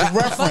using it as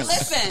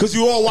reference because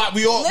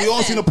we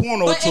all seen a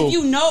porno but too.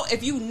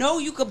 If you know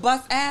you could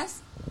bust ass,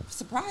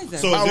 surprise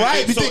us. So all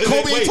right, you think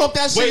Kobe ain't talk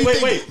that shit? You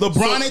think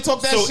LeBron ain't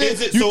talk that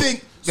shit? You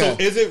think So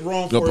is it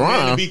wrong for a LeBron.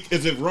 man to be?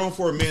 Is it wrong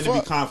for a man to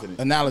be confident?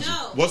 Analogy.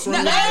 What's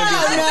wrong? No,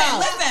 with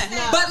listen.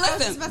 But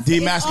listen.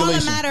 It's all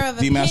a matter of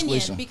opinion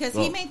Demasculation. because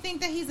he may think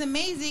that he's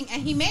amazing,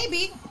 and he may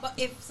be, but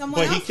if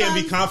someone But he else can't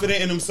be comes-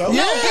 confident in himself.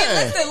 No,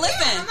 Yeah.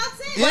 listen. I'm not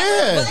saying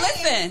Yeah. But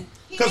listen.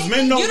 Because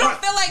men don't You don't want.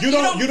 feel like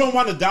you don't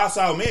want a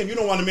docile man. You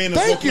don't want a man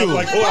that's Thank looking you. up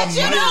like, But oh, what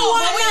you I don't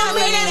want we're no not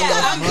man saying that's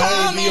that.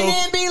 gonna come in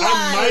and be like,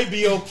 I might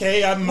be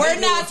okay. I might We're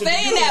be not able to do-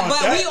 saying you don't that,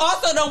 want but we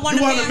also don't want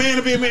You want a man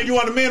to be a man. You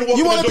want a man to walk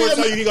You in want the to door be and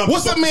tell you he gonna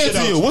What's a fuck man shit to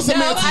out. you? What's a No,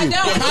 man to I you?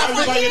 don't. Yeah, I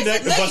everybody in that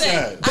can bust listen,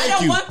 ass. I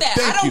don't you. want that.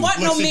 Thank I don't you. want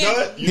no Listen, man.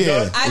 Dud, you Yeah.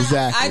 done?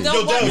 Exactly. I Yo, don't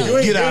want Dud, no. you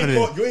ain't Get out of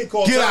there. You ain't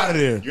called Get time. out of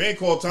there. You ain't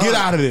called time. Get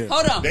out of there.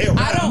 Hold on. Damn.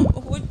 I don't.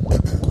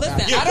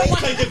 Listen, Yeah, I don't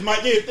want. take this mic.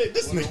 Yeah,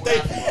 this nigga,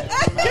 thank you.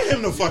 Get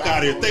him the fuck out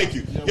of here. Thank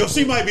you. Yo,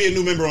 she might be a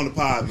new member on the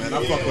pod, man.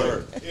 I fuck with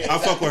her. I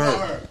fuck with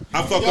her.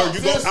 I fuck with her.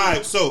 You go. All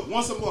right, so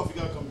Once a month,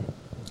 you gotta come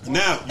here.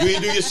 now you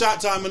ain't do your shot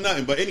time or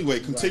nothing. But anyway,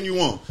 continue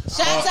on.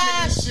 shot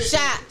time,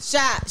 shot.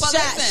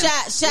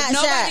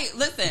 Nobody.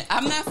 Listen,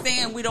 I'm not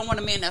saying we don't want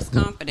a man that's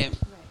confident.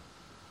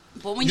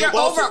 But when You you're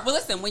also- over, well,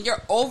 listen, when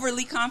you're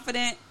overly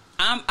confident,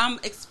 I'm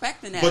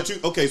expecting that. But you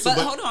okay? So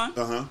but hold on.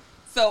 Uh-huh.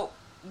 So,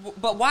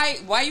 but why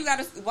you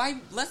gotta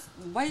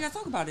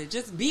talk about it?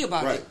 Just be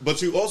about Right, it.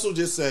 but you also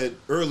just said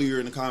earlier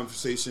in the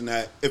conversation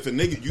that if a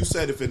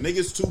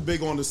nigga's too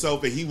big on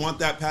himself and he want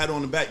that pat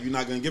on the back, you're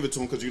not gonna give it to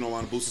him because you don't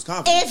want to boost his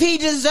confidence. If he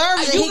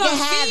deserves it, You he gonna can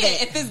have see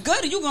it. If it's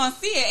good, you gonna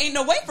see it. Ain't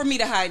no way for me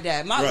to hide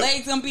that. My Right.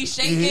 legs gonna be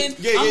shaking.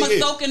 Yeah, I'm gonna yeah.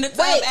 soak in the tub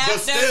Wait, after.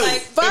 but still,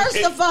 like, First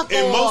of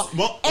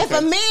all, if okay.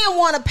 a man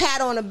want a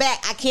pat on the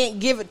back, I can't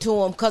give it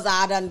to him because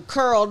I done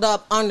curled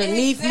up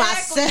underneath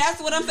exactly. myself.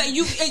 That's what I'm saying.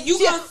 You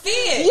Yeah. gonna see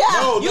it.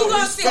 Yeah. No, You no,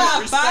 gonna respect, see my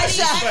respect, body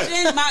respect,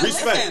 action. My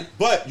respect. listen.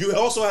 But you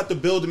also have to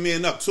build the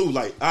man up too.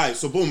 Like, all right,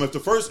 so boom, if the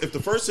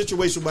first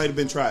situation might have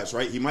been trash,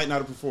 right? He might not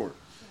have performed.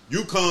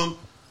 You come,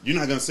 you're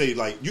not gonna say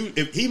like you.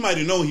 If he might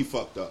have known he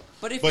fucked up,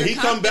 But if he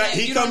you're come back,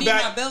 confident, he you come don't need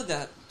back. my build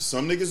up.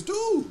 Some niggas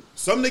do.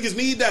 Some niggas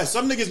need that.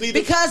 Some niggas need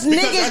Because at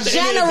niggas the end of the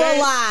day-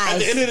 generalize. At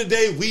the end of the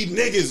day, we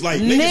niggas like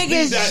Niggas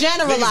need that.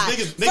 generalize.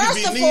 Niggas First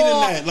be of needing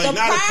all, that. Like the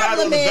not a pat on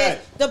problem the is back.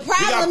 the We got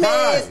problem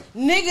pride. is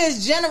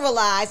niggas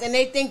generalize and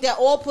they think that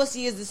all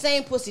pussy is the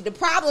same pussy. The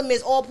problem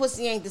is all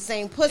pussy ain't the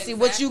same pussy.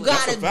 What you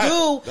That's gotta a fact.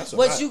 do, That's a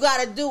what fact. you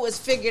gotta do is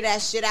figure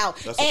that shit out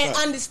That's a and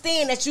fact.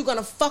 understand that you're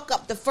gonna fuck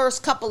up the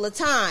first couple of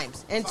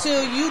times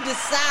until you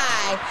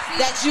decide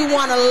that you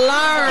want to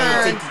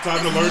learn Take the time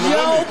to learn the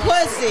your woman.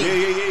 pussy.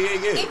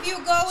 Yeah. If you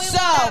go in with So-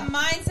 that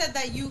mindset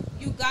that you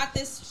got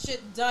this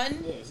shit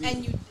done,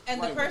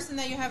 and the person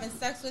that you're having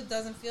sex with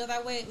doesn't feel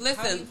that way, how do you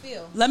Listen,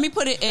 feel? let me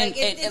put it in. Like,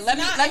 it's let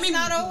me not- let it's me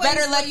not always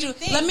better what let you you.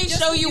 think, Let me just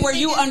show what you you where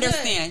think you is good.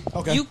 understand.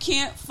 Okay. You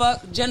can't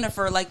fuck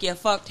Jennifer like you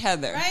fucked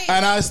Heather. Right?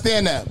 And I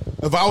understand that.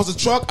 If I was a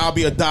truck, I'll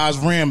be a Dodge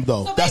Ram,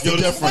 though. So That's the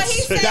basically, difference. what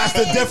he's saying That's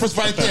the is- difference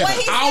right there. what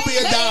he's I'll be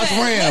a saying- Dodge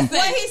Ram.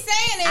 What he's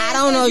saying is, I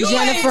don't know you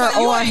Jennifer ain't-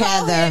 you or ain't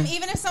told Heather. him,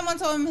 even if someone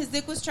told him his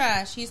dick was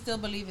trash, he still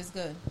believe it's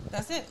good.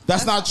 That's it.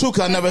 That's not true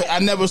because I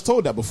never was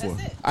told that before.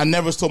 That's it. I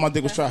never was told my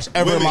dick was trash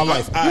ever in my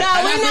life. all right. No,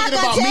 And we're that's not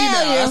thinking gonna about me tell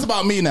now. you. That's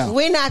about me now.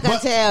 We're not gonna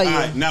But- tell you. All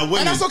right, now women.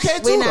 And that's okay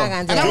We're too, not though. gonna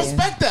And tell I you.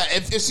 respect that.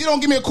 If she don't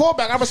give me a call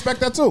back, I respect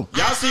that too.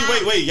 Y'all seem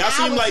wait. Y'all I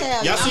seem would like tell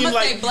y'all you. I'm seem gonna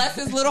say like bless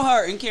his little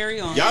heart and carry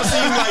on. y'all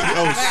seem like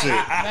oh shit.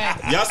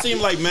 Y'all seem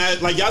like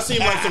mad. Like y'all seem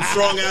like some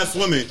strong ass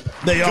women.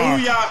 They are.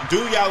 Do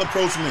y'all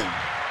approach men?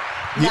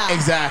 No. Yeah,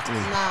 exactly.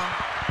 No.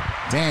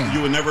 Damn.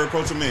 You would never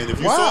approach a man if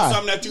you Why? saw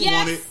something that you Yes.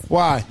 wanted.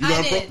 Why? You I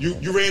gonna did.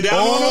 you ran down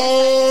on him?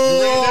 Oh.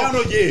 You ran down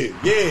on yeah.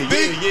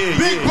 Big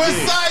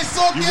precise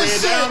on You your ran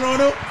shit. down on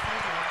him?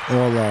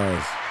 All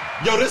lies.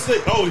 Yo, this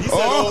thing. Oh, he said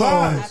all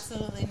lies.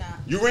 Absolutely not.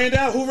 You ran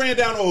down? Who ran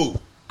down on who?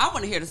 I want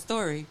to hear the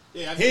story.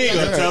 He ain't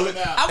gonna tell it.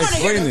 I want to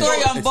hear the Explain it.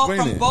 story on both Explain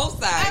from it. both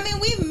sides. I mean,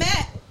 we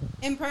met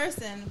in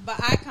person, but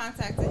I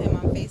contacted him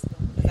on Facebook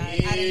because I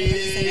didn't know what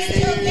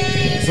to say.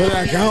 So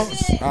that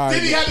counts? All right.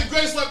 Did he have the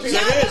gray sweatpants? So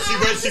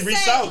then she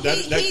reached out.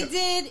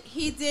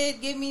 He did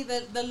give me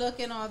the look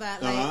and all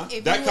that. Like, Uh-huh.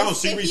 if That you counts.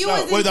 She if reached you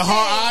out. was in Wait, the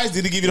hard state- eyes?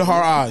 Did he give you the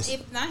hard eyes?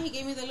 If not, he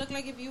gave me the look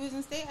like if you was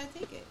in state, I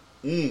take it.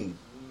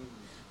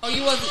 Oh,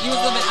 you was living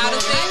out of I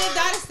state. lived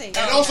out of state.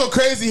 And also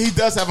crazy, he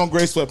does have on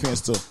gray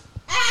sweatpants too.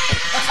 I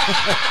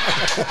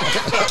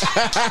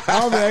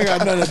don't think I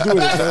got nothing to do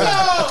with it, man.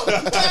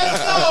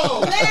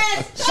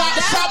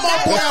 Shot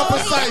my boy out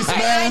precise, I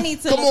man.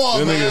 need to Come on,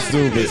 That man. nigga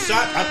stupid.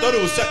 Shot. I thought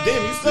it was shot.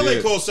 Damn, you still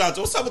ain't called shots.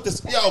 What's up with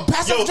this? Yo,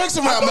 pass some drinks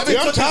around, man.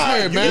 I'm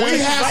tired, man. We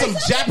have some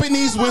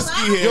Japanese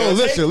whiskey here. Yo,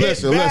 listen.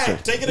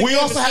 We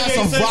also have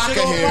some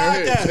vodka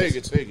here. Take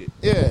it.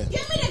 Yeah.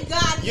 Give me the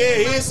goddamn. Yeah,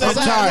 he ain't said I'm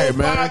that tired, on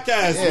no man.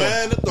 podcast, Yeah.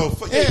 man. What the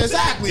fuck? Yeah,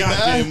 exactly,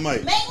 Goddamn man.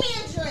 mic. Make me a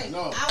drink.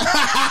 No.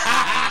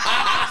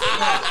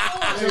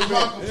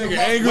 Nigga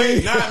angry.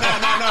 Wait,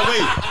 nah,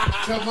 wait.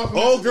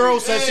 Old girl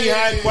said she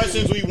had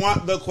questions. We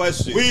want the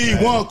questions. We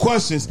man. want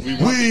questions.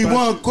 We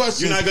want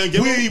questions. You're not gonna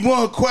give We them?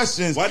 want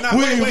questions. Why not?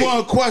 We Wait.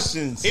 want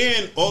questions.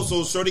 And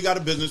also, Shorty got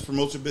a business.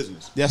 Promote your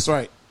business. That's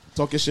right.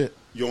 Talk your shit.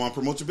 You don't want to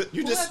promote your business?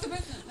 You Who just got the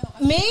business? No,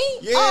 Me?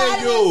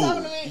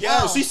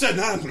 Yeah, Oh, she said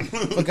nah.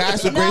 For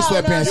guys with gray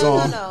sweatpants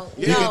on,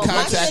 you can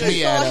contact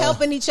me at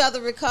helping each other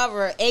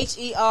recover.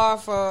 HER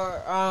for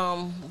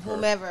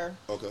whomever.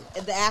 Okay.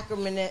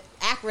 The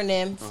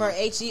acronym for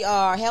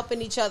HER,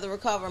 helping each other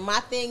recover.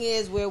 My thing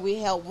is where we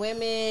help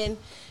women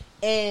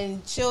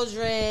and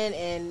children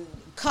and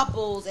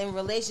couples in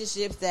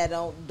relationships that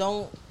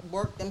don't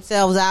work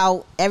themselves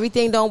out.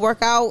 Everything don't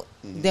work out,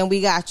 then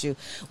we got you.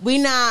 We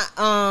not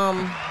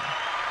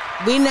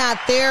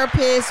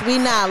therapists. We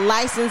not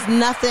licensed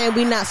nothing.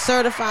 We not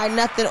certified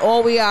nothing.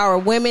 All we are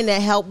women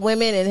that help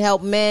women and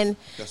help men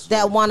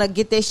that want to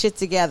get their shit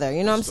together.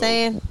 You know what I'm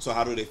saying? So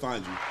how do they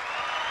find you?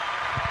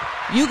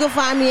 You can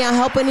find me on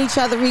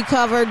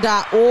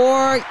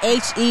helpingeachotherrecover.org,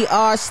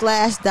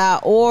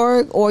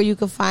 HER/.org, or you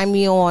can find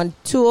me on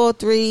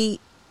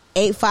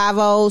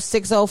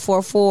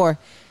 203-850-6044.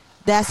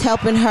 That's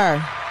helping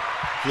her.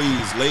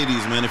 Please,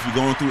 ladies, man, if you're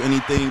going through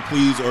anything,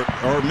 please, or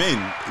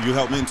men, you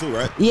help men too,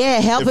 right? Yeah,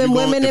 helping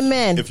women and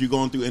men. If you're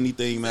going through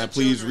anything, man,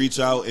 please reach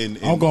out and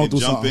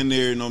jump in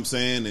there, you know what I'm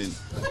saying? And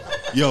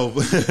yo,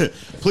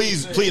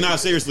 please, not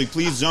seriously,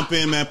 please jump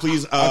in, man.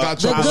 Please, I got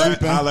trouble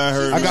sleeping.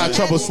 I got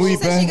trouble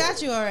sleeping. She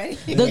got you already.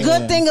 The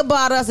good thing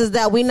about us is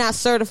that we're not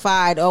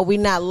certified or we're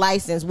not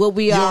licensed. What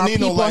we are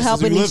people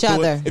helping each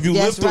other. If you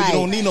live through it, you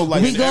don't need no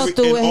license. We go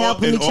through it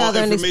helping each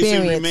other and experience. All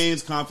information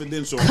remains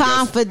confidential.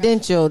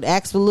 Confidential,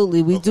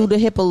 absolutely. We do the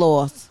HIPAA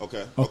laws.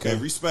 Okay.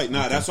 Respect.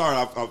 Nah, that's all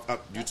right.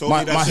 You told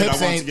me that shit. I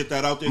wanted to get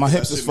that out there. My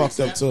hips is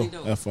fucked up too.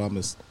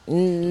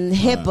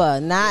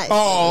 HIPAA, not.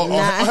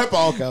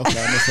 HIPAA.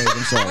 Okay.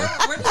 I'm sorry.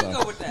 Where did you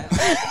go with that?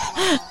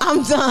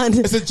 I'm done.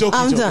 It's a joke.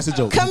 It's a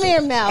joke. Come here,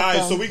 Malcolm. All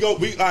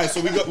right, so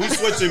we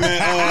switching,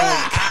 man.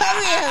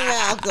 Come here,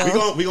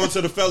 Malcolm. We going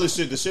to the fellas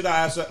shit. The shit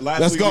I asked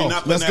last week. Go. We're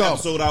not putting that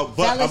episode out,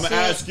 but I'm gonna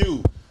ask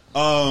you,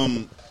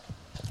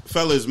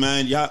 fellas,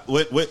 man. Y'all,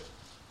 what?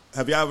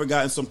 Have y'all ever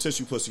gotten some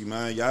tissue pussy,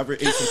 man? Y'all ever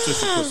ate some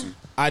tissue pussy?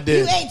 I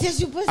did. You ate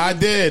tissue pussy? I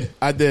did.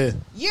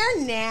 You're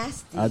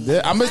nasty. I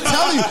did. I'm just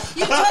telling you.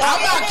 I'm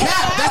not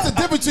cap. That's the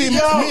difference between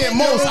me and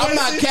most. I'm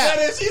not cap.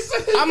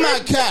 I'm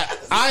not cap.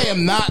 I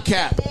am not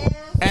cap.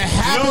 It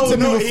happened to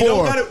me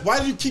before. Why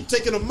do you keep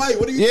taking a mic?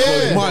 What are you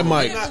doing? My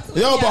mic.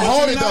 Yo, but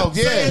hold it though.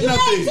 Yeah. You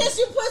ate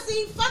tissue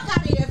pussy? Fuck out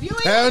of here. If you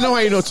ain't I know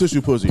I ain't no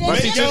tissue pussy.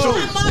 Let it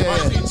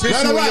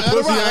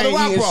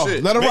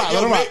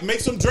rock. Make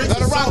some drinks.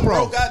 Let it rock,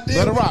 bro.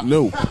 Let it rock.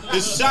 No.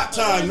 It's shot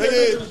time,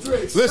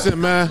 nigga. Listen,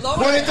 man.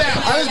 Point it down.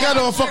 I just got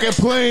on a fucking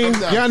plane.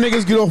 Y'all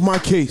niggas get off my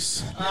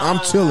case.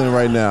 I'm chilling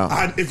right now.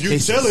 If you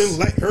chilling,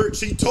 let her.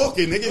 She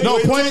talking, nigga. No,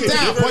 point it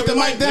down. Point the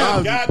mic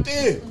down.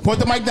 Goddamn. Point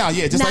the mic down.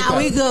 Yeah, just like that.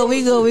 We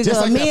good.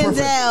 Just like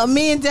that,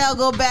 Me and Dell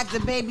go back to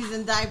babies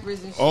and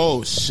diapers and shit.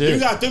 Oh shit! You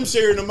got them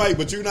sharing the mic,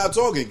 but you're not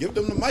talking. Give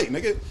them the mic,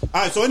 nigga.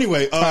 All right. So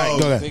anyway, all right,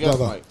 go ahead.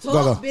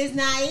 Go. Biz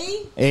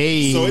naive.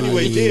 Hey. So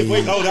anyway, yeah.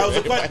 Wait. Oh, that was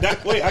a question.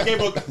 Wait, I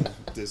gave a.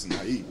 This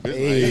naive. The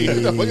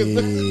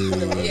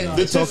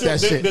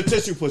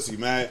tissue pussy,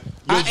 man.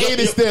 I ate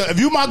it still. If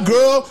you my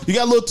girl, you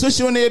got a little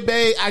tissue in there,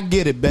 babe. I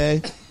get it,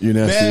 babe. You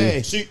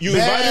nasty. You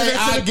invited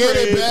her to the crib.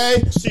 It,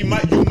 babe. You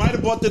might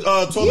have bought the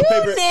toilet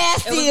paper. You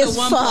nasty as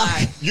fuck.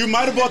 You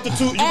might have bought the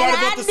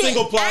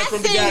single ply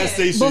from the gas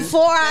station.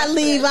 Before I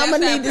leave, I'm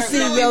gonna need to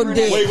see your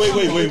dick. Wait. I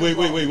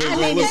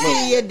need to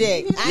see your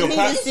dick. I need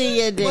to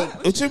see your dick.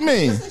 What you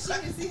mean?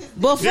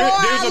 Before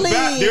I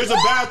leave, there's a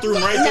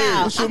bathroom right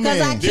there. What you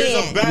mean?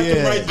 There's a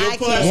bathroom right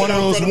there. One of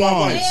those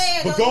ones.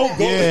 But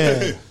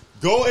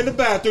go in the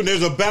bathroom.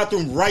 There's a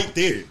bathroom right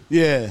there.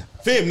 Yeah.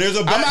 Fam, there's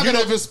a bathroom. I'm not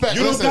gonna respect.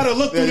 You don't gotta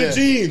look through the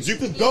jeans. You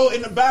could go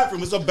in the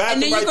bathroom. It's a bathroom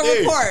And then you right can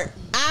there. report.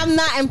 I'm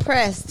not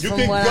impressed. You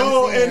can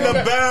go in the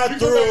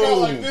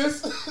bathroom. Like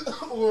this,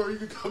 or you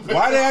can come back.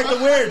 Why they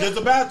acting weird? There's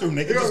a bathroom,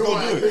 nigga. Just go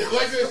do it.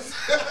 Like this.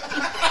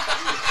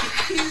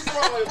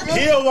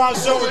 He don't want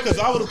to show it because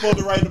I would have pulled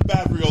it right in the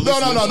bathroom.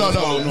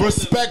 No.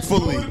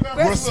 Respectfully.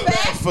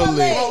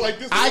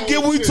 I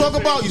get what you talk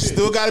about. You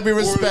still got to be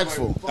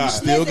respectful. You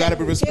still got to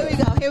be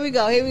respectful. Here we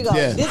go.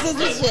 Yeah. This is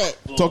the shit.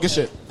 Talk your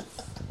shit.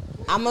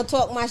 I'm gonna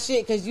talk my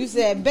shit because you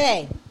said,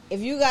 bae, if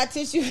you got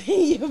tissue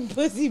in your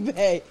pussy,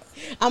 bae,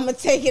 I'm gonna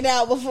take it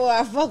out before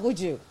I fuck with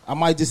you. I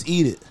might just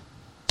eat it.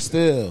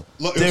 Still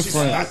Look,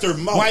 different. That's her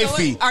mouth.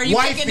 Wifey. Are you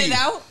picking it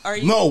out?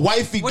 No,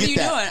 wifey. What are you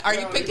doing? Are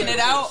you picking it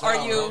out? Are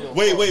you?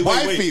 Wait.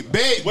 Wifey,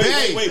 babe.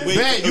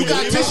 You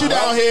got tissue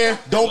down here.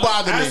 Don't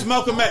bother me. Ask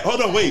Malcolm X.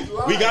 Hold on, wait.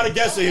 We got a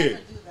guesser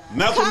here.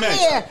 Malcolm X.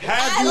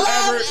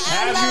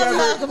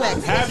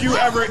 Have you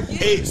ever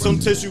ate some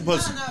tissue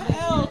pussy?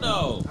 Hell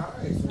no.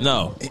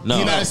 No. He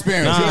not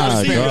experienced.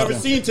 You never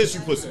seen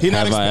tissue pussy? He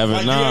not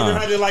experienced. You ever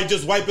had to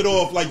just wipe it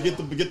off, like get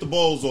the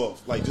balls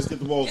off, like just get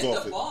the balls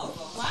off it.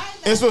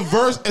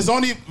 It's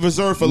only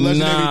reserved for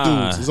legendary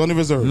dudes. It's only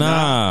reserved.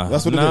 Nah.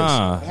 That's what it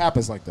is. It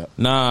happens like that.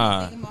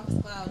 Nah.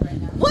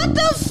 What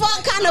the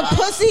fuck kind of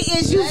pussy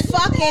is you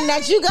fucking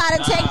that you gotta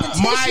take the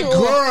tissue? My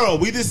girl.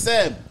 We just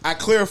said. I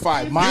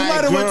clarified. My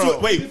girl.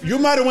 You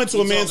might have went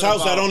to a man's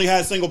house that only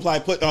had single ply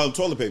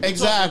toilet paper.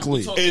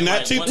 Exactly. And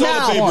that cheap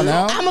toilet paper.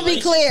 I'm gonna be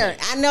clear.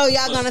 I know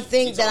y'all gonna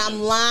think that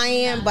I'm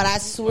lying, but I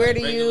swear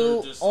to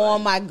you,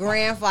 on my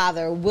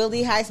grandfather,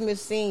 Willie Highsmith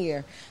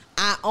Sr.,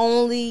 I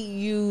only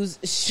use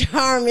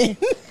Charmin.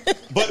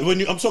 But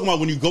I'm talking about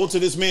when you go to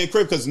this man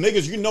crib, because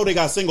niggas, you know they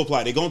got single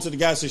ply. They go into the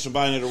gas station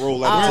buying it a roll.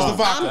 Where's the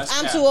vodka?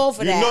 I'm too old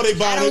for that. You know they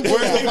buying it.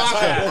 Where's the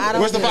vodka?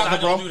 Where's the vodka,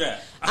 bro?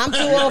 I'm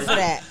too old for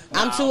that.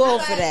 I'm too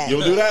old for that. You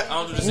don't do that? Nah,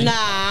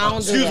 I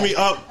don't do that. Excuse me.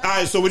 All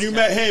right. So when you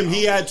met him,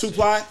 he had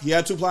 2-ply. He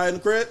had 2-ply in the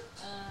crib.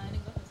 I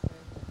didn't go to his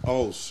crib.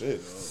 Oh shit.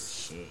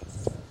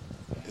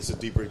 It's a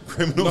deeper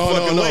criminal No.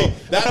 lane.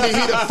 That means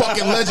he's the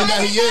fucking legend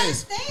that he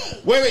is.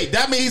 Wait.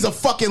 That means he's a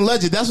fucking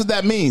legend. That's what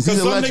that means.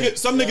 He's a legend.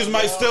 Some niggas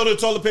might steal the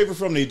toilet paper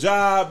from their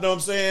job. Know what I'm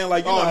saying?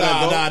 Like, you know how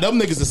that go. Nah. Them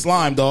niggas are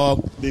slime,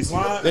 dog. They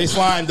slime? They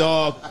slime,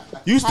 dog.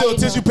 You steal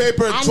tissue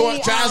paper, I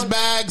trash need,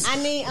 bags,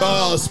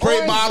 spray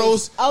oranges.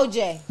 bottles.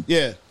 OJ.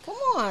 Yeah. Come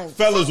on.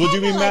 Fellas, would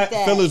you be Like mad?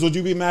 that. Fellas, would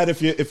you be mad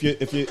if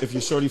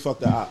your shorty fucked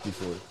the op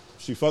before?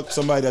 She fucked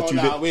somebody that you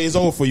did. Wait, it's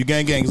over for you.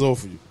 Gang, it's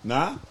over for you.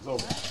 Nah? It's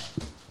over.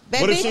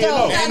 What if she didn't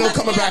know? Ain't no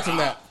coming back from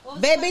that.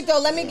 Babyto,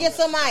 let me get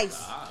some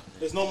ice.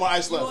 There's no more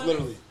ice left,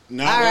 literally.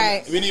 Nah, All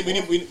right. We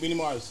need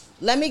more ice.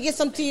 Let me get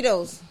some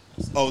Tito's.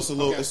 Oh, it's some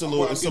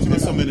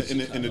in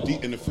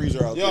the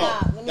freezer out there.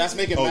 Yo, that's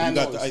making Oh, mad you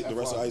got noise. the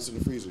rest of the ice in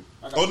the freezer.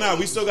 Oh, nah,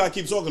 we still got to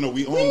keep talking though.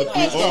 We on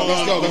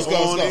Let's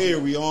go. air.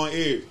 We on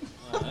air.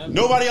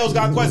 Nobody else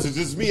got questions.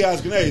 It's me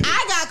asking everything.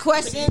 I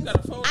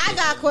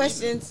got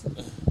questions.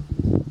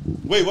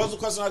 Wait, what was the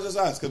question I just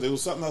asked? Because there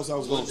was something else I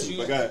was going to.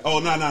 But go ahead. Oh,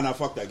 no,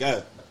 fuck that. Go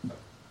ahead.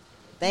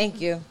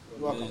 Thank you.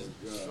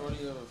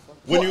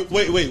 When you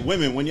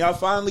women, when y'all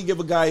finally give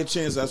a guy a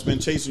chance that's been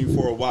chasing you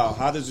for a while,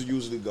 how does it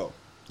usually go?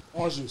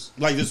 Orange juice.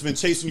 Like it's been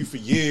chasing you for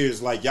years.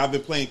 Like y'all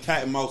been playing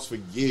cat and mouse for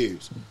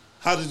years.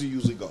 How does it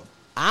usually go?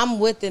 I'm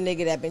with the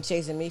nigga that been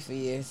chasing me for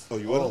years. Oh,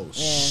 you with him?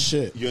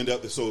 Shit. You end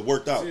up so it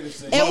worked out. It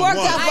worked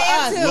out for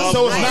us.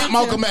 So it's not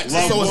Malcolm X.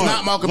 So it's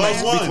not Malcolm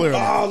X. Be clear.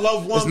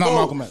 Love one. It's not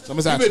Malcolm X. I'm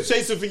just asking. You been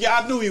chasing for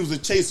I knew he was a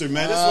chaser,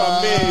 man. That's why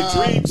I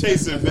made Dream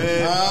chaser,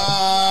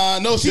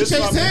 man. No, she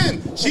chased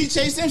him. She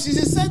chased him. She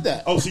just said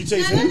that. Oh, she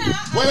chased him.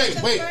 Wait.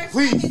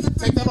 Please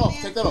take that off.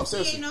 Take that off.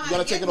 Seriously, you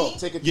gotta take it off.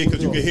 Take it. Yeah,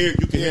 because you can hear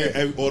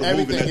all the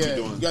moving that you're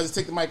doing. You guys just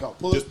take the mic out.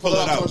 Just pull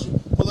it out.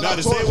 Not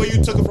the same way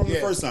you took it from the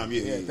first time.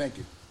 Yeah. Thank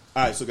you.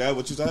 All right, so guys,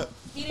 what you said?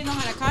 He didn't know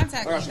how to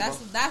contact me.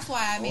 That's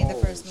why I made the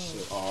first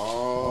move.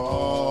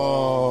 Oh.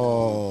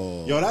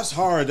 Yo, that's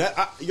hard.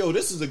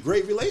 This is a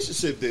great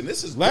relationship then.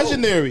 This is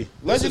legendary.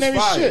 Legendary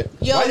shit.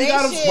 Yo,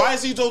 why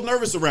is he so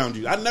nervous around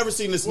you? I've never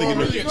seen this nigga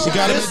nervous. She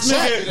got him in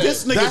check.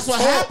 This nigga That's what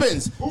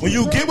happens. When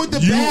you get with the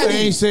baddie, You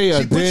ain't say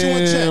a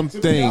damn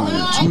thing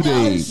in 2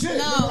 days.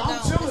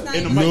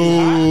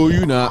 No,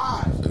 you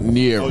not.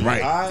 Yeah,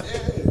 right.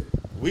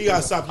 We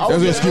gotta stop.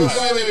 That's an excuse.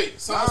 Wait.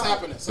 Something's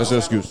happening. That's an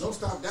excuse.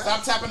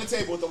 Stop tapping the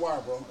table with the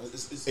wire, bro.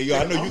 Hey, yo,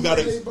 I know you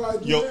gotta.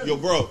 Yo,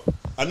 bro.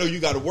 I know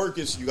you gotta work.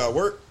 You gotta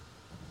work.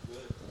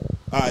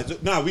 All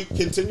right, we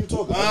continue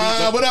talking.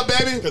 What up,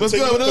 baby? What's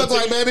good? What it look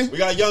like, baby? We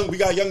got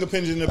young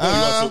opinions in the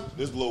building.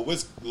 This little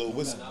whisk. I'm good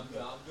with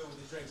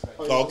the drinks.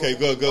 Okay,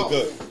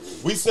 good.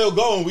 We still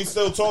going. We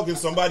still talking.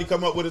 Somebody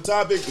come up with a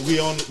topic. We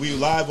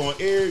live on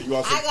air.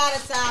 I got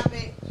a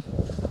topic.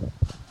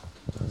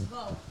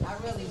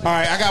 All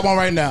right, I got one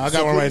right now.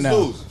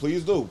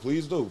 Please do.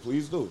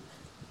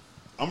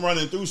 I'm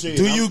running through shit.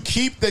 Do you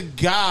keep the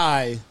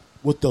guy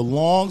with the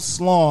long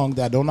slong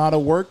that don't know how to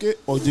work it,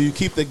 or do you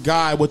keep the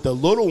guy with the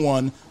little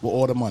one with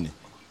all the money?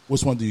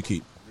 Which one do you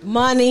keep?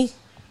 Money.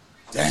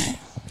 Damn.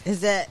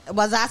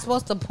 Was I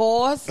supposed to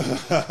pause?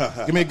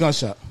 Give me a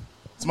gunshot.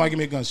 Somebody give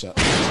me a gunshot.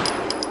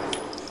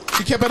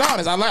 She kept it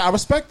honest. I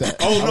respect that.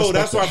 Oh no,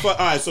 that's why. All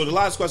right, so the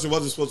last question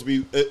wasn't supposed to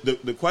be.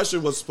 The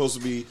question was supposed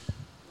to be.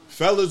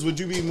 Fellas, would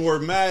you be more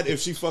mad if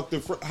she fucked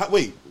her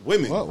wait,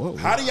 women. Whoa.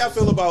 How do y'all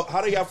feel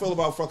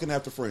about fucking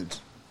after friends?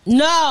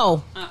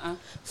 No.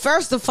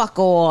 First of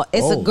all,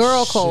 it's a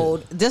girl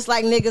code. Just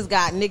like niggas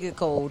got nigga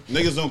code.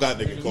 Niggas don't got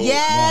nigga code.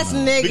 Yes,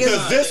 niggas.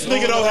 Because this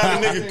nigga don't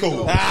have a nigga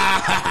code.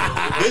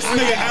 This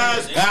nigga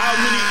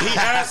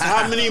asked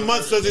how many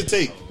months does it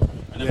take?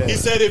 Yeah. He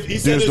said if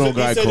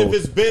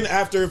it's been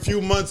after a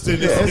few months, then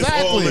it's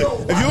all in.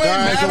 If you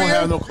ain't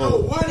married, no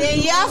code.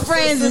 Then your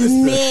friends is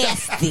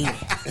nasty.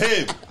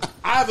 Him.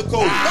 I have a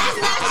code. That's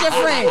not your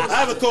friend. I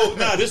have a code.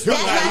 Nah, this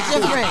That's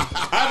not your friend.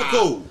 I have a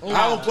code.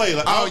 I don't play.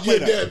 I don't play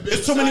that.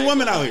 There's too many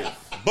women out here.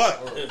 But,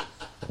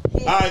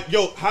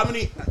 how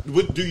many?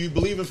 Do you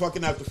believe in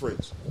fucking after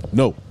friends?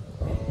 No.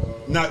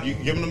 Not you.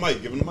 Give him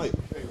the mic.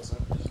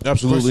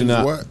 Absolutely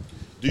not. What?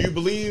 Do you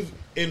believe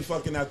in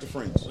fucking after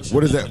friends?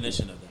 What is that?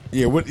 Definition of that?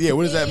 Yeah. What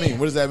does that mean?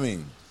 What does that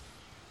mean?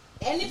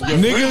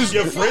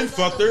 Your friend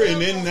fucked her,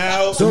 and then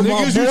now So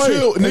niggas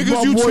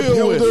you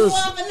chill with.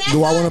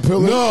 Do I want to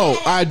pill her? No,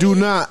 I do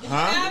not.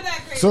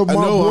 So my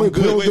boy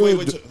pilled her.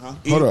 Wait.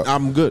 Hold up.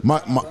 I'm good.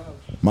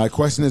 My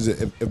question is,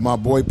 if my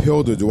boy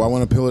pilled her, do I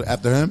want to pill it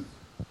after him?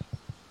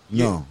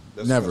 No,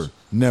 that's never,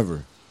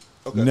 never,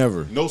 Okay.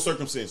 never, No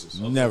circumstances.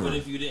 never. What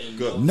if you didn't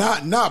Good. know?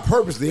 Not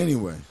purposely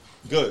anyway.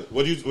 Good.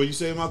 What you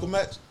saying, Malcolm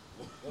X?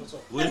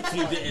 What if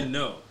you didn't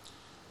know?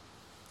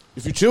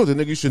 If you chill, then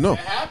nigga, you should know. It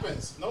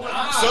happens.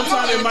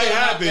 Sometimes it might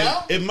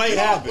happen. It might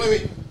happen.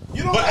 Wait.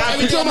 You don't. But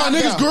You talking about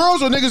niggas,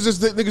 girls, or niggas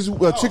just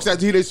niggas chicks that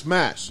they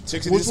smash?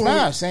 Chicks Which that one?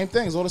 smash. Same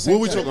thing. It's all the same.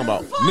 What we thing. talking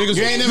about? Niggas,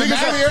 You ain't never married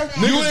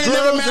her? You Niggas, ain't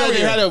never girls that married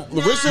her? had a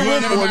relationship You ain't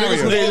with, never or married niggas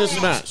who her? they just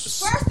smash.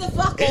 First of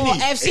all, Any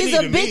if she's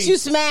a to bitch me. you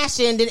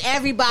smashing, then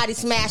everybody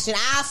smashing.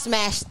 I'll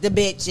smash the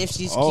bitch if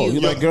she's Oh, cute.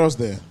 you like girls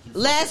there?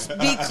 Let's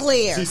be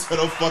clear. She said,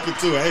 "I'm fucking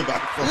too." Everybody.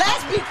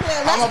 Let's be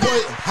clear.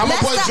 How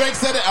Let's my boy stop- Drake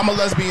said it? I'm a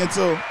lesbian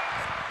too.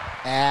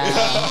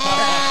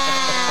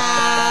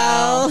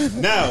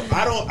 Now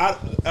I don't. All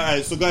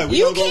right, so go ahead. We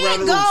You gonna go around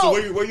the room. can't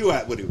So go. where you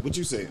at with it? What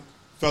you saying,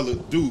 fella?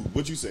 Dude,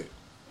 what you saying?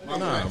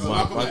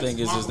 My thing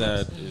is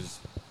that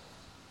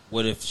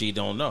what if she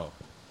don't know?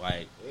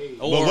 Like,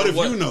 But what if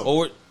you know?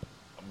 Or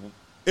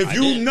If I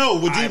you didn't. know,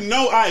 would you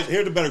know? All right,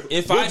 here the better.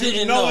 If would I you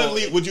didn't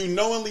knowingly, know- would you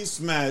knowingly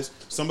smash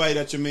somebody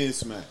that your man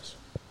smashed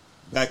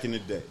back in the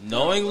day?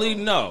 knowingly,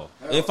 no.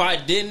 If I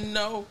didn't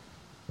know,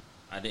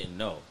 I didn't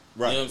know.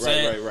 Right, You know what I'm right,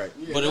 saying? right.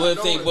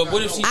 But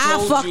what if she I'll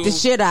told fuck you? the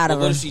shit out of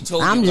What her. if she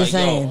told I'm you, just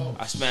like, saying. yo,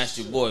 I smashed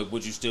your boy?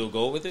 Would you still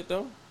go with it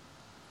though?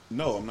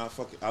 No, I'm not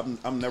fucking.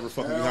 I'm never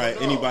fucking behind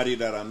anybody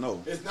that I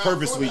know. It's not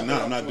Purposely, fun.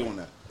 no, I'm not doing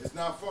that. It's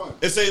not fun.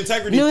 It's an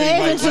integrity New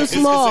thing. Haven too it's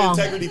small. an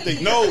integrity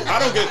thing. No, I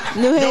don't get.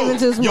 New Haven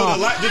too Yo, small.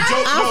 the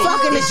joke. I'm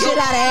fucking the shit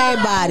out of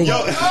everybody.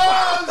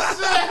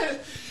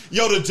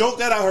 Yo, the joke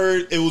that I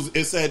heard,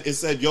 it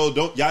said, yo,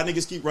 don't y'all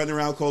niggas keep running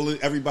around calling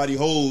everybody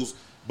hoes,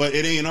 but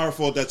it ain't our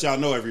fault that y'all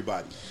know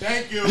everybody.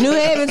 Thank you. New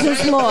Haven too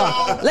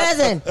small.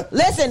 Listen,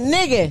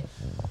 nigga.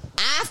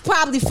 I've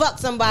probably fucked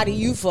somebody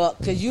you fuck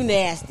because you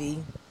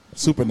nasty.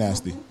 Super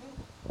nasty.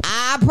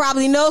 I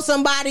probably know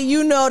somebody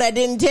you know that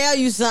didn't tell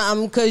you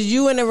something because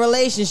you in a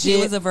relationship.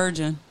 She was a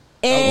virgin.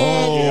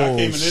 And, Yeah, I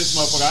came in this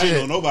motherfucker. I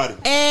ain't know nobody.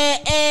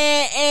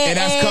 and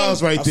that's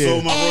cuz right I there.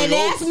 sold my And Roy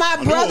that's Oaks. my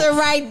I know. brother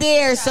right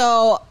there.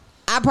 So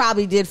I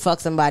probably did fuck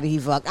somebody he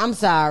fucked. I'm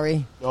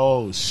sorry.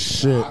 Oh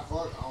shit.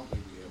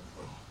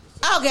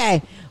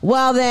 Okay.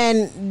 Well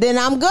then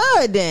I'm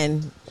good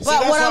then. But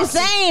that's what I'm why-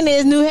 saying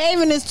is New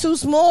Haven is too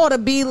small to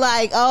be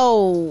like,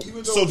 oh,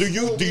 So do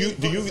you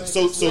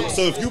so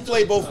if you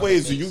play both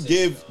ways, do you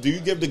give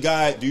the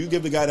guy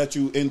that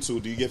you into,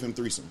 do you give him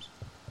threesomes?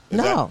 Is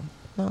no.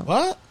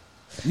 What?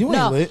 You ain't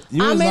No. lit.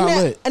 You I'm was in not the-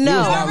 lit. You no.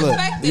 was not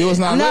lit. You was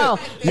not No.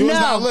 lit. You was No.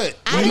 not lit.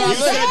 I You didn't not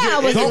say lit. I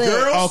was into lit.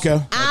 girls?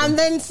 Okay. I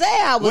didn't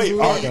say I was Wait,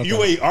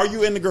 lit. are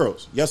you in the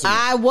girls? Yes or no?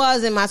 I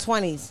was in my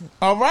 20s.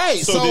 All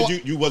right. So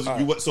did you was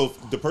so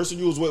the person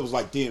you was with was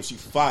like, damn, she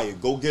fired.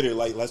 Go get her.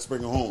 Like, let's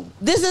bring her home.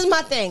 This is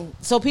my thing.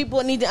 So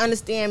people need to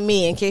understand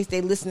me in case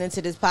they listening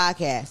to this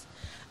podcast.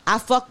 I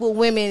fuck with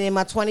women in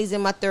my 20s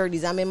and my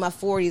 30s. I'm in my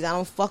 40s. I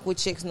don't fuck with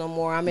chicks no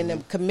more. I'm in a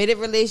committed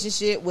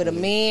relationship with a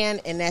man,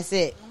 and that's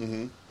it.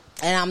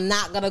 And I'm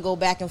not going to go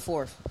back and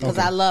forth because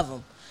I love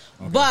him.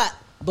 But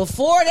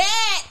before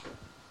that,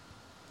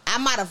 I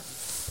might have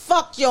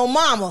fucked your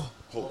mama.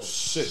 Oh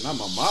shit! Not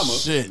my mama.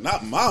 Shit.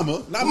 Not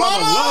mama. Not Mama!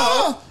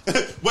 mama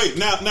love. Wait,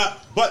 now.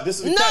 But this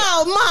is the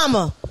catch. No,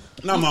 mama.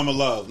 Not mama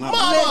love. Not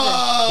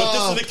Mama! But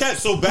this is the catch.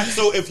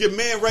 So if your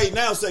man right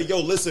now say,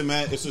 yo, listen,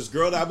 man, it's this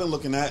girl that I've been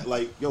looking at.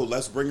 Like, yo,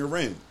 let's bring her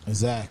in.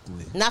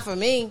 Exactly. Not for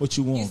me. What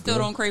you want? You still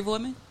girl? don't crave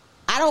women?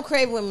 I don't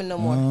crave women no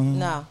more.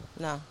 No.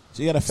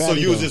 She got a So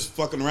fatty. you was though. just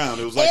fucking around.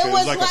 It was like a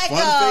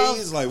fun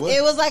phase. Like what?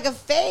 It was like a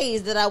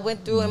phase that I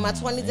went through in my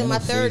 20s and my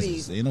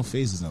 30s. Ain't no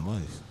phases in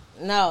life.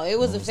 No, it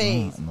was a it's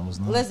phase. not. No, it's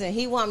not. Listen,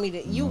 he want me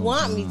to. You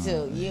want me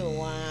to. You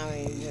want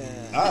me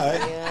to. All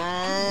right.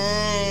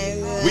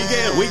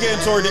 We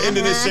getting toward the end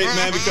of this shit,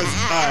 man. Because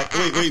all right,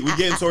 wait, we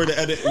getting toward the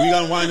edit. We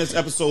gonna wind this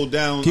episode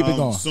down. Keep it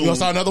going. Soon. You gonna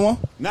start another one?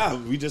 Nah,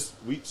 we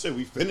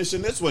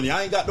finishing this one. Y'all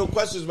ain't got no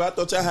questions, but I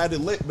thought y'all had it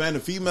lit, man. The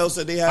females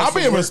said they had. I'm some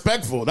being work.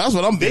 respectful. That's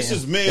what I'm being. This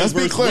is man Let's be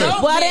versus clear.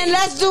 woman. Well, then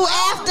let's do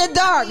after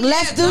dark.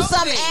 Let's do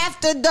some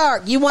after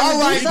dark. You want to All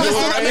do right, something?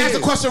 let me ask the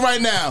question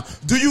right now.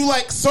 Do you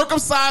like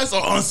circumcised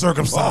or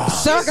uncircumcised?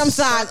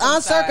 Circumcised.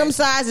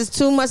 Uncircumcised is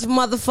too much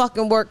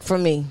motherfucking work for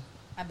me.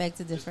 I beg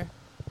to differ.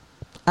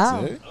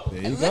 Oh. There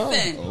you go.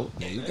 Listen, Oh,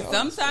 there you go.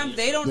 sometimes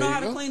they don't know There how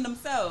you to go. clean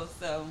themselves.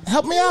 So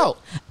Help me out.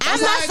 I'm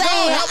That's not how it go.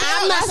 saying. Help me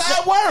I'm out. not That's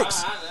how it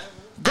works.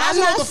 Guys I'm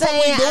know what not the fuck we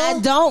saying I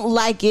doing. don't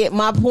like it.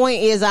 My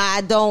point is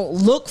I don't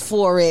look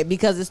for it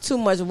because it's too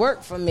much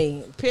work for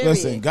me. Period.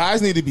 Listen,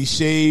 guys need to be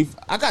shaved.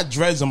 I got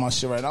dreads on my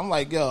shit right now. I'm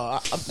like, yo,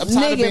 I'm tired of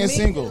Nigga, being me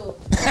single.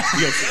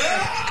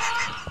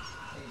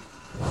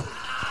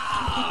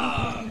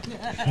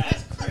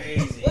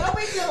 Crazy. What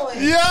we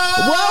doing?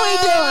 Yeah. What we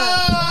doing?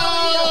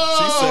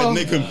 She said,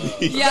 it could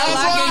be. Yeah, That's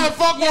why I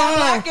fuck with her.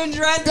 locking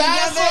dreads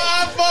That's together. why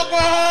I fuck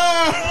with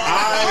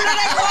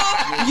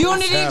her.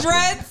 Unity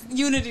dreads.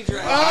 Unity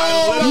dreads. I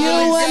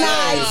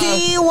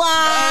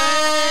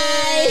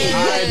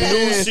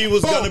knew she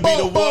was gonna be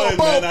the one,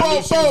 man. I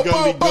knew she was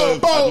gonna be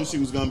good. I knew she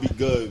was gonna be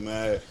good,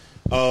 man.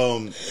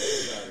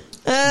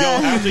 Yo,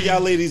 after y'all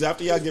ladies,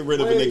 after y'all get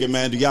rid of a nigga,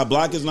 man, do y'all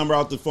block his number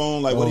out the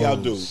phone? Like, what do y'all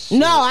do?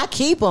 No, I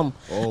keep him.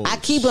 I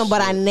keep him,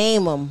 but I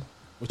name him.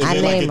 Is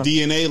it like a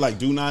DNA, like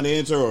do not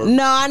answer, or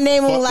no? I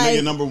name him fuck like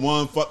nigga number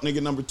 1, fuck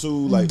nigga number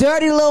 2, like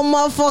dirty little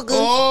motherfucker.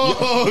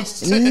 Oh,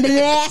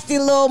 nasty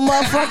little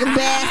motherfucking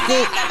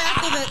bastard.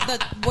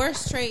 The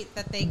worst trait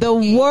that they. The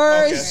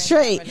worst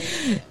trait.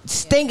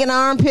 Stinking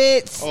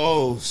armpits.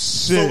 Oh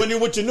shit! So when you're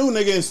with your new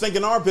nigga and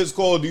stinking armpits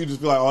cold, do you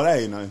just be like, oh, that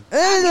ain't nothing?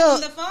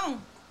 On the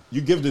phone. You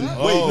give the Shit.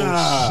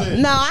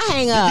 No, I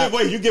hang up.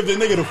 You give the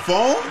nigga the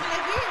phone?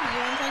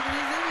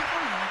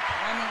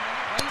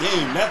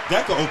 Damn,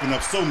 that could open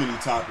up so many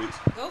topics.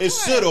 It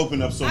should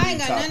open up so many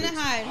topics. I ain't got nothing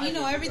to hide. He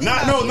know everything.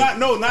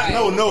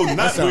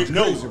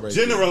 Not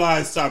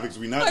generalized topics.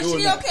 We not doing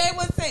she that. okay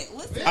with saying?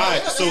 Listen.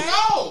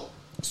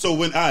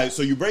 All right,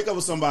 so you break up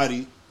with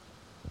somebody,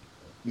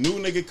 new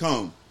nigga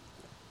come.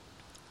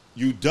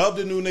 You dub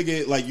the new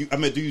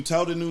nigga do you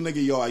tell the new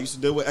nigga, yo, I used to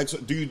deal with X?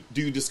 Do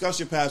you discuss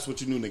your past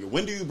with your new nigga?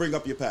 When do you bring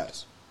up your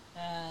past?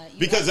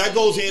 Because that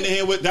goes hand in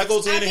hand with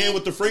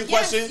the friend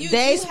question.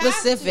 They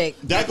specific.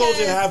 That goes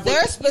in half.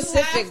 They're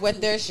specific with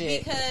their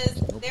shit. Because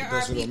there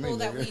are people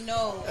that we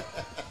know.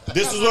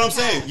 This is what I'm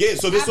saying. Yeah,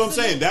 so this is what I'm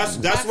saying.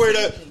 That's where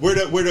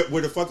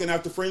the fucking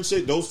after friend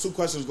shit. Those two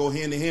questions go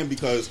hand in hand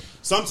because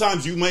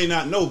sometimes you may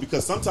not know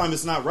because sometimes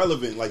it's not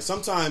relevant. Like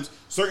sometimes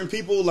certain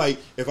people, like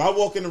if I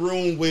walk in the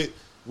room with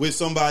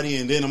somebody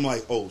and then I'm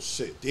like, oh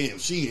shit, damn,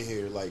 she in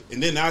here, like,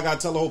 and then now I gotta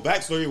tell the whole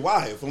backstory.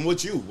 Why? If I'm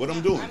with you, what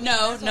I'm doing?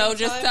 No,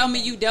 just tell me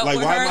you dealt like,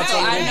 with why her. am I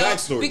telling the whole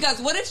backstory?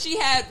 Because what if she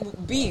had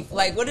beef?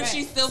 Like, what if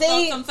she still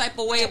felt some type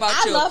of way about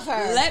you? I love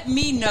her. Let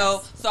me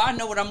know so I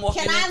know what I'm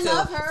walking into. I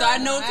love her? So I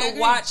know to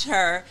watch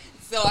her.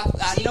 So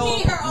I know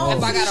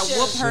if I gotta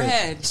whoop her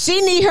head.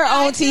 She need her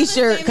own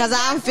t-shirt because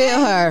I feel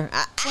her.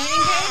 I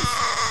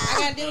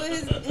gotta deal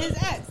with his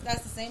ex.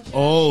 That's the same shit.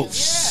 Oh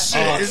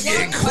shit! It's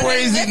getting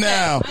crazy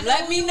now.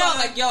 Let me know,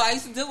 like, yo, I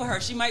used to deal with her.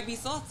 She might be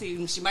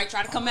salty. She might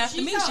try to come after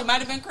me. She might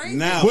have been crazy.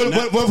 What if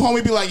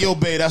homie be like, yo,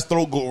 babe, that's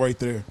throat goat right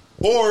there?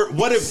 Or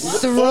what if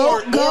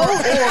throat goat?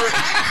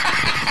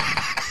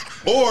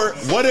 Or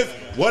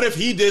what if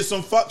he did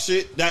some fuck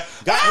shit that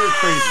got her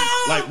crazy?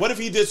 Like, what if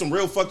he did some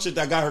real fuck shit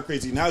that got her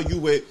crazy? Now you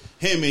with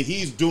him and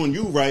he's doing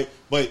you right,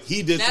 but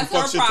he did some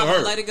fuck shit to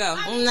her. Let it go.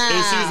 Nah.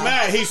 And she's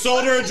mad. He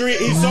sold her a dream.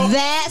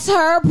 That's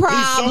her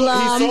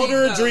problem. He sold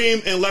her a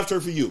dream and left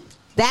her for you.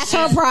 That's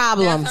her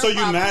problem. So you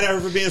mad at her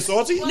for being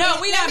salty? No,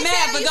 we not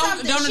mad, but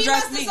don't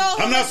address me.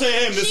 I'm not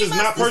saying him. This is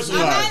not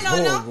personalized.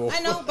 I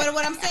know. But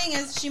what I'm saying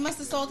is she must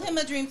have sold him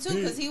a dream too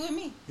because he with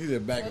me. He's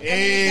a back.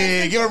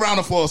 Hey, give a round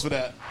of applause for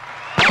that.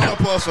 Round of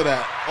applause for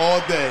that. All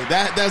day.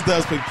 That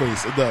does take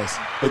place. It does.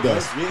 It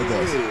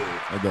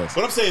does.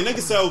 But I'm saying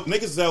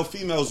niggas sell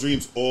females'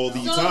 dreams all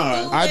the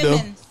time. I do.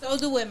 So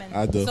do women.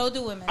 I do. So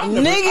do women.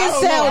 Niggas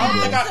sell.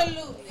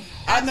 Absolutely.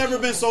 I've never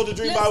been sold a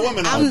dream by a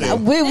woman.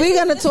 We're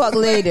gonna talk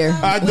later.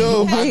 I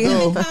do.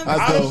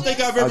 I don't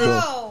think I've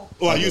ever.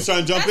 Well, you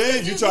trying to jump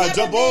in? You trying to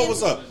jump over?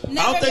 What's up? I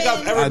don't think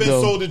I've ever been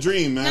sold a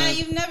dream, man. Nah,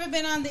 you've never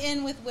been on the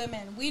end with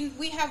women.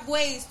 We have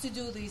ways to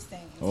do these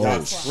things. Y'all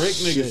trick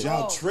niggas.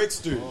 Y'all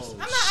tricksters.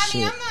 I'm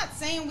not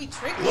saying we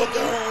trick. Look at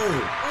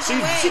her.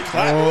 She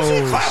clapping. Oh, She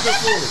clapping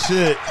for it.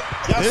 Shit.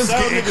 It's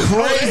getting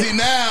crazy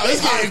now.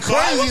 It's getting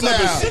crazy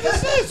now.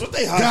 What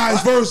they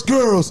Guys versus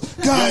girls.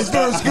 Guys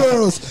versus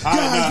girls.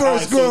 Guys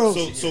versus girls.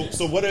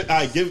 So what?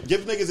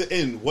 Give niggas an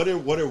end. What are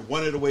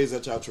one of the ways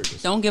that y'all trick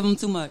us? Don't give them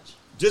too much.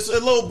 Just a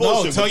little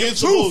bullshit. No, tell your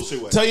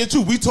truth. Tell your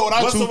truth. We told our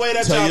truth. What's the way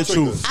that tell y'all your trick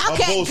truth. us?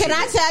 Okay, can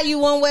I tell you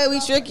one way we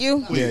trick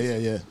you?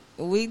 Yeah.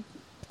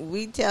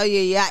 We tell you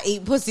y'all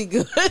eat pussy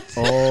good.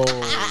 Oh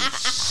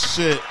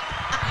shit!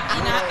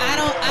 I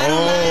don't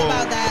lie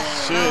about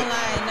that. Shit. I don't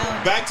lie.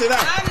 No. Back to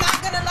that. I'm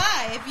not gonna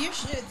lie. If your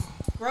shit's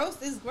gross,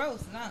 it's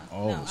gross. No,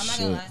 I'm not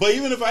gonna lie. But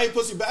even if I ate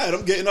pussy bad,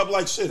 I'm getting up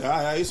like shit.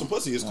 I ate some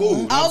pussy. It's cool.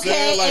 You know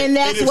Okay, like, and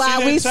that's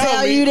why we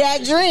sell you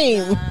that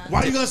dream.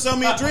 Why you gonna sell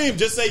me a dream?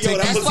 Just say, yo, that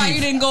That's pussy. why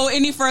you didn't go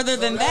any further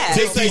than that.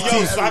 Just say,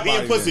 yo, stop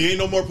eating pussy. Ain't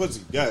no more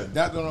pussy. Yeah.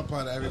 That don't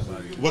apply to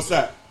everybody. What's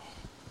that?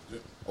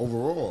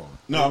 Overall.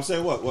 No, I'm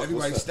saying what?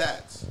 Everybody's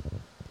stats.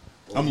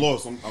 I'm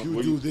lost.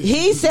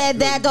 He said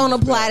that don't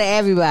apply to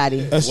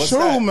everybody. That's What's true,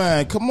 that?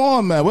 man. Come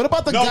on, man. What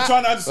about the guy? I'm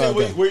trying to understand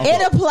where you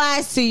It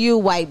applies to you,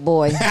 white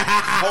boy.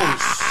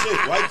 Oh, shit.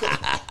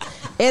 White.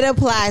 It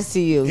applies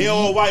to you. He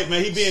all white,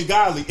 man. He being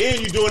godly.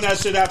 And you doing that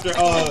shit after,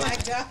 Oh my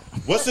God.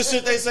 what's the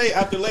shit they say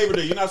after Labor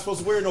Day? You're not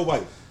supposed to wear no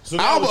white. So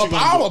now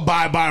I'll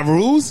abide by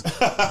rules.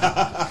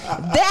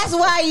 That's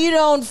why you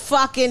don't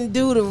fucking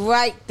do the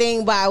right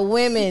thing by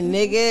women,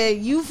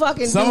 nigga. You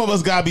fucking Some of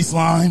us gotta be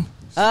slime.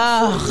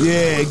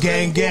 Yeah,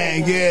 gang,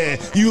 yeah.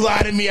 You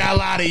lie to me, I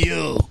lie to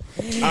you.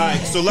 right,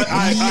 so let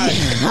I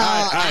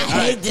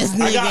hate this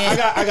nigga.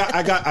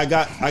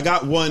 I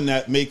got one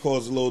that may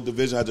cause a little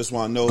division. I just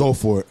want to know. Go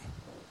for it.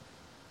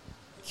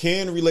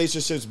 Can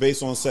relationships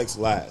based on sex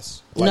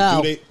last? Like,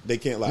 No. do they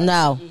can't last?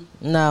 No.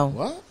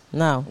 What?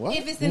 No. What?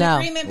 If it's an No.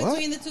 agreement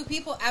between the two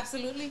people,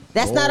 absolutely.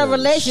 That's not a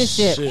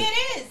relationship. shit.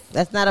 It is.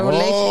 That's not a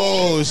relationship.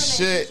 Oh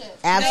shit!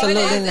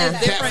 Absolutely No, it is. not.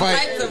 It's different Catfight.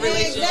 types of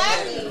relationships.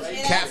 Exactly.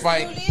 It Cat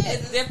fight. absolutely is.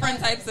 It's different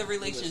types of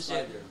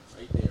relationship.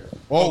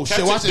 Oh shit!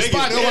 catch Watch it, this dig it.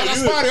 spotty. Oh, Yeah, watch you-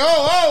 this spotty.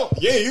 Oh,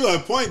 Yeah, you got a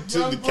point to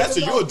the catcher.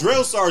 You a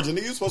drill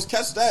sergeant. You supposed to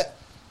catch that.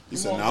 He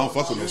said, "Nah, I don't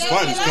fuck with no Save your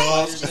spiders,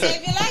 life. cuz."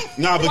 Save your life.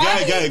 Nah, but Why go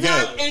he ahead.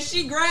 drop and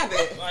she grab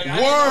it?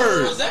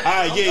 Word. All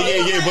right,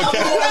 yeah.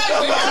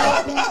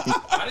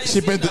 But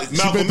she been through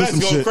Malcolm X some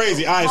go shit.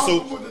 crazy. All right, so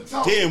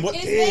damn, what?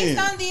 It's based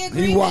Damn. on the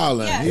agreement.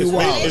 wildin'. Yes, He it's a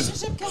wildin'.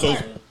 relationship So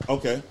killer.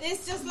 okay,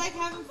 It's just like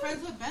having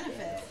friends with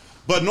benefits.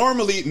 but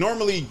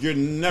normally you're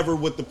never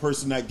with the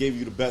person that gave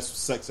you the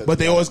best sex. But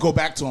they always go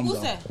back to him Who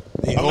though. said?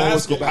 They I'm always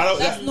asking, go back.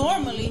 That's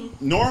normally.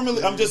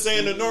 Normally, I'm just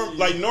saying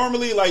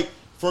normally, like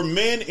for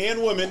men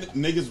and women,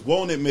 niggas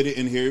won't admit it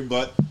in here,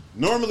 but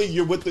normally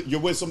you're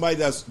with somebody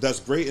that's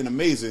great and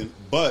amazing,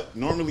 but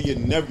normally you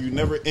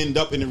never end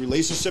up in a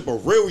relationship, a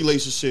real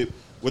relationship,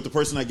 with the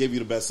person that gave you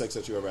the best sex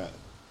that you ever had.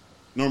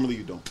 Normally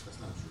you don't,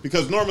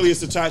 because normally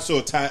it's a trash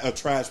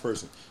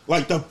person,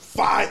 like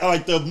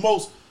the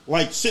most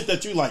like shit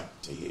that you like.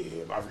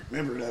 Damn, I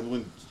remember that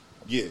when.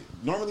 Yeah,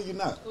 normally you're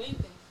not. What do you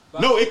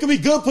think? No, it could be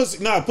good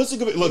pussy. Nah, pussy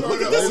could be. Look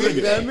at this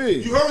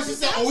nigga. You heard what she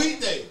said?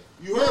 Oite.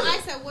 You heard I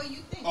it. said, what do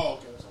you think? Oh,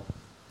 okay.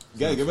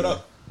 Yeah, give it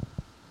up.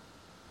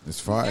 It's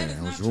fire.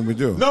 What you want me to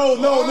do? No.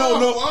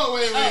 Oh,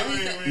 wait.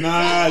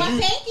 Nah, Well, you.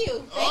 thank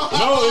you. Thank you.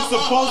 No, it's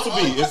supposed to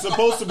be. It's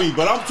supposed to be.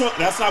 But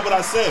that's not what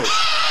I said.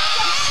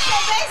 So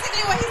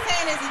basically what he's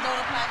saying is it don't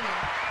apply to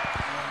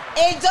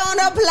me. It don't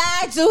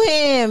apply to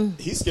him.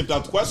 He skipped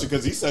out the question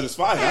because he said it's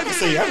fire. I can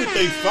say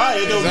everything's fire.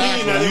 It don't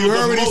mean that You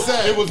heard what he it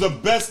said. was the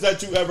best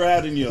that you ever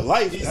had in your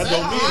life. That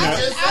don't mean I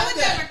that.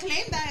 would never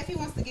claim that if he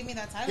wants to give me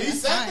that title. He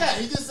that's said fine. that.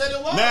 He just said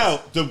it was.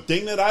 Now, the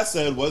thing that I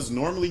said was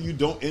normally you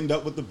don't end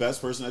up with the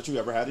best person that you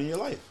ever had in your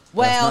life.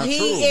 Well, That's not he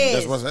true. is.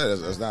 That's what I said.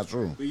 That's not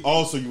true.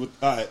 Also, you would.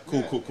 All right,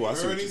 cool. I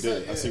see what you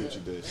did. I see what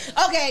you did.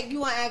 Okay, you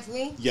want to ask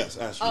me? Yes,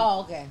 Ashley.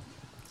 Oh, okay.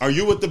 Are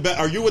you with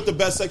the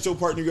best sexual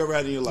partner you ever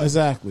had in your life?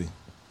 Exactly.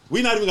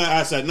 We're not even gonna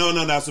ask that. No,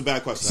 that's a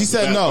bad question. She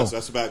said no.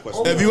 That's a bad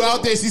question. If you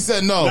out there, she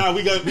said no. Nah,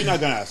 we're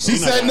not gonna ask. She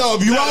said no.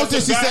 If you out there,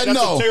 she said no.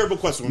 That's a terrible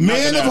question. We're not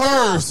Man gonna of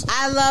ask that. hers.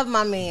 I love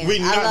my man. We're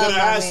not gonna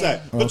ask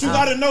that. But you Okay.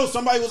 gotta know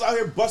somebody was out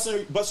here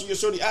busting your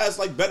shorty ass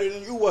like better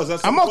than you was.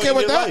 At some I'm point okay in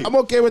with your that. life. I'm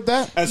okay with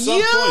that. At some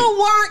You point.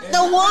 weren't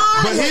the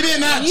one. But he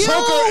did not You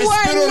choke her and were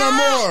spit on her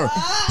not.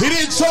 more. He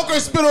didn't choke her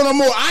and spit on her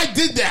more. I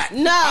did that.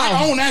 No.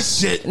 I own that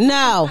shit.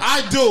 No.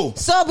 I do.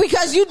 So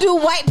because you do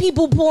white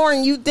people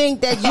porn, you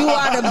think that you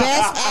are the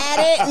best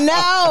at it?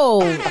 No.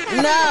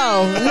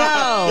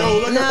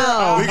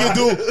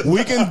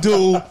 We can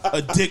do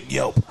a dick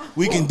yelp.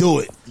 We can do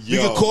it. We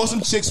can call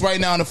some chicks right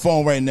now on the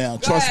phone right now.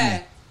 Trust me.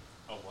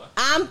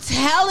 I'm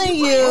telling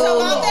you.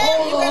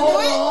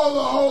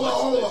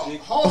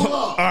 Hold on.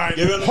 All right.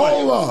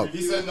 Hold up.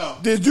 He said no.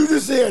 Did you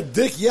just say a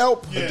dick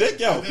yelp? A dick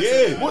yelp,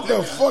 yeah. What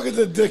the fuck is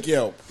a dick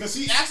yelp? Because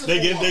he asked They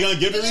gonna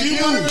give it to you.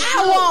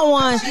 I want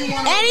one. Anybody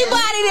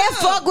that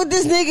fuck with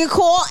this nigga,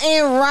 call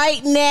in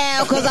right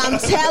now, because I'm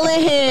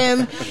telling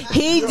him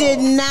he did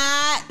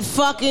not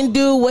fucking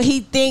do what he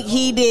think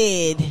he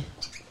did.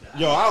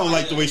 Yo, I don't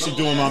like the way she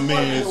doing my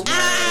man.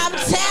 I'm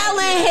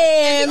telling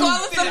him.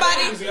 Calling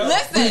somebody.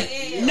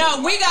 Listen,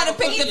 no, we gotta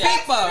pick the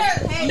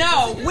people.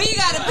 No, we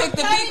gotta pick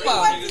the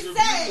people.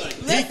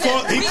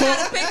 Listen, we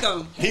gotta pick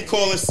them. He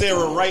calling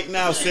Sarah right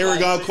now. Sarah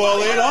gonna call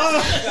in.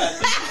 Oh.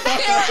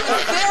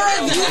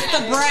 Sarah's used to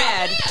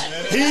Brad.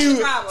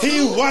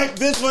 He wiped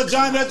this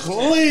vagina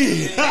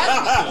clean.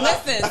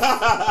 Listen,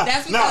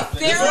 that's because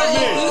Sarah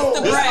is used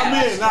to This my Brad.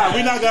 man. Nah,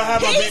 we not gonna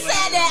have my He man.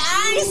 said that.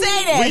 I ain't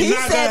say that. We He not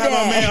gonna said have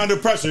my man that. under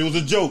pressure. It was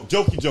a joke.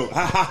 Jokey joke.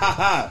 Ha ha ha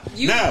ha.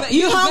 Now,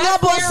 You hung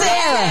up on I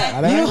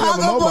Sarah. didn't You hang hung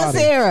with up on nobody.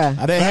 Sarah.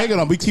 I didn't hang it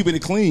on. We keeping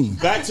it clean.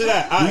 back to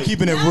that. We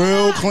keeping it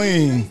real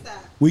clean.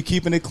 We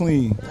keeping it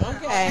clean.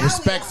 Okay.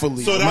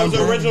 Respectfully. So that was the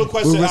Remember? original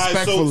question. We All right,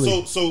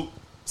 respectfully. so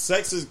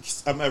sex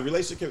is a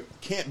relationship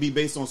can't be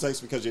based on sex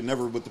because you're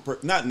never with the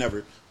not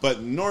never,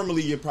 but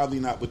normally you're probably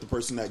not with the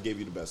person that gave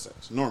you the best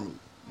sex. Normally,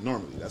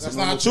 that's That's a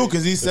normal not true thing.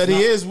 because he said It's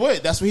he not- is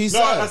what? That's what he No,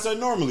 said. I said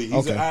normally. He's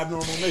Okay. an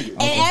abnormal nigga.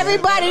 And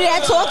everybody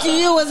that talked to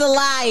you was a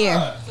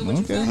liar.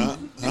 Okay.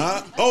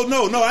 Huh? Oh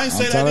no, I ain't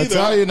saying I'm that trying to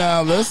tell either. you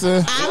now.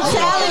 Listen. I'm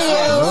telling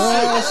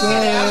you. It's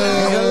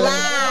a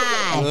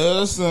lie.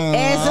 Listen.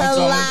 It's I'm a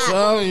trying lie. to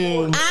tell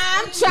you.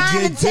 I'm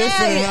trying Get to tell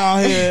different you. out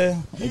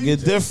here. It get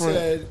Just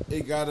different.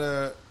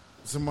 said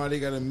somebody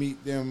gotta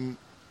meet them.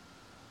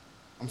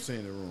 I'm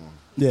saying it wrong.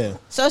 Yeah.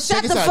 So shut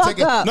Take his the time, fuck take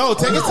it- up. No,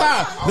 take his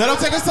time. Let him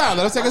take his time.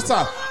 Let him take his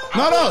time.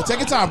 No, take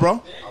your time,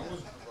 bro.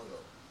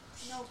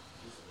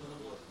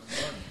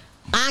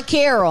 Aunt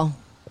Carol,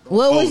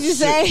 what would you shit.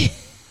 say?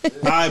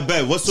 I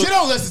bet. What's She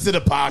don't listen to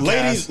the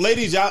podcast.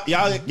 Ladies, y'all be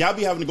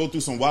having to go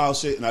through some wild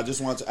shit, and I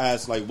just want to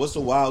ask, like, what's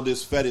the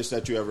wildest fetish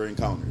that you ever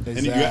encountered?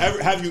 Exactly.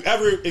 And have you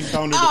ever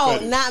encountered a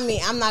fetish? Not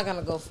me. I'm not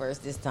gonna go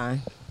first this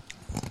time.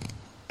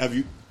 Have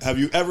you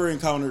ever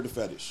encountered a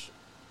fetish?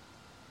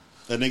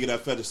 A nigga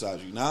that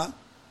fetishize you? Nah.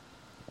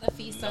 The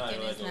feet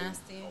sucking is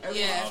nasty.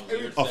 Yeah. A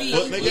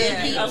foot nigga?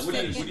 Yeah.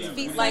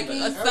 Like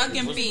a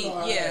sucking feet.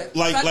 Yeah.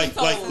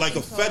 Like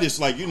a fetish,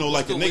 like, you know,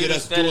 like a nigga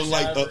that's doing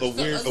like a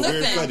weird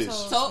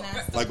fetish.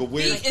 Like a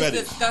weird feet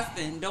fetish. Is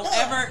disgusting. Don't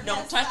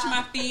touch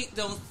my feet.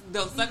 Don't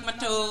suck my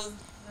toes.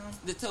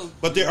 The toes.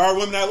 But there are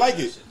women that like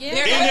it. Yeah.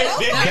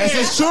 This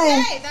is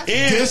true.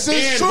 This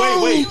is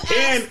true. Wait.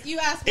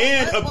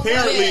 And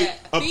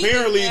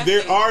apparently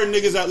there are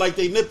niggas that like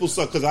they nipples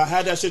suck, because I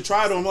had that shit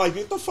tried on. I'm like,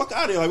 get the fuck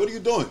out of here. Like, what are you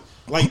doing?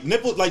 Like,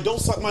 nipples, like, don't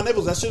suck my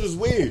nipples. That shit is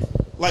weird.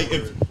 Like,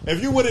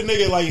 if you with a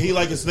nigga, like, he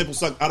like his nipple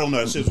suck, I don't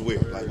know. That shit's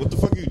weird. Like, what the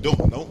fuck are you doing?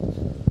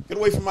 Don't get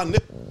away from my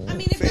nipple. I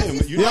mean, if that's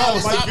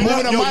stop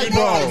moving the mic,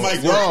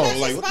 bro.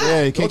 Like,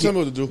 Yeah, you can't tell me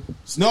what to do.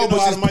 No, but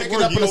just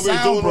picking up on the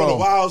sound, bro.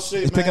 Wild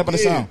shit, it's picking up on the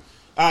sound.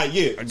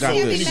 Yeah. I got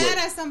you this. be mad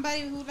at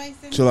somebody who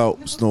likes it. Chill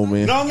out,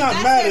 Snowman. No, I'm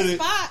not mad at it.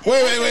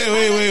 Wait.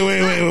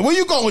 Where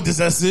you going with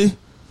this, SC?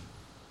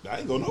 I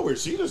ain't go nowhere.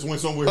 She just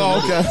went somewhere. Oh,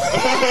 okay.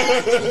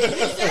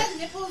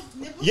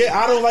 Yeah,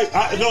 I don't like.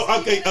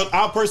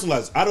 I'll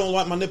personalize. I don't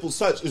like my nipples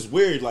touched. It's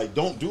weird. Like,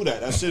 don't do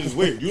that. That shit is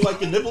weird. You like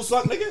your nipples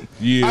sucked, nigga?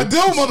 Yeah, I do,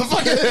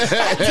 motherfucker.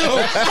 I do. Yo,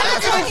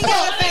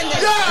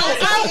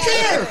 I don't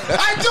care.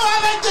 I do. I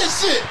like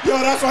this shit. Yo,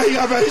 that's why he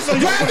got back. He said,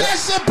 grab that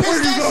shit, piss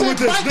that shit,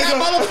 bite that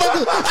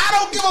motherfucker. I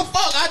don't give a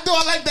fuck. I do.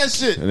 I like that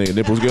shit. That nigga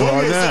nipples get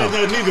hard now.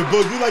 Neither,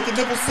 Boog. You like your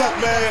nipples sucked,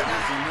 man?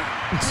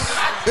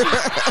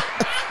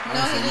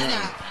 No, he did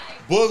not.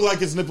 Boog like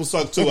his nipple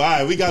sucked too. All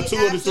right, we got 2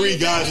 of the 3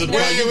 guys. Wait,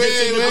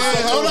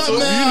 hold up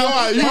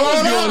now. You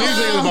always doing these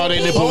things about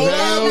their nipples.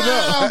 Hell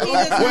no.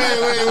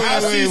 I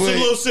see some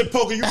little shit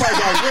poking. You might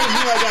got ring.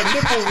 You might got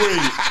nipple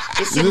ring.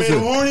 This shit made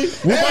him horny.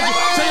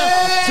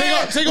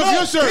 Take off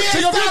your shirt.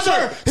 Take off your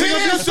shirt. Take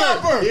off your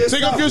shirt.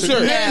 Take off your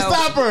shirt.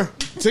 Stop her.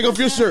 Take off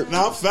your shirt.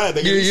 Nah, I'm fat.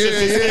 They can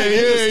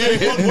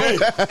stay one way.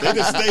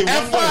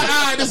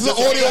 FYI, this is an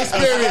audio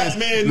experience.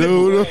 Wait.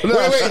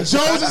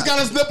 Jones just got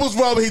his nipples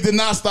rubbed, but he did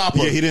not stop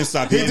her. Yeah, he didn't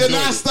stop. He did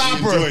not stop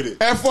her. He enjoyed it.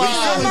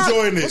 FYI,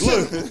 enjoying it.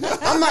 Look,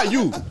 I'm not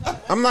you.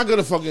 I'm not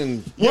gonna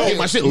fucking get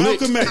my shit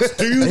licked. Malcolm X,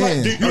 do you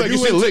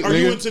like? Are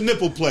you into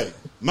nipple play?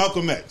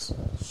 Malcolm X.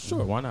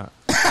 Sure, why not?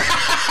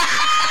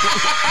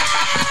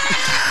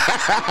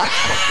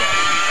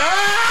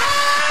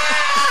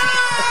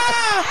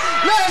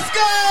 Let's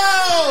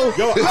go!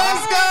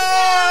 Let's go!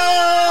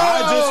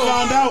 I just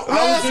found out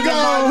I was in the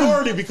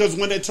minority because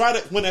when she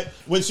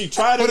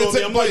tried it on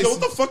me, I'm like, what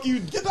the fuck? You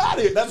get out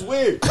of here. That's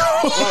weird. Like,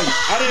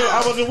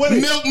 I wasn't with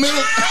it. Milk.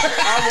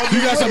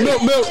 You got some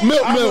milk. No.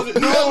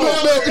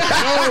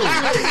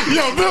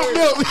 Yo, milk.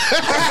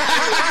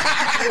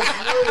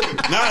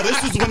 Nah,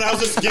 this is when I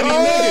was a skinny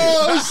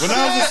nigga. When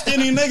I was a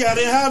skinny nigga, I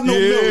didn't have no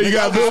milk. You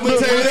got milk. Milk.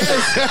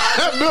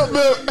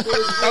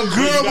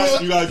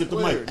 You gotta get the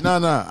mic.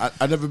 Nah.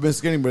 I never been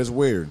skinny, but it's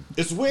weird.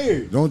 It's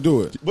weird. Don't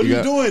do it. What are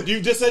you doing? You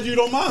just said you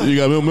don't mind. You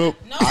got milk.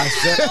 No, I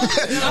said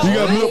you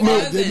got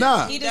milk. Did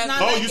not. He does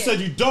not. Oh, you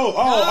said you don't.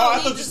 I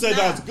thought you said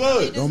that's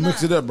good. Don't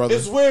mix it up, brother.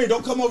 It's weird.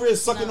 Don't come over here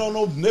sucking on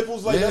no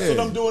nipples like that's what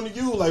I'm doing to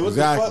you. Like, what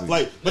the fuck?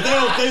 Like, but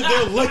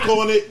they'll lick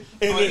on it.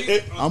 And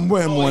I'm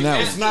with him on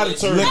that. It's not a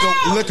turn.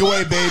 Lick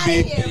away,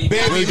 baby.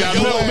 Baby, We got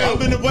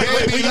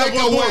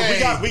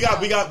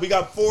We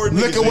got 4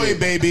 niggas. Lick away,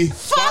 baby.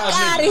 Fuck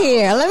out of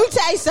here. Let me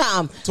tell you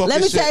something.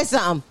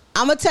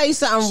 I'm gonna tell you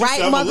something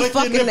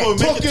motherfucking now.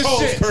 Talk your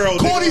shit.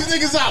 Call these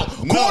niggas out.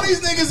 Call these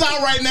niggas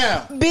out right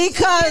now.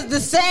 Because the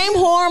same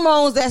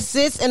hormones that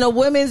sits in a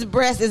woman's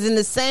breast is in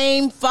the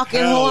same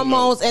fucking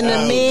hormones in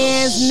the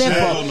man's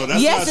nipple. No.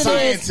 Yes,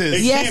 it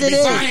is. Yes, it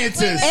is.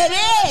 Scientists. It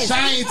is.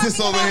 Scientists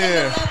over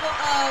here.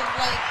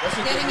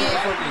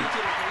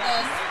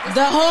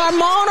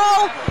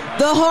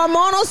 The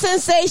hormonal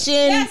sensation.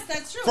 Yes,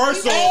 that's true.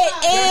 First off,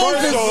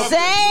 it is the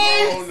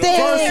same thing.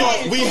 First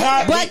off,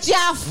 but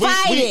y'all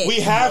fight it.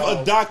 We have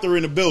a doctor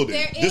in the building.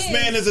 This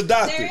man is a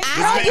doctor.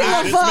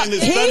 This man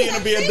is studying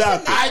to be a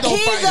doctor.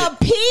 He's a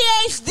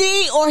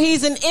PhD or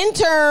he's an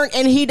intern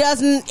and he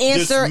doesn't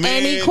answer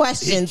any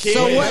questions.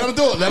 So let him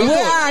do it.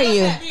 Where are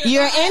you?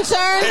 You're an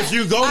intern? If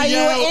you go to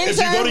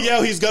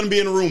Yale, he's gonna be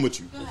in the room with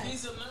you.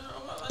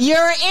 You're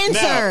an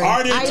intern.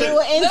 Are you an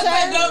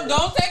intern?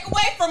 Don't take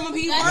away from him.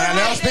 He's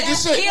now speak your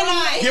shit.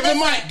 Give him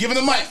the mic. Give him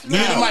the mic.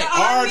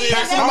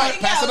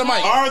 Pass the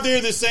mic. Are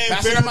there the same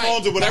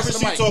pheromones or whatever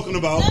she's talking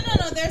about?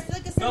 No. There's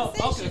like a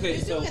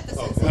sensation. Okay.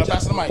 So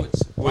pass the mic.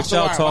 What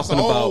y'all talking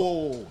about?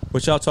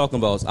 What y'all talking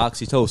about is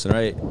oxytocin,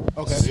 right?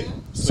 Okay.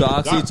 So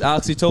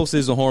oxytocin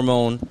is a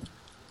hormone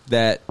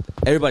that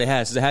everybody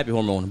has. It's a happy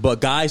hormone, but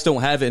guys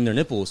don't have it in their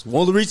nipples.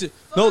 One of the reasons,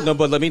 but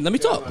let me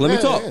talk.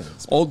 Yeah.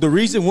 Oh, the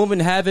reason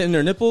women have it in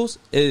their nipples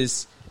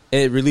is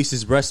it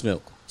releases breast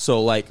milk.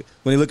 So like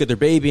when they look at their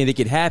baby and they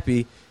get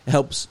happy, it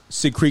helps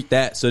secrete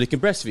that so they can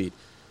breastfeed.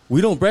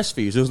 We don't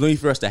breastfeed. So there's no need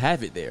for us to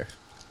have it there.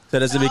 That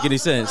doesn't make any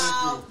sense.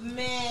 Oh,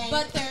 man.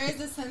 But there is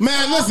a sense.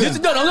 Man,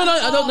 listen. No.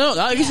 I don't know.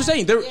 I guess you're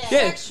saying.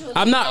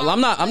 I'm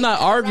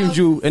not arguing with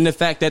you in the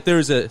fact that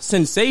there's a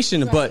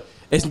sensation, but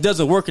it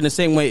doesn't work in the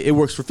same way it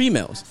works for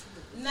females.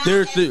 Not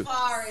as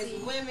far as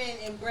women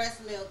and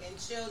breast milk and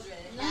children.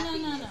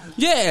 No.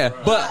 Yeah,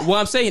 but what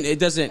I'm saying, it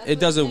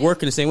doesn't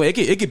work in the same way.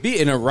 It could be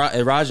in an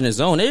erogenous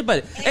zone.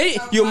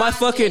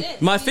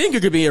 My finger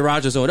could be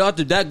erogenous zone.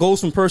 That goes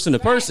from person to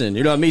person.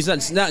 You know what I mean?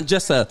 It's not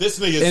just an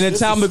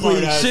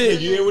anatomically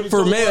shit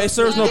for male. It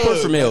serves no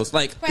purpose for males.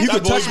 Like you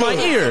could touch my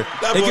ear.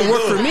 It can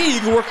work for me. You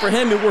can work for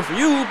him. It can work for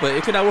you, but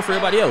it could not work for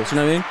everybody else. You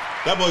know what I mean?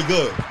 That boy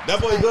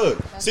good.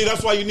 See,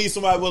 that's why you need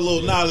somebody with a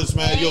little knowledge,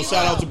 man. Yo,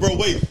 shout out to bro.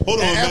 Wait, hold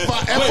on, man.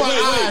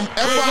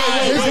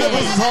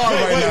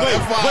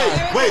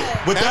 Wait.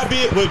 With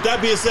that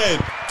being said,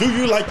 do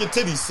you like your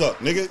titties suck,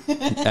 nigga?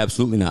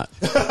 Absolutely not.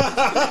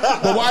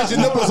 But why is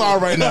your nipples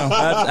hard right now?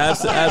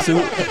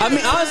 Absolutely. I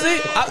mean, honestly,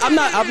 I'm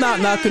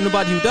not knocking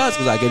nobody who does,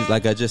 because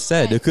like I just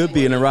said, there could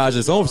be an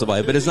erogenous zone for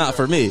somebody, but it's not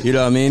for me. You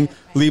know what I mean?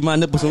 Leave my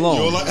nipples alone.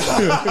 You're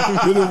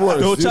the worst.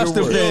 Don't touch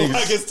them things.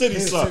 Like his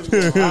titties suck.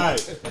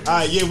 All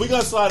right. Yeah, we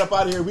gonna slide up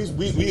out of here.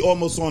 We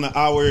almost on an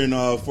hour and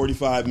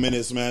 45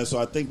 minutes, man. So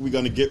I think we're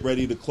gonna get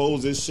ready to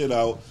close this shit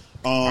out.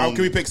 Can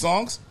we pick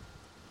songs?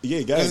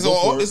 Yeah, guys.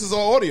 This is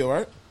all audio,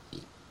 right?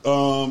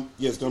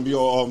 Yeah, it's gonna be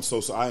all.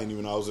 So I didn't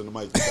even know I was in the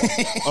mic.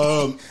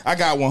 I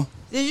got one.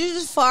 Did you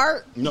just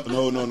fart? No. I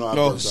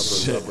burped.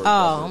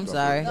 I'm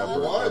sorry.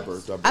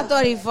 I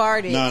thought he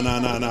farted.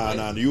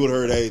 Nah. You would have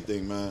heard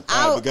everything, man.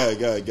 All right, but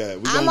go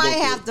ahead. I might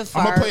have to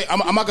fart.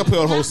 I'm not gonna play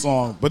the whole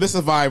song, but this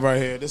is a vibe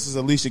right here. This is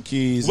Alicia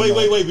Keys.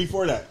 Wait.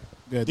 Before that,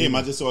 damn,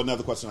 I just saw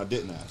another question I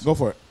didn't ask. Go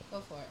for it.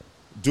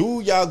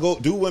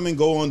 Do women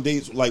go on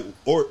dates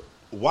or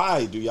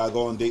why do y'all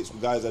go on dates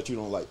with guys that you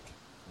don't like?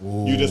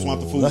 Ooh, you just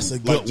want the food. That's a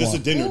good one. Just a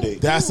dinner date.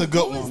 That's a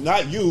good one.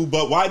 Not you,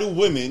 but why do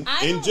women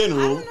in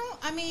general? I don't know.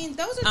 I mean,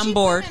 those are I'm cheap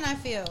bored. women, I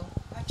feel.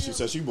 She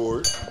said she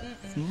bored.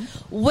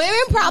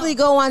 Women probably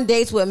go on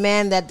dates with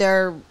men that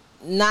they're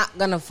not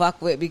gonna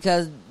fuck with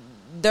because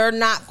they're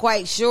not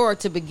quite sure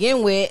to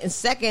begin with, and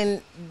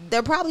second,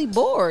 they're probably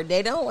bored.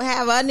 They don't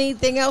have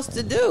anything else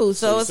to do.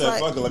 So it's like,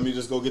 fuck it, let me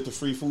just go get the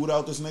free food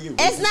out this nigga.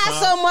 It's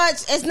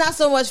not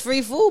so much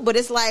free food, but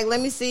it's like, let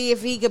me see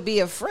if he could be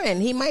a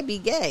friend. He might be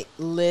gay.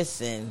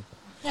 Listen,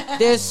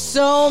 there's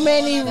so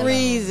many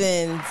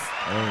reasons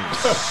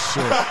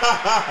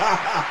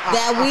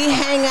that we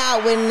hang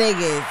out with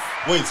niggas.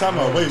 Wait, time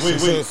out. Wait.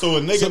 So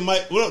a nigga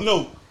might. Well,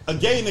 no. A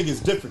gay nigga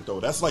is different though.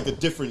 That's like a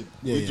different.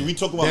 We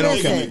talk about they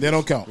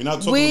don't count. We're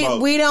not talking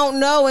about. We don't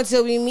know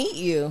until we meet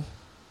you.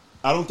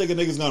 I don't think a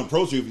nigga's gonna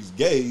approach you if he's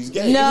gay. He's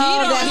gay. No,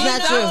 that's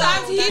not true.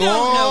 Sometimes he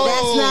don't know.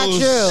 That's not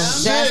true.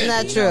 That's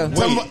not true.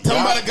 Tell me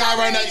about a guy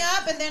right now.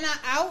 Up and they're not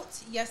out.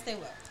 Yes, they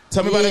will.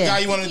 Tell me about a guy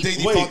you want to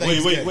date.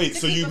 Wait.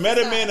 So you met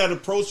a man that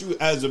approached you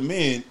as a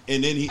man,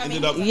 and then he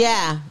ended up.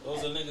 Yeah.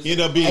 He ended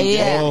up being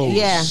gay.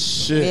 Yeah.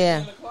 Shit.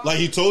 Yeah. Like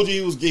he told you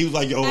he was gay. He was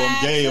like, yo,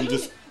 I'm gay. I'm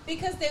just.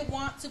 Because they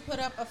want to put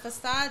up a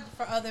facade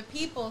for other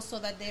people so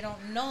that they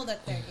don't know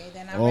that they're gay.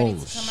 They're not ready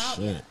to come out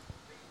yet.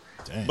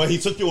 Damn. But he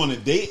took you on a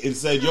date and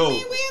said, "Yo." I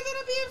mean, we ended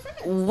up being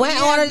friends.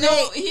 Went on a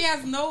date. He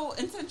has no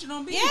intention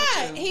on being.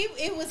 Yeah, with you.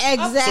 it was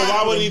exactly. So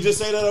why wouldn't he just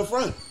say that up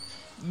front?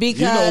 Because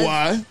you know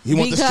why? He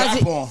want the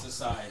strap on.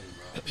 Society,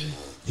 bro.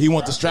 He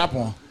want the strap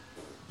on.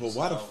 But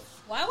why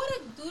would a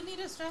dude need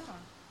a strap on?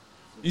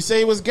 You say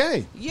he was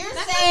gay. You're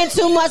saying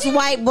too much,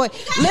 white boy.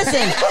 Listen,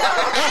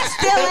 that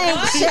still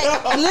ain't shit.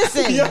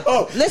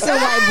 Listen,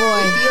 white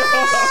boy.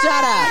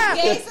 Shut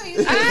up. Gay, so you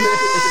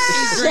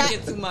He's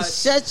drinking too much.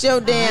 Shut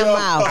your damn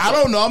mouth. I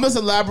don't know. I'm just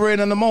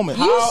elaborating on the moment.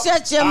 You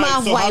shut your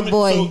mouth, white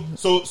boy.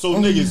 So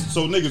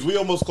niggas, we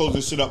almost close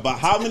this shit up. But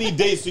how many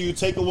dates do you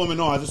take a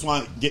woman on? I just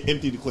want to get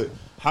empty the clip.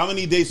 How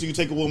many dates do you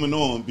take a woman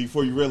on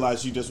before you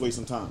realize she's just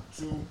wasting time?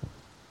 2,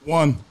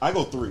 1. I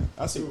go 3.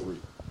 I say 3.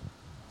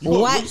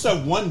 You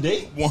said 1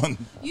 date? 1.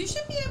 You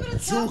should be able to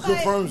tell 2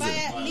 confirms by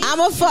it. at least I'm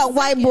a fuck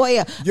white boy.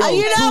 Yo,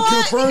 you know 2 what?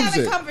 confirms have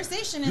a it.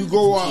 conversation. You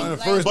go out on the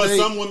first But date.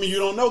 some women you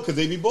don't know because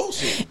they be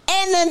bullshit.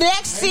 In the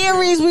next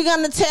series, we're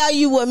gonna tell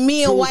you what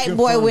me and 2 white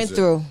boy went confirms it.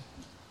 through.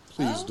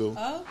 Please do.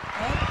 Oh.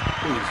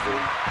 Please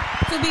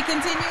do. To be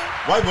continued.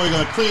 White boy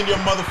gonna clean your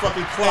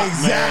motherfucking clock,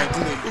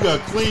 Exactly. man. You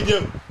gonna clean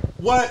your...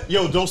 What?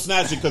 Yo, don't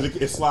snatch it because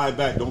it slide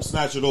back. Don't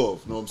snatch it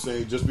off. You know what I'm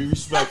saying? Just be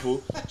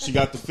respectful. She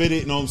got to fit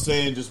it. You know what I'm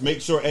saying? Just make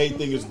sure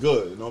everything is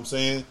good. You know what I'm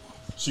saying?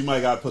 She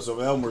might got to put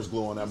some Elmer's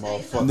glue on that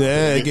motherfucker.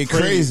 Yeah, it get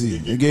crazy.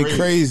 It get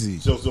crazy.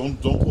 So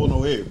don't pull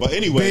no hair. But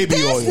anyway.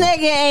 Baby oil. This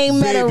nigga ain't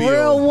met a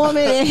real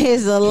woman in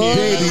his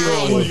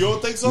life. You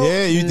don't think so?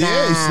 Yeah, you did.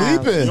 You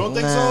sleeping. You don't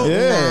think so?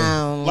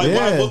 Yeah. Like,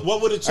 Yeah.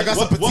 what would it change? I got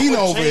some what patina would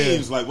over here.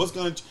 change? Like, what's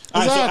going to...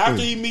 All right, so Exactly.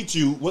 after he meets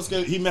you,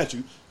 he met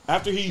you.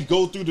 After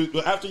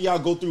y'all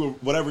go through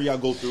whatever y'all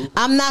go through.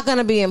 I'm not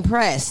gonna be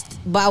impressed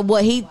by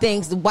what he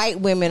thinks white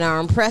women are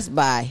impressed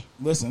by.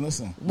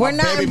 Listen. We're My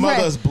not baby impressed.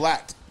 mother is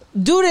black.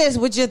 Do this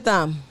with your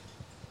thumb.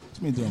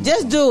 What's me doing?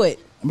 Just do it.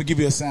 Let me give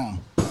you a sound.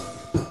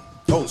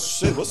 Oh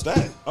shit, what's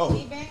that? Oh,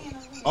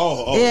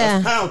 Yeah.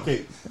 that's pound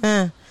cake.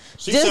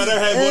 She said her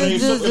head wasn't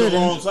even shook at the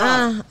wrong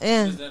time.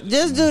 Yeah.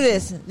 Just do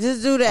this.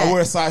 Just do that. I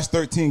wear a size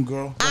 13,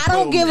 girl. I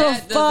don't give a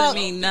fuck. That doesn't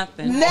mean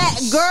nothing. That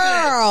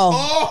girl.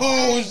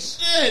 Oh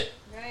shit.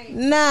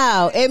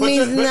 No, it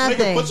means nothing.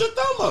 Nigga, put your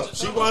thumb up.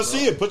 She want to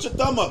see it. Put your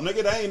thumb up,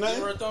 nigga. That ain't nothing.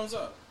 Give her a thumbs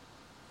up.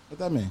 What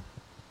that mean?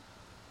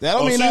 That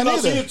don't mean nothing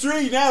either. She a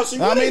tree now. She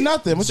that with mean it.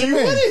 nothing. What she you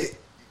mean? with it.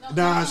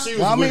 Nah, she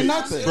was with it.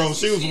 Nothing. Bro,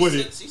 she was with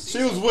it.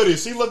 She was with it.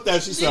 She looked at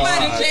it. She said, might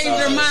have changed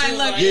her mind.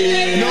 Like,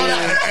 You know what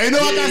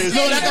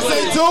I can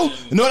say too?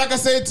 You know what I can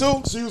say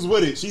too? She was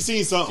with it. She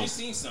seen something. She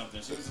seen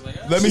something. She was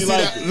like, Let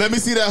me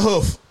see that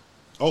hoof.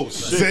 Oh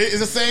shit! See, it's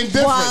the same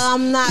difference. Well,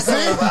 I'm not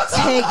gonna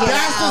take it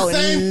out the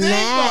same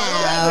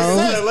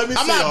now. Let me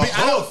I'm see not.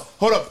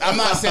 Hold up. I'm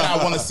not saying I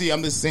want to see.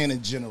 I'm just saying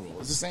in general.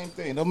 It's the same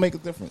thing. Don't make a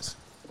difference.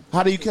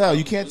 How do you tell?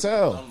 You can't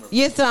tell.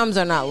 Your thumbs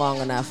are not long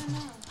enough.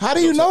 How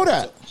do you know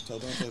that?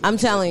 I'm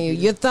telling you,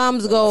 your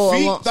thumbs go.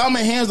 Feet, thumb,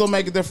 and hands don't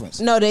make a difference.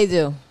 No, they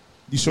do.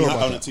 You sure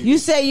about that? You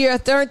say you're a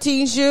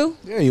 13 shoe?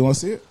 Yeah, you want to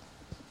see it?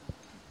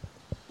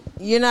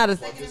 You're not a. Oh,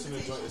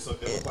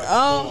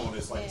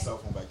 it's like a cell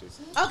phone back there.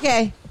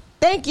 Okay.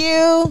 Thank you.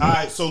 All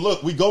right, so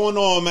look, we going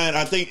on, man.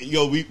 I think,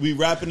 we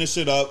wrapping this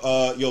shit up.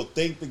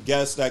 Thank the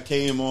guests that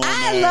came on.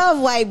 I man, love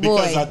White Boy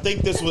because I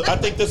think this was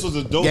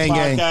a dope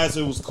podcast.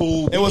 It was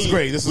cool. It was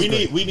great.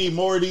 We need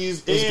more of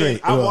these. It was great.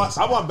 I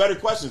want better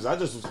questions. I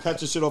just was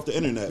catching shit off the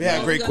internet. We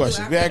had great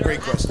questions.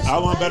 I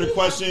want better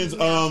questions.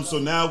 So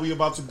now we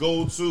about to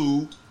go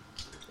to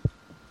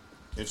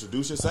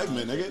introduce your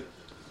segment, nigga.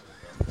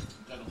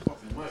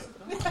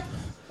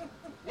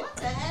 What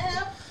the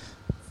hell?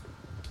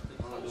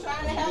 I'm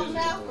trying to help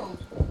Malcolm.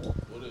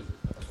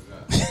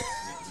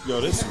 Yo,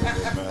 this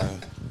nigga,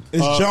 man.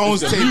 It's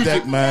Jones tape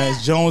deck, man.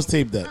 It's Jones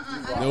tape deck.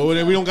 No,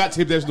 we don't got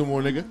tape decks no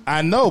more, nigga.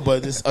 I know,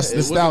 but it's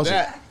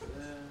nostalgia.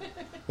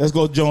 Let's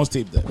go Jones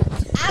tape deck.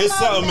 It's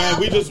something, man.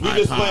 We just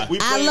play.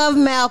 I love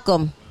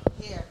Malcolm.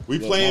 We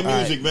playing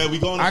music, man. We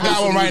going. I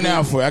got one right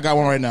now for you. Hold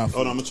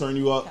on, I'm gonna turn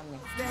you up.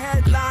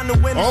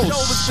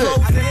 Oh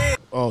shit!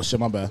 Oh shit!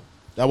 My bad.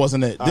 That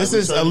wasn't it. This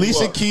is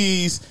Alicia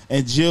Keys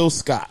and Jill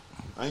Scott.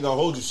 I ain't gonna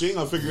hold you. She ain't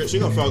gonna figure it. She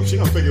gonna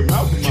figure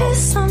Malcolm out.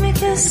 Kiss on me,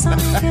 kiss on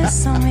me,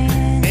 kiss on me.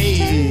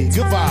 Hey,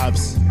 good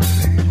vibes.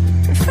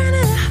 In front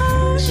of the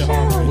whole show.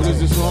 What is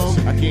this song?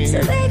 I can't So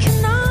hear. they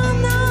can all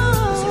know.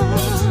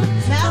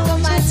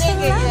 Malcolm, my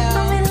nigga,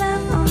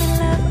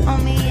 Love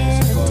on me in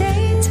the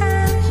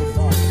daytime.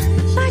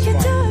 Like you do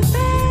at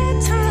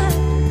bedtime.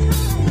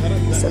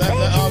 So they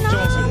can all know.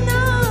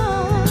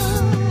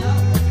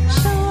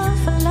 Show off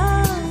for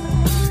love.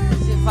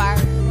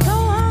 Go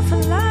on for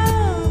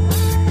love.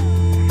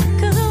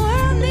 'Cause the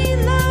world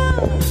needs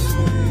love.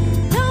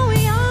 Don't we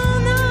all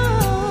know?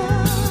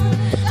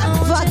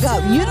 Fuck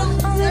up. You don't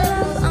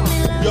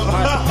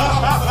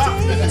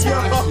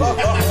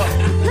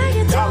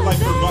Y'all like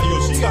her, yo,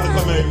 she gotta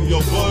come in. Yo,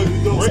 bud,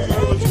 break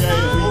her with your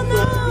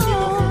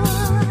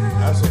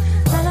That's it.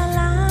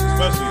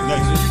 Especially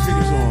next year. You pick a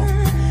song.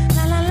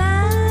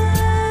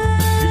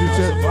 You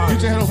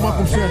just head off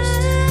Malcolm's chest.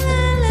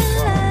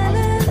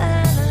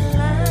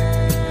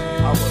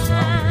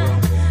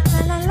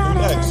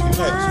 You next.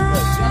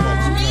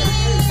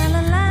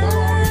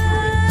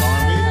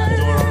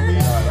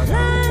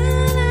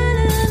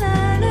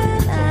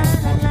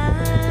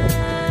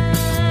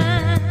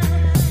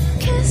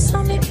 Kiss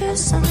on me,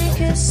 kiss on me,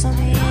 kiss on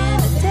me in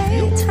the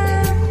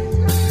daytime.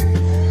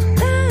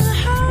 Then the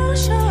whole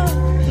show,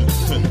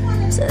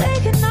 so they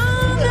can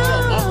all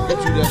know. Get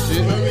you that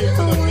shit.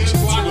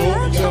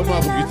 Tell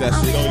Malcolm get that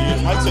shit. I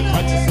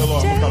just still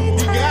off. You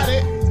got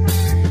it.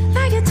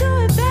 Like you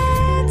do at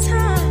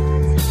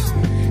bedtime,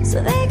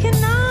 so they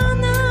can all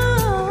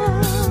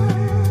know.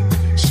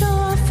 Show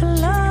off for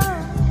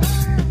love,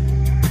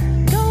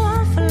 go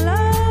on for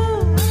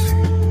love,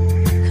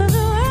 'cause the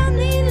world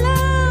needs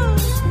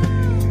love.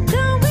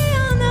 Don't we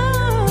all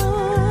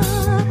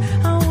know?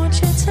 I want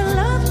you to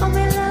love on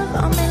me, love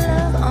on me,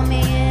 love on me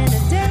in the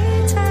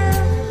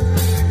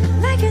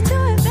daytime, like you do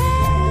at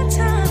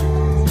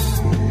bedtime,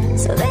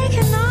 so they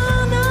can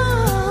all know.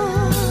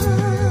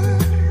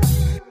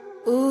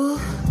 Ooh,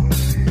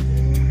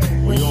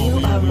 when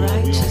you are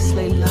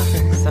righteously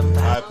loving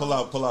somebody. All right, pull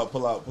out.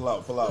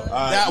 All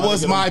right, That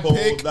was my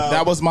pick.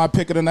 That was my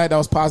pick of the night. That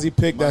was Posy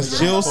pick. That's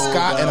Jill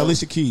Scott and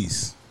Alicia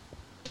Keys.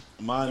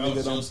 My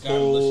nigga done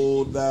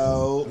pulled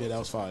out. Yeah, that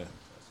was fire.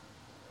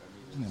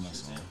 What's the name of that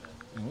song?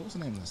 What was the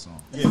name of that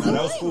song? Yeah, nah,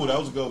 that was cool. That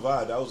was a good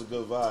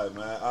vibe.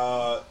 Man.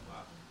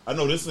 I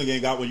know this nigga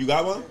ain't got one. You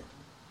got one?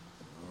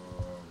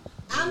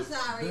 I'm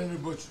sorry. Benny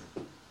Butcher.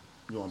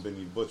 You want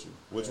Benny the Butcher?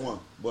 Which one?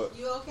 What?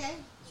 You okay?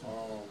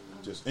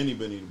 Just any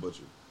Benny the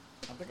Butcher.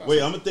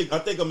 Wait, I think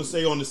I'm gonna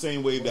say on the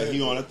same wave that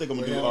he on. I think I'm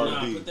gonna do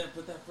R&B. Put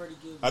that Freddie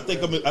Gibbs. I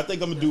think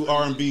I'm gonna do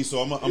R&B. So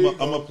I'm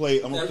gonna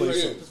play some. Freddie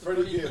Gibbs.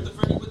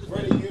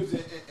 Freddie Gibbs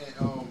and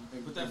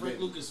Put that Frank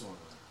Lucas on.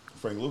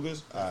 Frank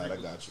Lucas. All right, I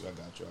got you.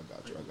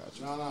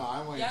 No, I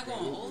want. Y'all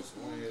going old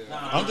school?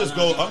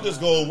 I'm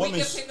just going We women.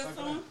 can pick a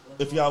song.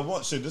 If y'all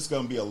want shit, this is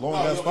gonna be a long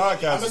ass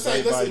podcast. I'm gonna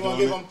say, listen, Everybody you want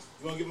doing to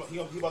it. give him.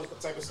 He about to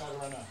type of song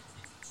right now.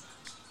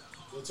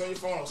 So turn your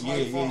phone off. Yeah.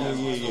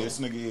 This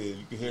nigga,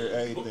 you can hear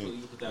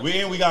everything.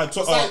 We got to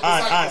talk. Precise, All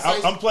right.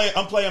 precise.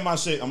 I'm playing my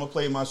shit. I'm gonna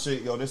play my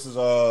shit. Yo, this is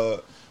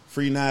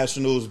Free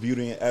Nationals,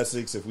 Beauty and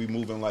Essex. If we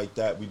moving like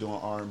that, we doing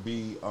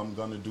R&B. I'm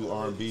gonna do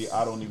R&B.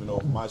 I don't even know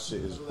if my shit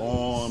is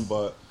on,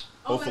 but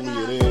hopefully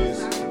it is.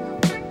 There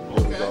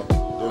we go.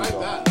 I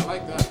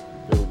like that.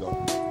 There we go.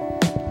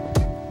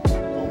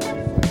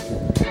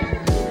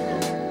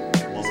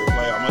 Once we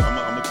play, I'm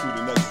gonna cue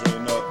the next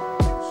joint up.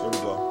 Here we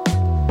go.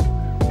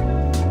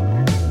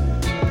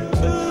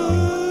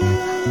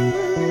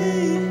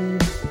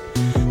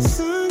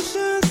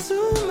 Sunshine's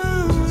through my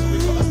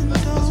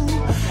window.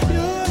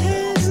 Your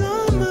hands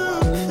on my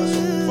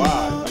face.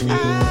 Vibe, nigga.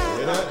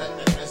 Hear that?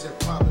 That's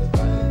hip hop.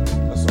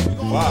 That's some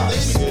vibe,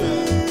 nigga.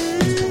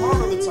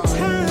 Part of the time.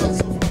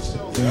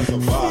 That's a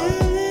vibe.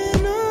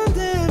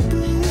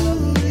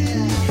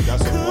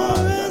 That's a vibe.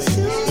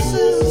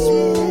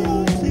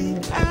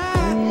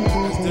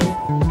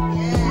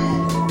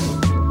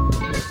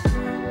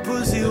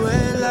 Pussy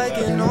wet like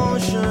an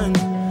ocean,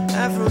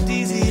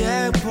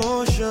 aphrodisiac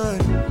potion.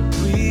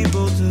 We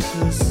both took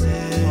a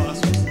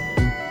sip,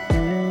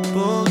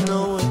 both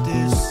know what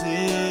this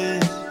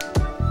is.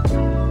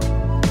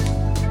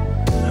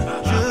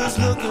 Just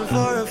looking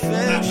for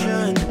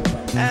affection,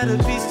 add a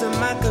piece to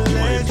my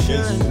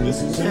collection.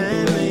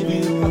 And maybe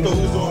I thought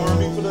we was doing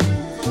R&B for the.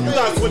 You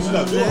gotta switch it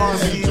up. Do an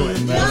R&B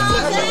joint,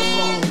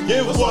 man.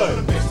 Give what?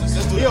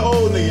 He an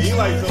old nigga. He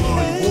like feeling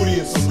like booty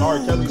and some R.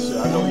 Kelly shit. I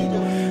know he do.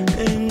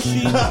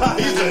 He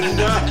said,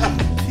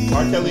 nah.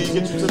 R. Kelly,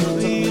 get you to the.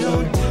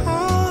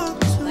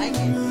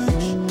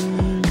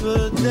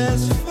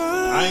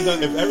 I ain't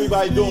gonna. If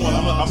everybody doing one,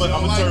 I'm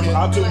gonna turn.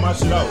 I'll tune my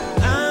shit out.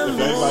 If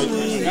everybody,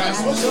 you got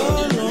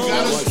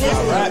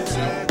rap.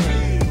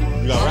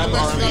 You got rap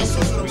R&B.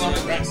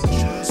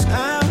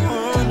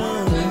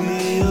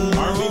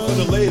 R&B for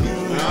the ladies.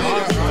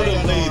 R&B for the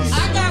ladies. I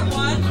got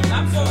one.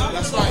 I'm for.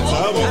 That's right.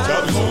 Tell me. I'm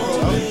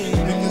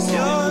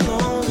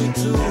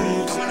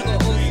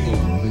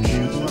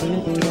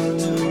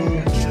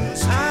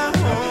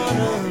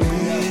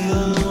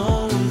gonna go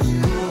old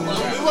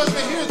He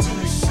wasn't here to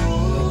me.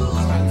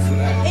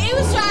 He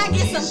was trying to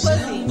get some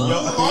pussy.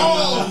 Oh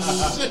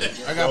shit!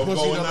 I got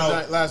pussy going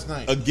out. last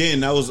night. Again,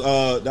 that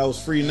was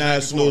Free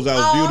Nationals. That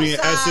was Beauty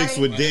and Essex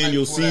with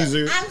Daniel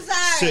Caesar. I'm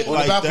sorry. Shit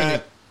like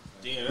that.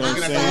 I'm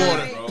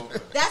sorry.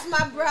 That's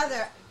my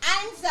brother.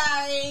 I'm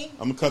sorry.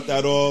 I'm gonna cut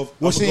that off.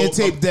 What's in your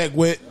tape deck,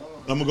 Wit?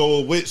 I'm gonna go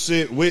with Wit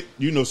shit. Wit,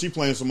 you know, she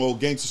playing some old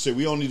gangster shit.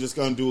 We only just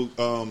gonna do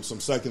some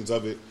seconds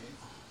of it.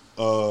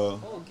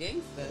 Oh,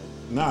 gangster.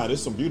 Nah,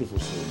 there's some beautiful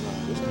shit.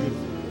 Nah, it's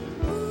beautiful.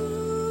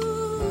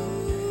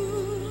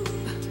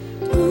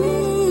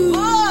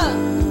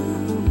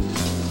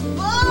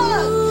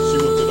 She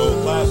went to the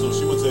old class, so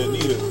she went to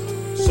Anita.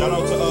 Shout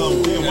out to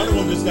one of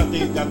them just got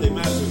their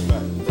masters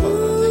back.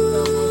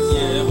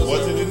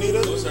 Was it Anita?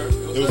 It was her.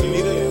 It was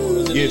Anita?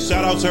 Yeah,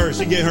 shout out to her.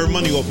 She getting her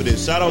money off of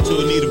this. Shout out to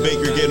Anita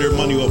Baker getting her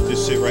money off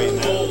this shit right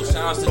now. Oh,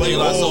 shout out to De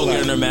La Soul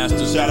getting her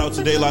masters. Shout out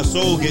to De La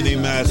Soul getting their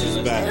masters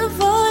back.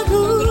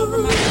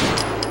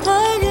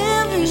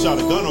 We shot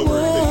a gun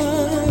over her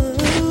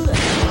picture.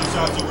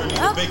 Shout out to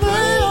Anita Baker.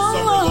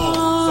 Summer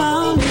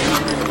long.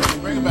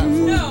 Bring it back.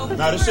 No.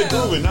 Nah, this shit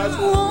grooving. It's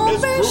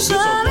grooving.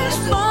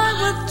 Satisfied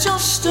with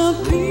just a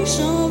piece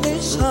of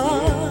this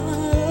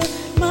heart,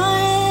 my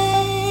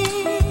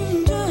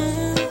angel.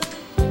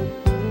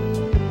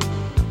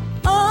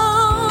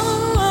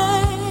 Oh,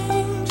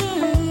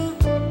 angel.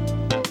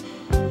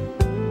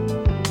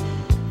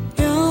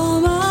 You're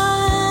my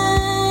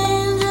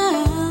angel.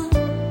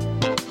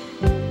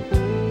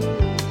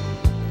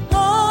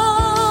 Oh,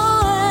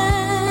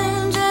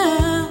 angel.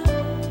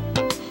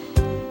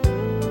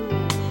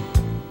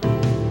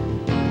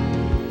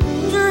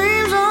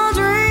 Dreams are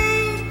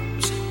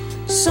dreams,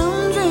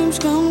 some dreams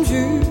come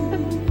true.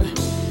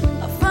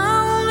 I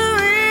found a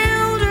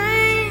real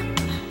dream,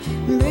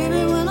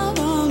 baby, when I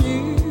found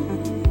you.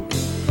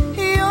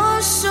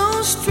 You're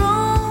so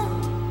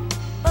strong,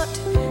 but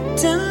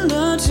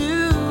tender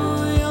too.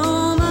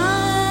 You're my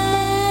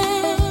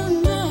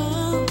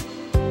angel.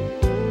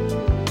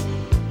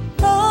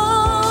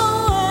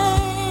 Oh,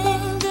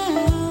 angel.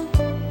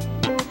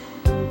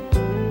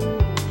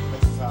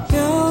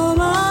 You're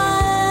my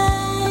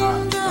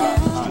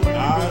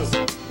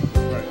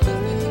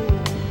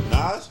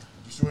Nas?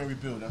 Destroy and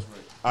rebuild. That's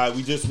right. All right,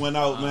 we just went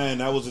out, man.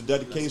 That was a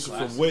dedication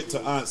from Wit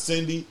to Aunt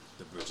Cindy,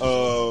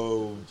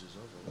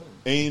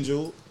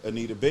 Angel,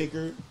 Anita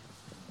Baker.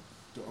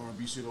 The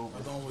R&B shit over.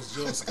 I thought it was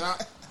Jill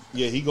Scott.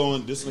 Yeah, he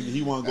going. This nigga,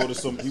 he want to go to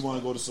some. He want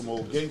to go to some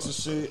old gangster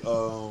shit.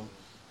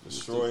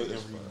 Destroy and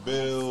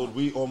rebuild.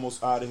 We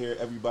almost out of here.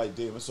 Everybody,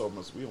 damn, it's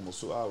almost. We almost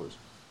 2 hours.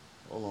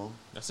 Hold on.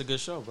 That's a good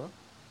show, bro.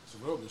 It's a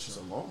real good show. It's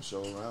a long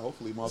show, man.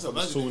 Hopefully, It's a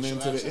motherfuckers tune legendary in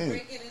show, to the actually. end.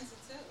 Break it into two.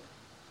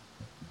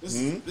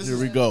 Here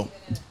we go.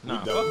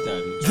 Nah, fuck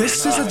that.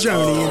 This is a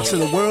journey into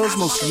the world's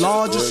most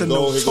largest and Here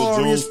we go,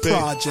 notorious Jules Pitt.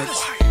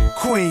 projects.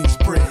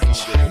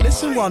 Queensbridge.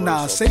 Listen while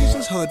Nas saves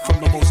his hood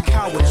from the most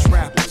cowardice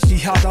rappers. He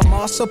had a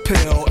Massa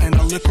pill and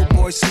a little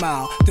boy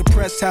smile.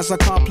 Depressed has a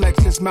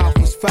complex, his mouth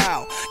was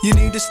foul. You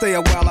need to stay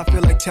a while, I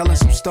feel like telling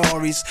some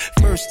stories.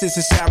 First is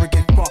this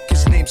arrogant fuck,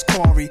 his name's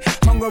Corey.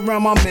 Hung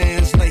around my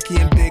mans, Lakey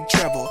and Big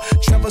Trevor.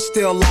 Trevor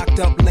still locked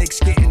up, Lake's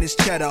getting his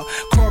cheddar.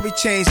 Corey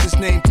changed his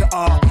name to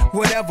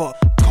whatever.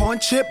 Corn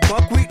chip,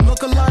 buckwheat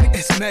look-alike,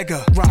 it's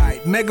Mega.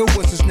 Right, Mega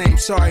was his name,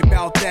 sorry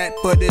about that,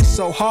 but it's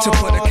so hard to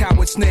put a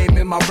coward's name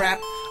in my rap.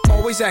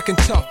 Always acting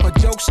tough, but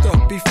jokes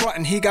stuff be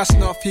frontin'. He got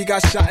snuffed, he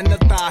got shot in the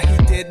thigh,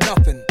 he did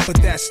nothing.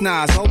 But that's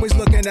Nas, always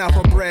looking out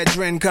for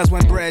brethren, cause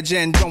when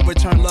brethren don't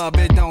return love,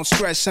 it don't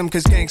stress him,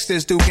 cause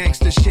gangsters do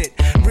gangster shit.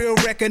 Real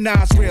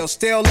recognize real,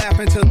 still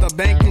laughing to the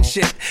bank and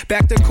shit.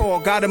 Back to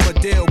core, got him a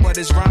deal, but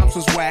his rhymes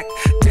was whack.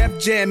 Def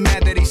Jam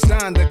mad that he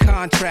signed the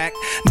contract.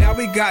 Now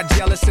he got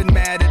jealous and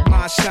mad at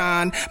my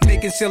shine.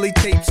 Making silly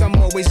tapes, I'm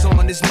always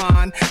on his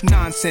mind.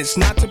 Nonsense,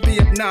 not to be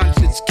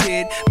obnoxious,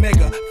 kid.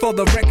 Mega, for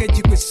the record,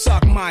 you could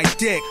suck my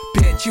dick,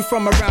 bitch. You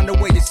from around the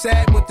way, you're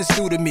sad what this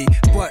do to me.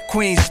 But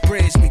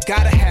Queensbridge, we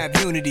gotta have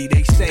unity.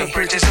 They say the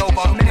bridge is over,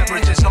 the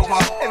bridge is over.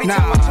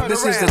 Nah,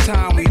 this is the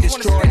time we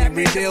destroy and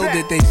rebuild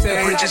it. They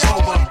say the bridge is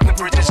over, the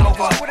bridge is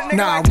over.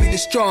 Nah, we the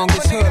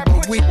strongest hood,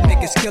 but weak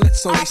niggas kill it.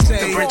 So they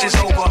say the bridge is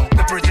over,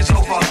 the bridge is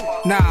over.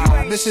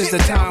 Nah, this is the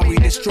time we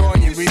destroy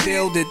and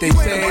rebuild it. They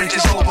say the bridge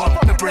is over,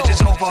 the bridge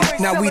is over.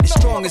 Now we the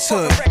strongest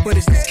hood, but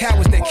it's these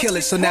cowards that kill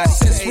it. So now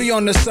since we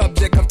on the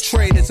subject of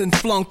traitors and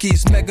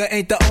flunkies, Mega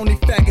ain't the only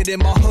faggot in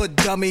my hood,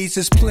 dummies.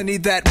 There's plenty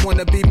that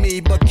wanna be me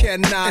but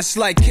cannot. It's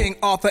like King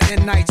Arthur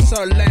and Knight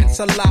Sir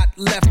Lancelot,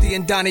 Lefty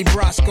and Donnie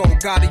Brasco,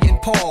 Gotti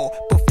and Paul.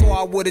 Before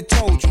I would've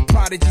told you,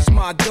 Prodigy's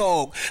my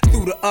dog.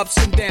 Through the ups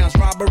and downs,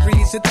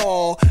 robberies and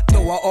all.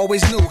 Though I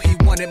always knew he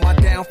wanted my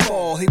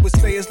downfall. He would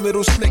say his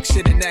little slick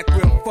shit and act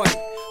real funny.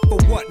 For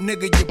what,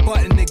 nigga, you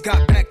button, it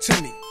got back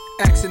to me.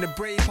 Asking the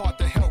brave heart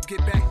to help get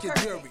back your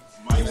jury.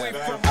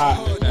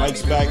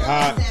 Mike's back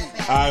hot.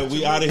 Alright,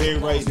 we out of here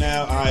right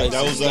now. Alright,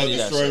 that was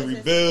Destroy and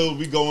Rebuild.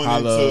 We going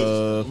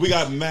into. We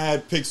got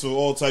mad picks of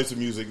all types of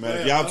music, man.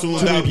 If y'all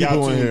tuned out,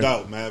 y'all tuned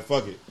out, man.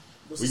 Fuck it.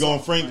 We going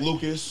Frank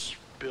Lucas.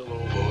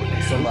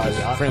 Somebody.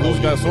 Frank Lucas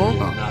got a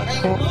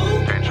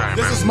song?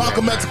 This is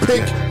Malcolm X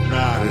pick.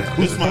 Nah,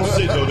 this is my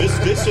shit, though. This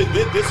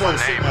whole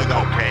shit, my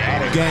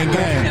guy. Gang,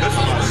 gang. This is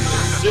my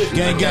shit.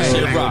 Gang, gang. That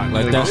shit rock.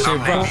 Like that shit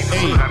rock.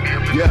 Hey.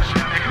 Yeah.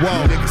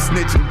 Whoa. Niggas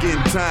snitching,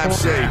 getting time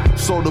shade.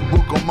 Sold a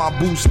book on my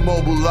Boost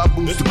Mobile, I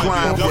boost the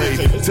crime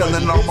wave.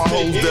 Telling all my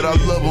hoes that I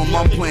love them,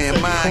 I'm playing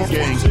mind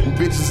games. When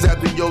bitches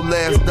after your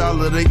last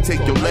dollar, they take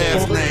your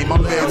last name.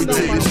 I'm married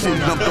to your shit,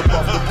 jumped up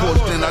off the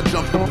porch, then I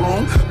jumped the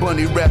broom.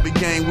 Bunny Rabbit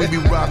gang, we be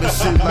robbing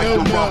shit like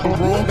the robber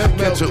room.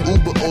 Catch a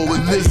Uber or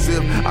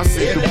Elizabeth, I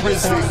say the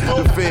risk.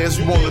 The feds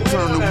wanna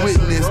turn the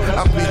witness,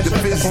 I plead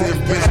defensive.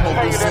 Been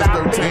smoking since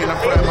 13,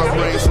 I fried my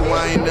brain so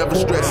I ain't never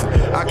stressing.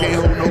 I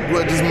can't hold no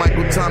grudges,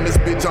 Michael Thomas,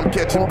 bitch, I'm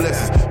catching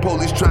blessings.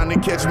 Police trying to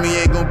catch me,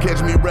 ain't gon'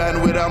 catch me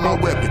riding without my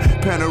weapon.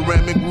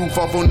 Panoramic roof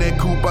off on that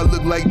coupe, I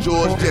look like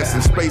George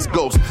Jetson. Space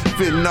Ghost,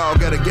 fentanyl,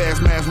 got a gas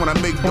mask when I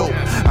make dope.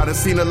 I done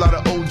seen a lot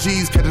of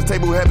OGs catch a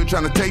table habit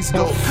trying to taste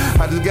dope.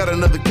 I just got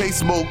another case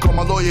smoke, call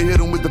my lawyer, hit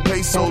him with the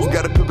pesos.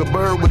 Gotta cook a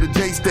bird with a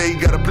J-stay,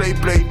 gotta play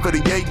for the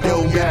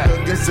Yayo. Yeah,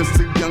 since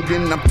a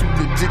youngin', I'm too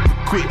legit to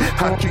quit.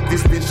 I treat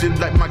this bitch shit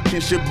like my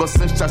kinship, but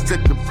since I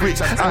set the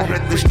fridge, I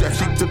had the strap,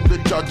 she took the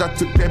charge, I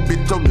took that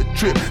bitch on the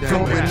trip.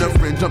 Flew in her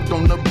friend, jumped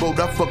on the boat,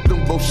 I fucked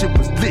them both, shit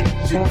was lit,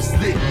 shit was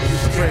lit.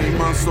 Pray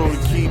my soul to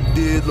keep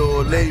dear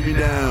Lord, lay me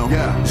down.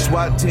 Yeah.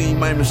 SWAT team,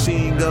 my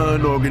machine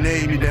gun, or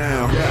grenade me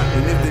down. Yeah.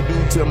 And if they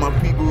do, tell my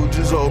people,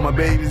 just hold my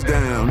babies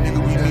down. Nigga,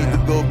 we need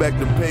to go back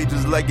to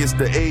pages like it's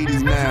the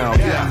 80s now.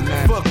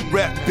 Yeah. Fuck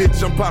rap,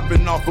 bitch, I'm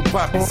popping off a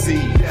poppy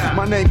seed. Yeah.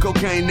 My name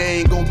cocaine, they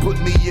ain't gon' put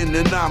me in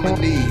the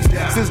nominees.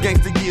 Yeah. Since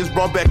gangsta years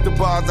brought back the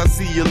bars, I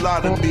see a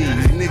lot of these.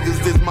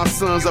 Niggas, this my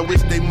sons, I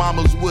wish they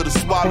mamas would've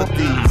swallowed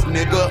these.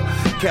 Nigga,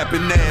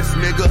 capping ass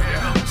nigga.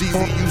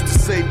 Jeezy used to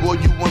say, boy,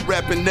 you want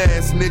rapping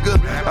ass nigga.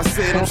 I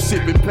said I'm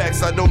shipping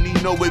packs, I don't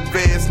need no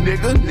advance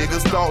nigga.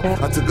 Niggas thought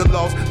I took a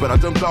loss, but I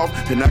jumped off,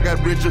 then I got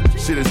richer.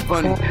 Shit is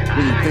funny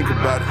when you think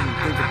about it.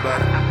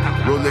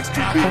 Rolex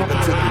too big,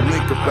 I took a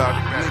link about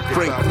it.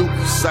 Frank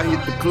Lucas, I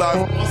hit the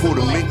closet, pulled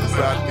a link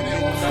about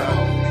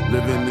it.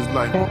 Living this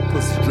life,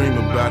 pussy dream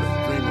about it.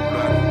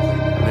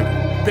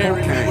 Nigga.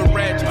 Bury me with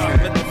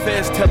ratchets, let the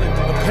feds tell it.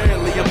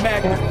 Apparently I'm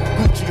active.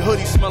 Gucci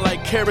hoodie smell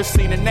like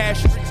kerosene and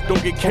ashes.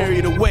 Don't get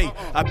carried away.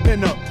 I've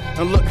been up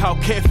and look how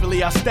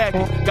carefully I stack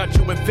it. Got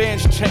your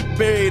advance check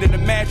buried in the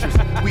mattress.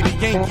 We the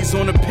Yankees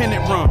on a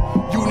pennant run.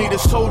 You needed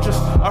soldiers,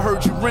 I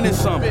heard you rented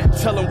some.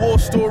 Telling war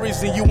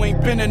stories and you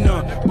ain't been in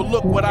none. But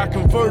look what I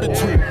converted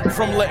to.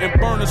 From letting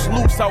burners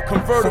loose out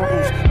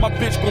convertibles. My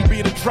bitch gon'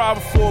 be the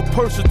driver for a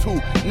purse or two.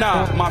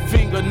 Nah, my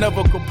finger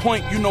never could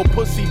point. You know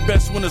pussy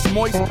best when it's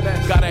moist.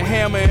 Got a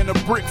hammer and a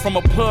brick from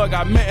a plug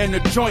I met in the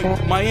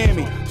joint.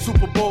 Miami,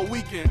 Super Bowl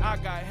weekend. I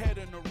got head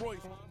in the Royce.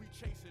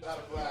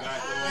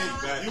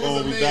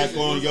 We back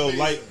on. Yo,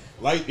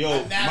 light,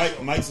 yo,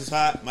 Mike's is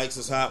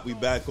hot. We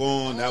back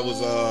on. That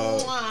was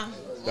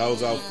That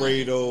was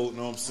Alfredo. You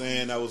know what I'm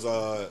saying? That was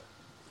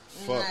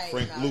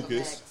Frank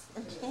Lucas.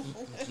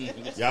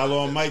 Y'all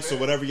on mic, so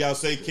whatever y'all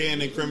say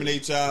can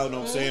incriminate y'all. You know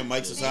what I'm saying?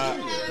 Mics is hot.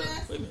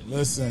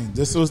 Listen,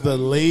 this was the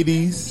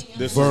ladies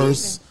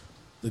versus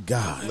the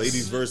guys.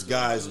 Ladies versus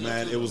guys,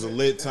 man. It was a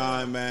lit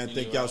time, man.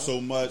 Thank y'all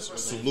so much.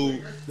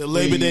 Salute. The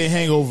Labor Day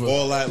hangover.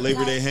 All that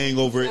Labor Day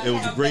hangover. It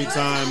was a great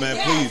time, man.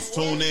 Please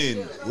tune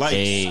in, like,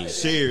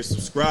 share,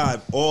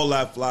 subscribe, all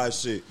that fly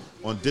shit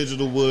on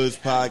Digital Woods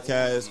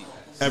Podcast,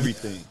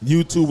 everything.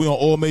 YouTube, we on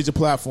all major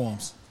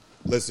platforms.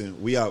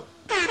 Listen, we out.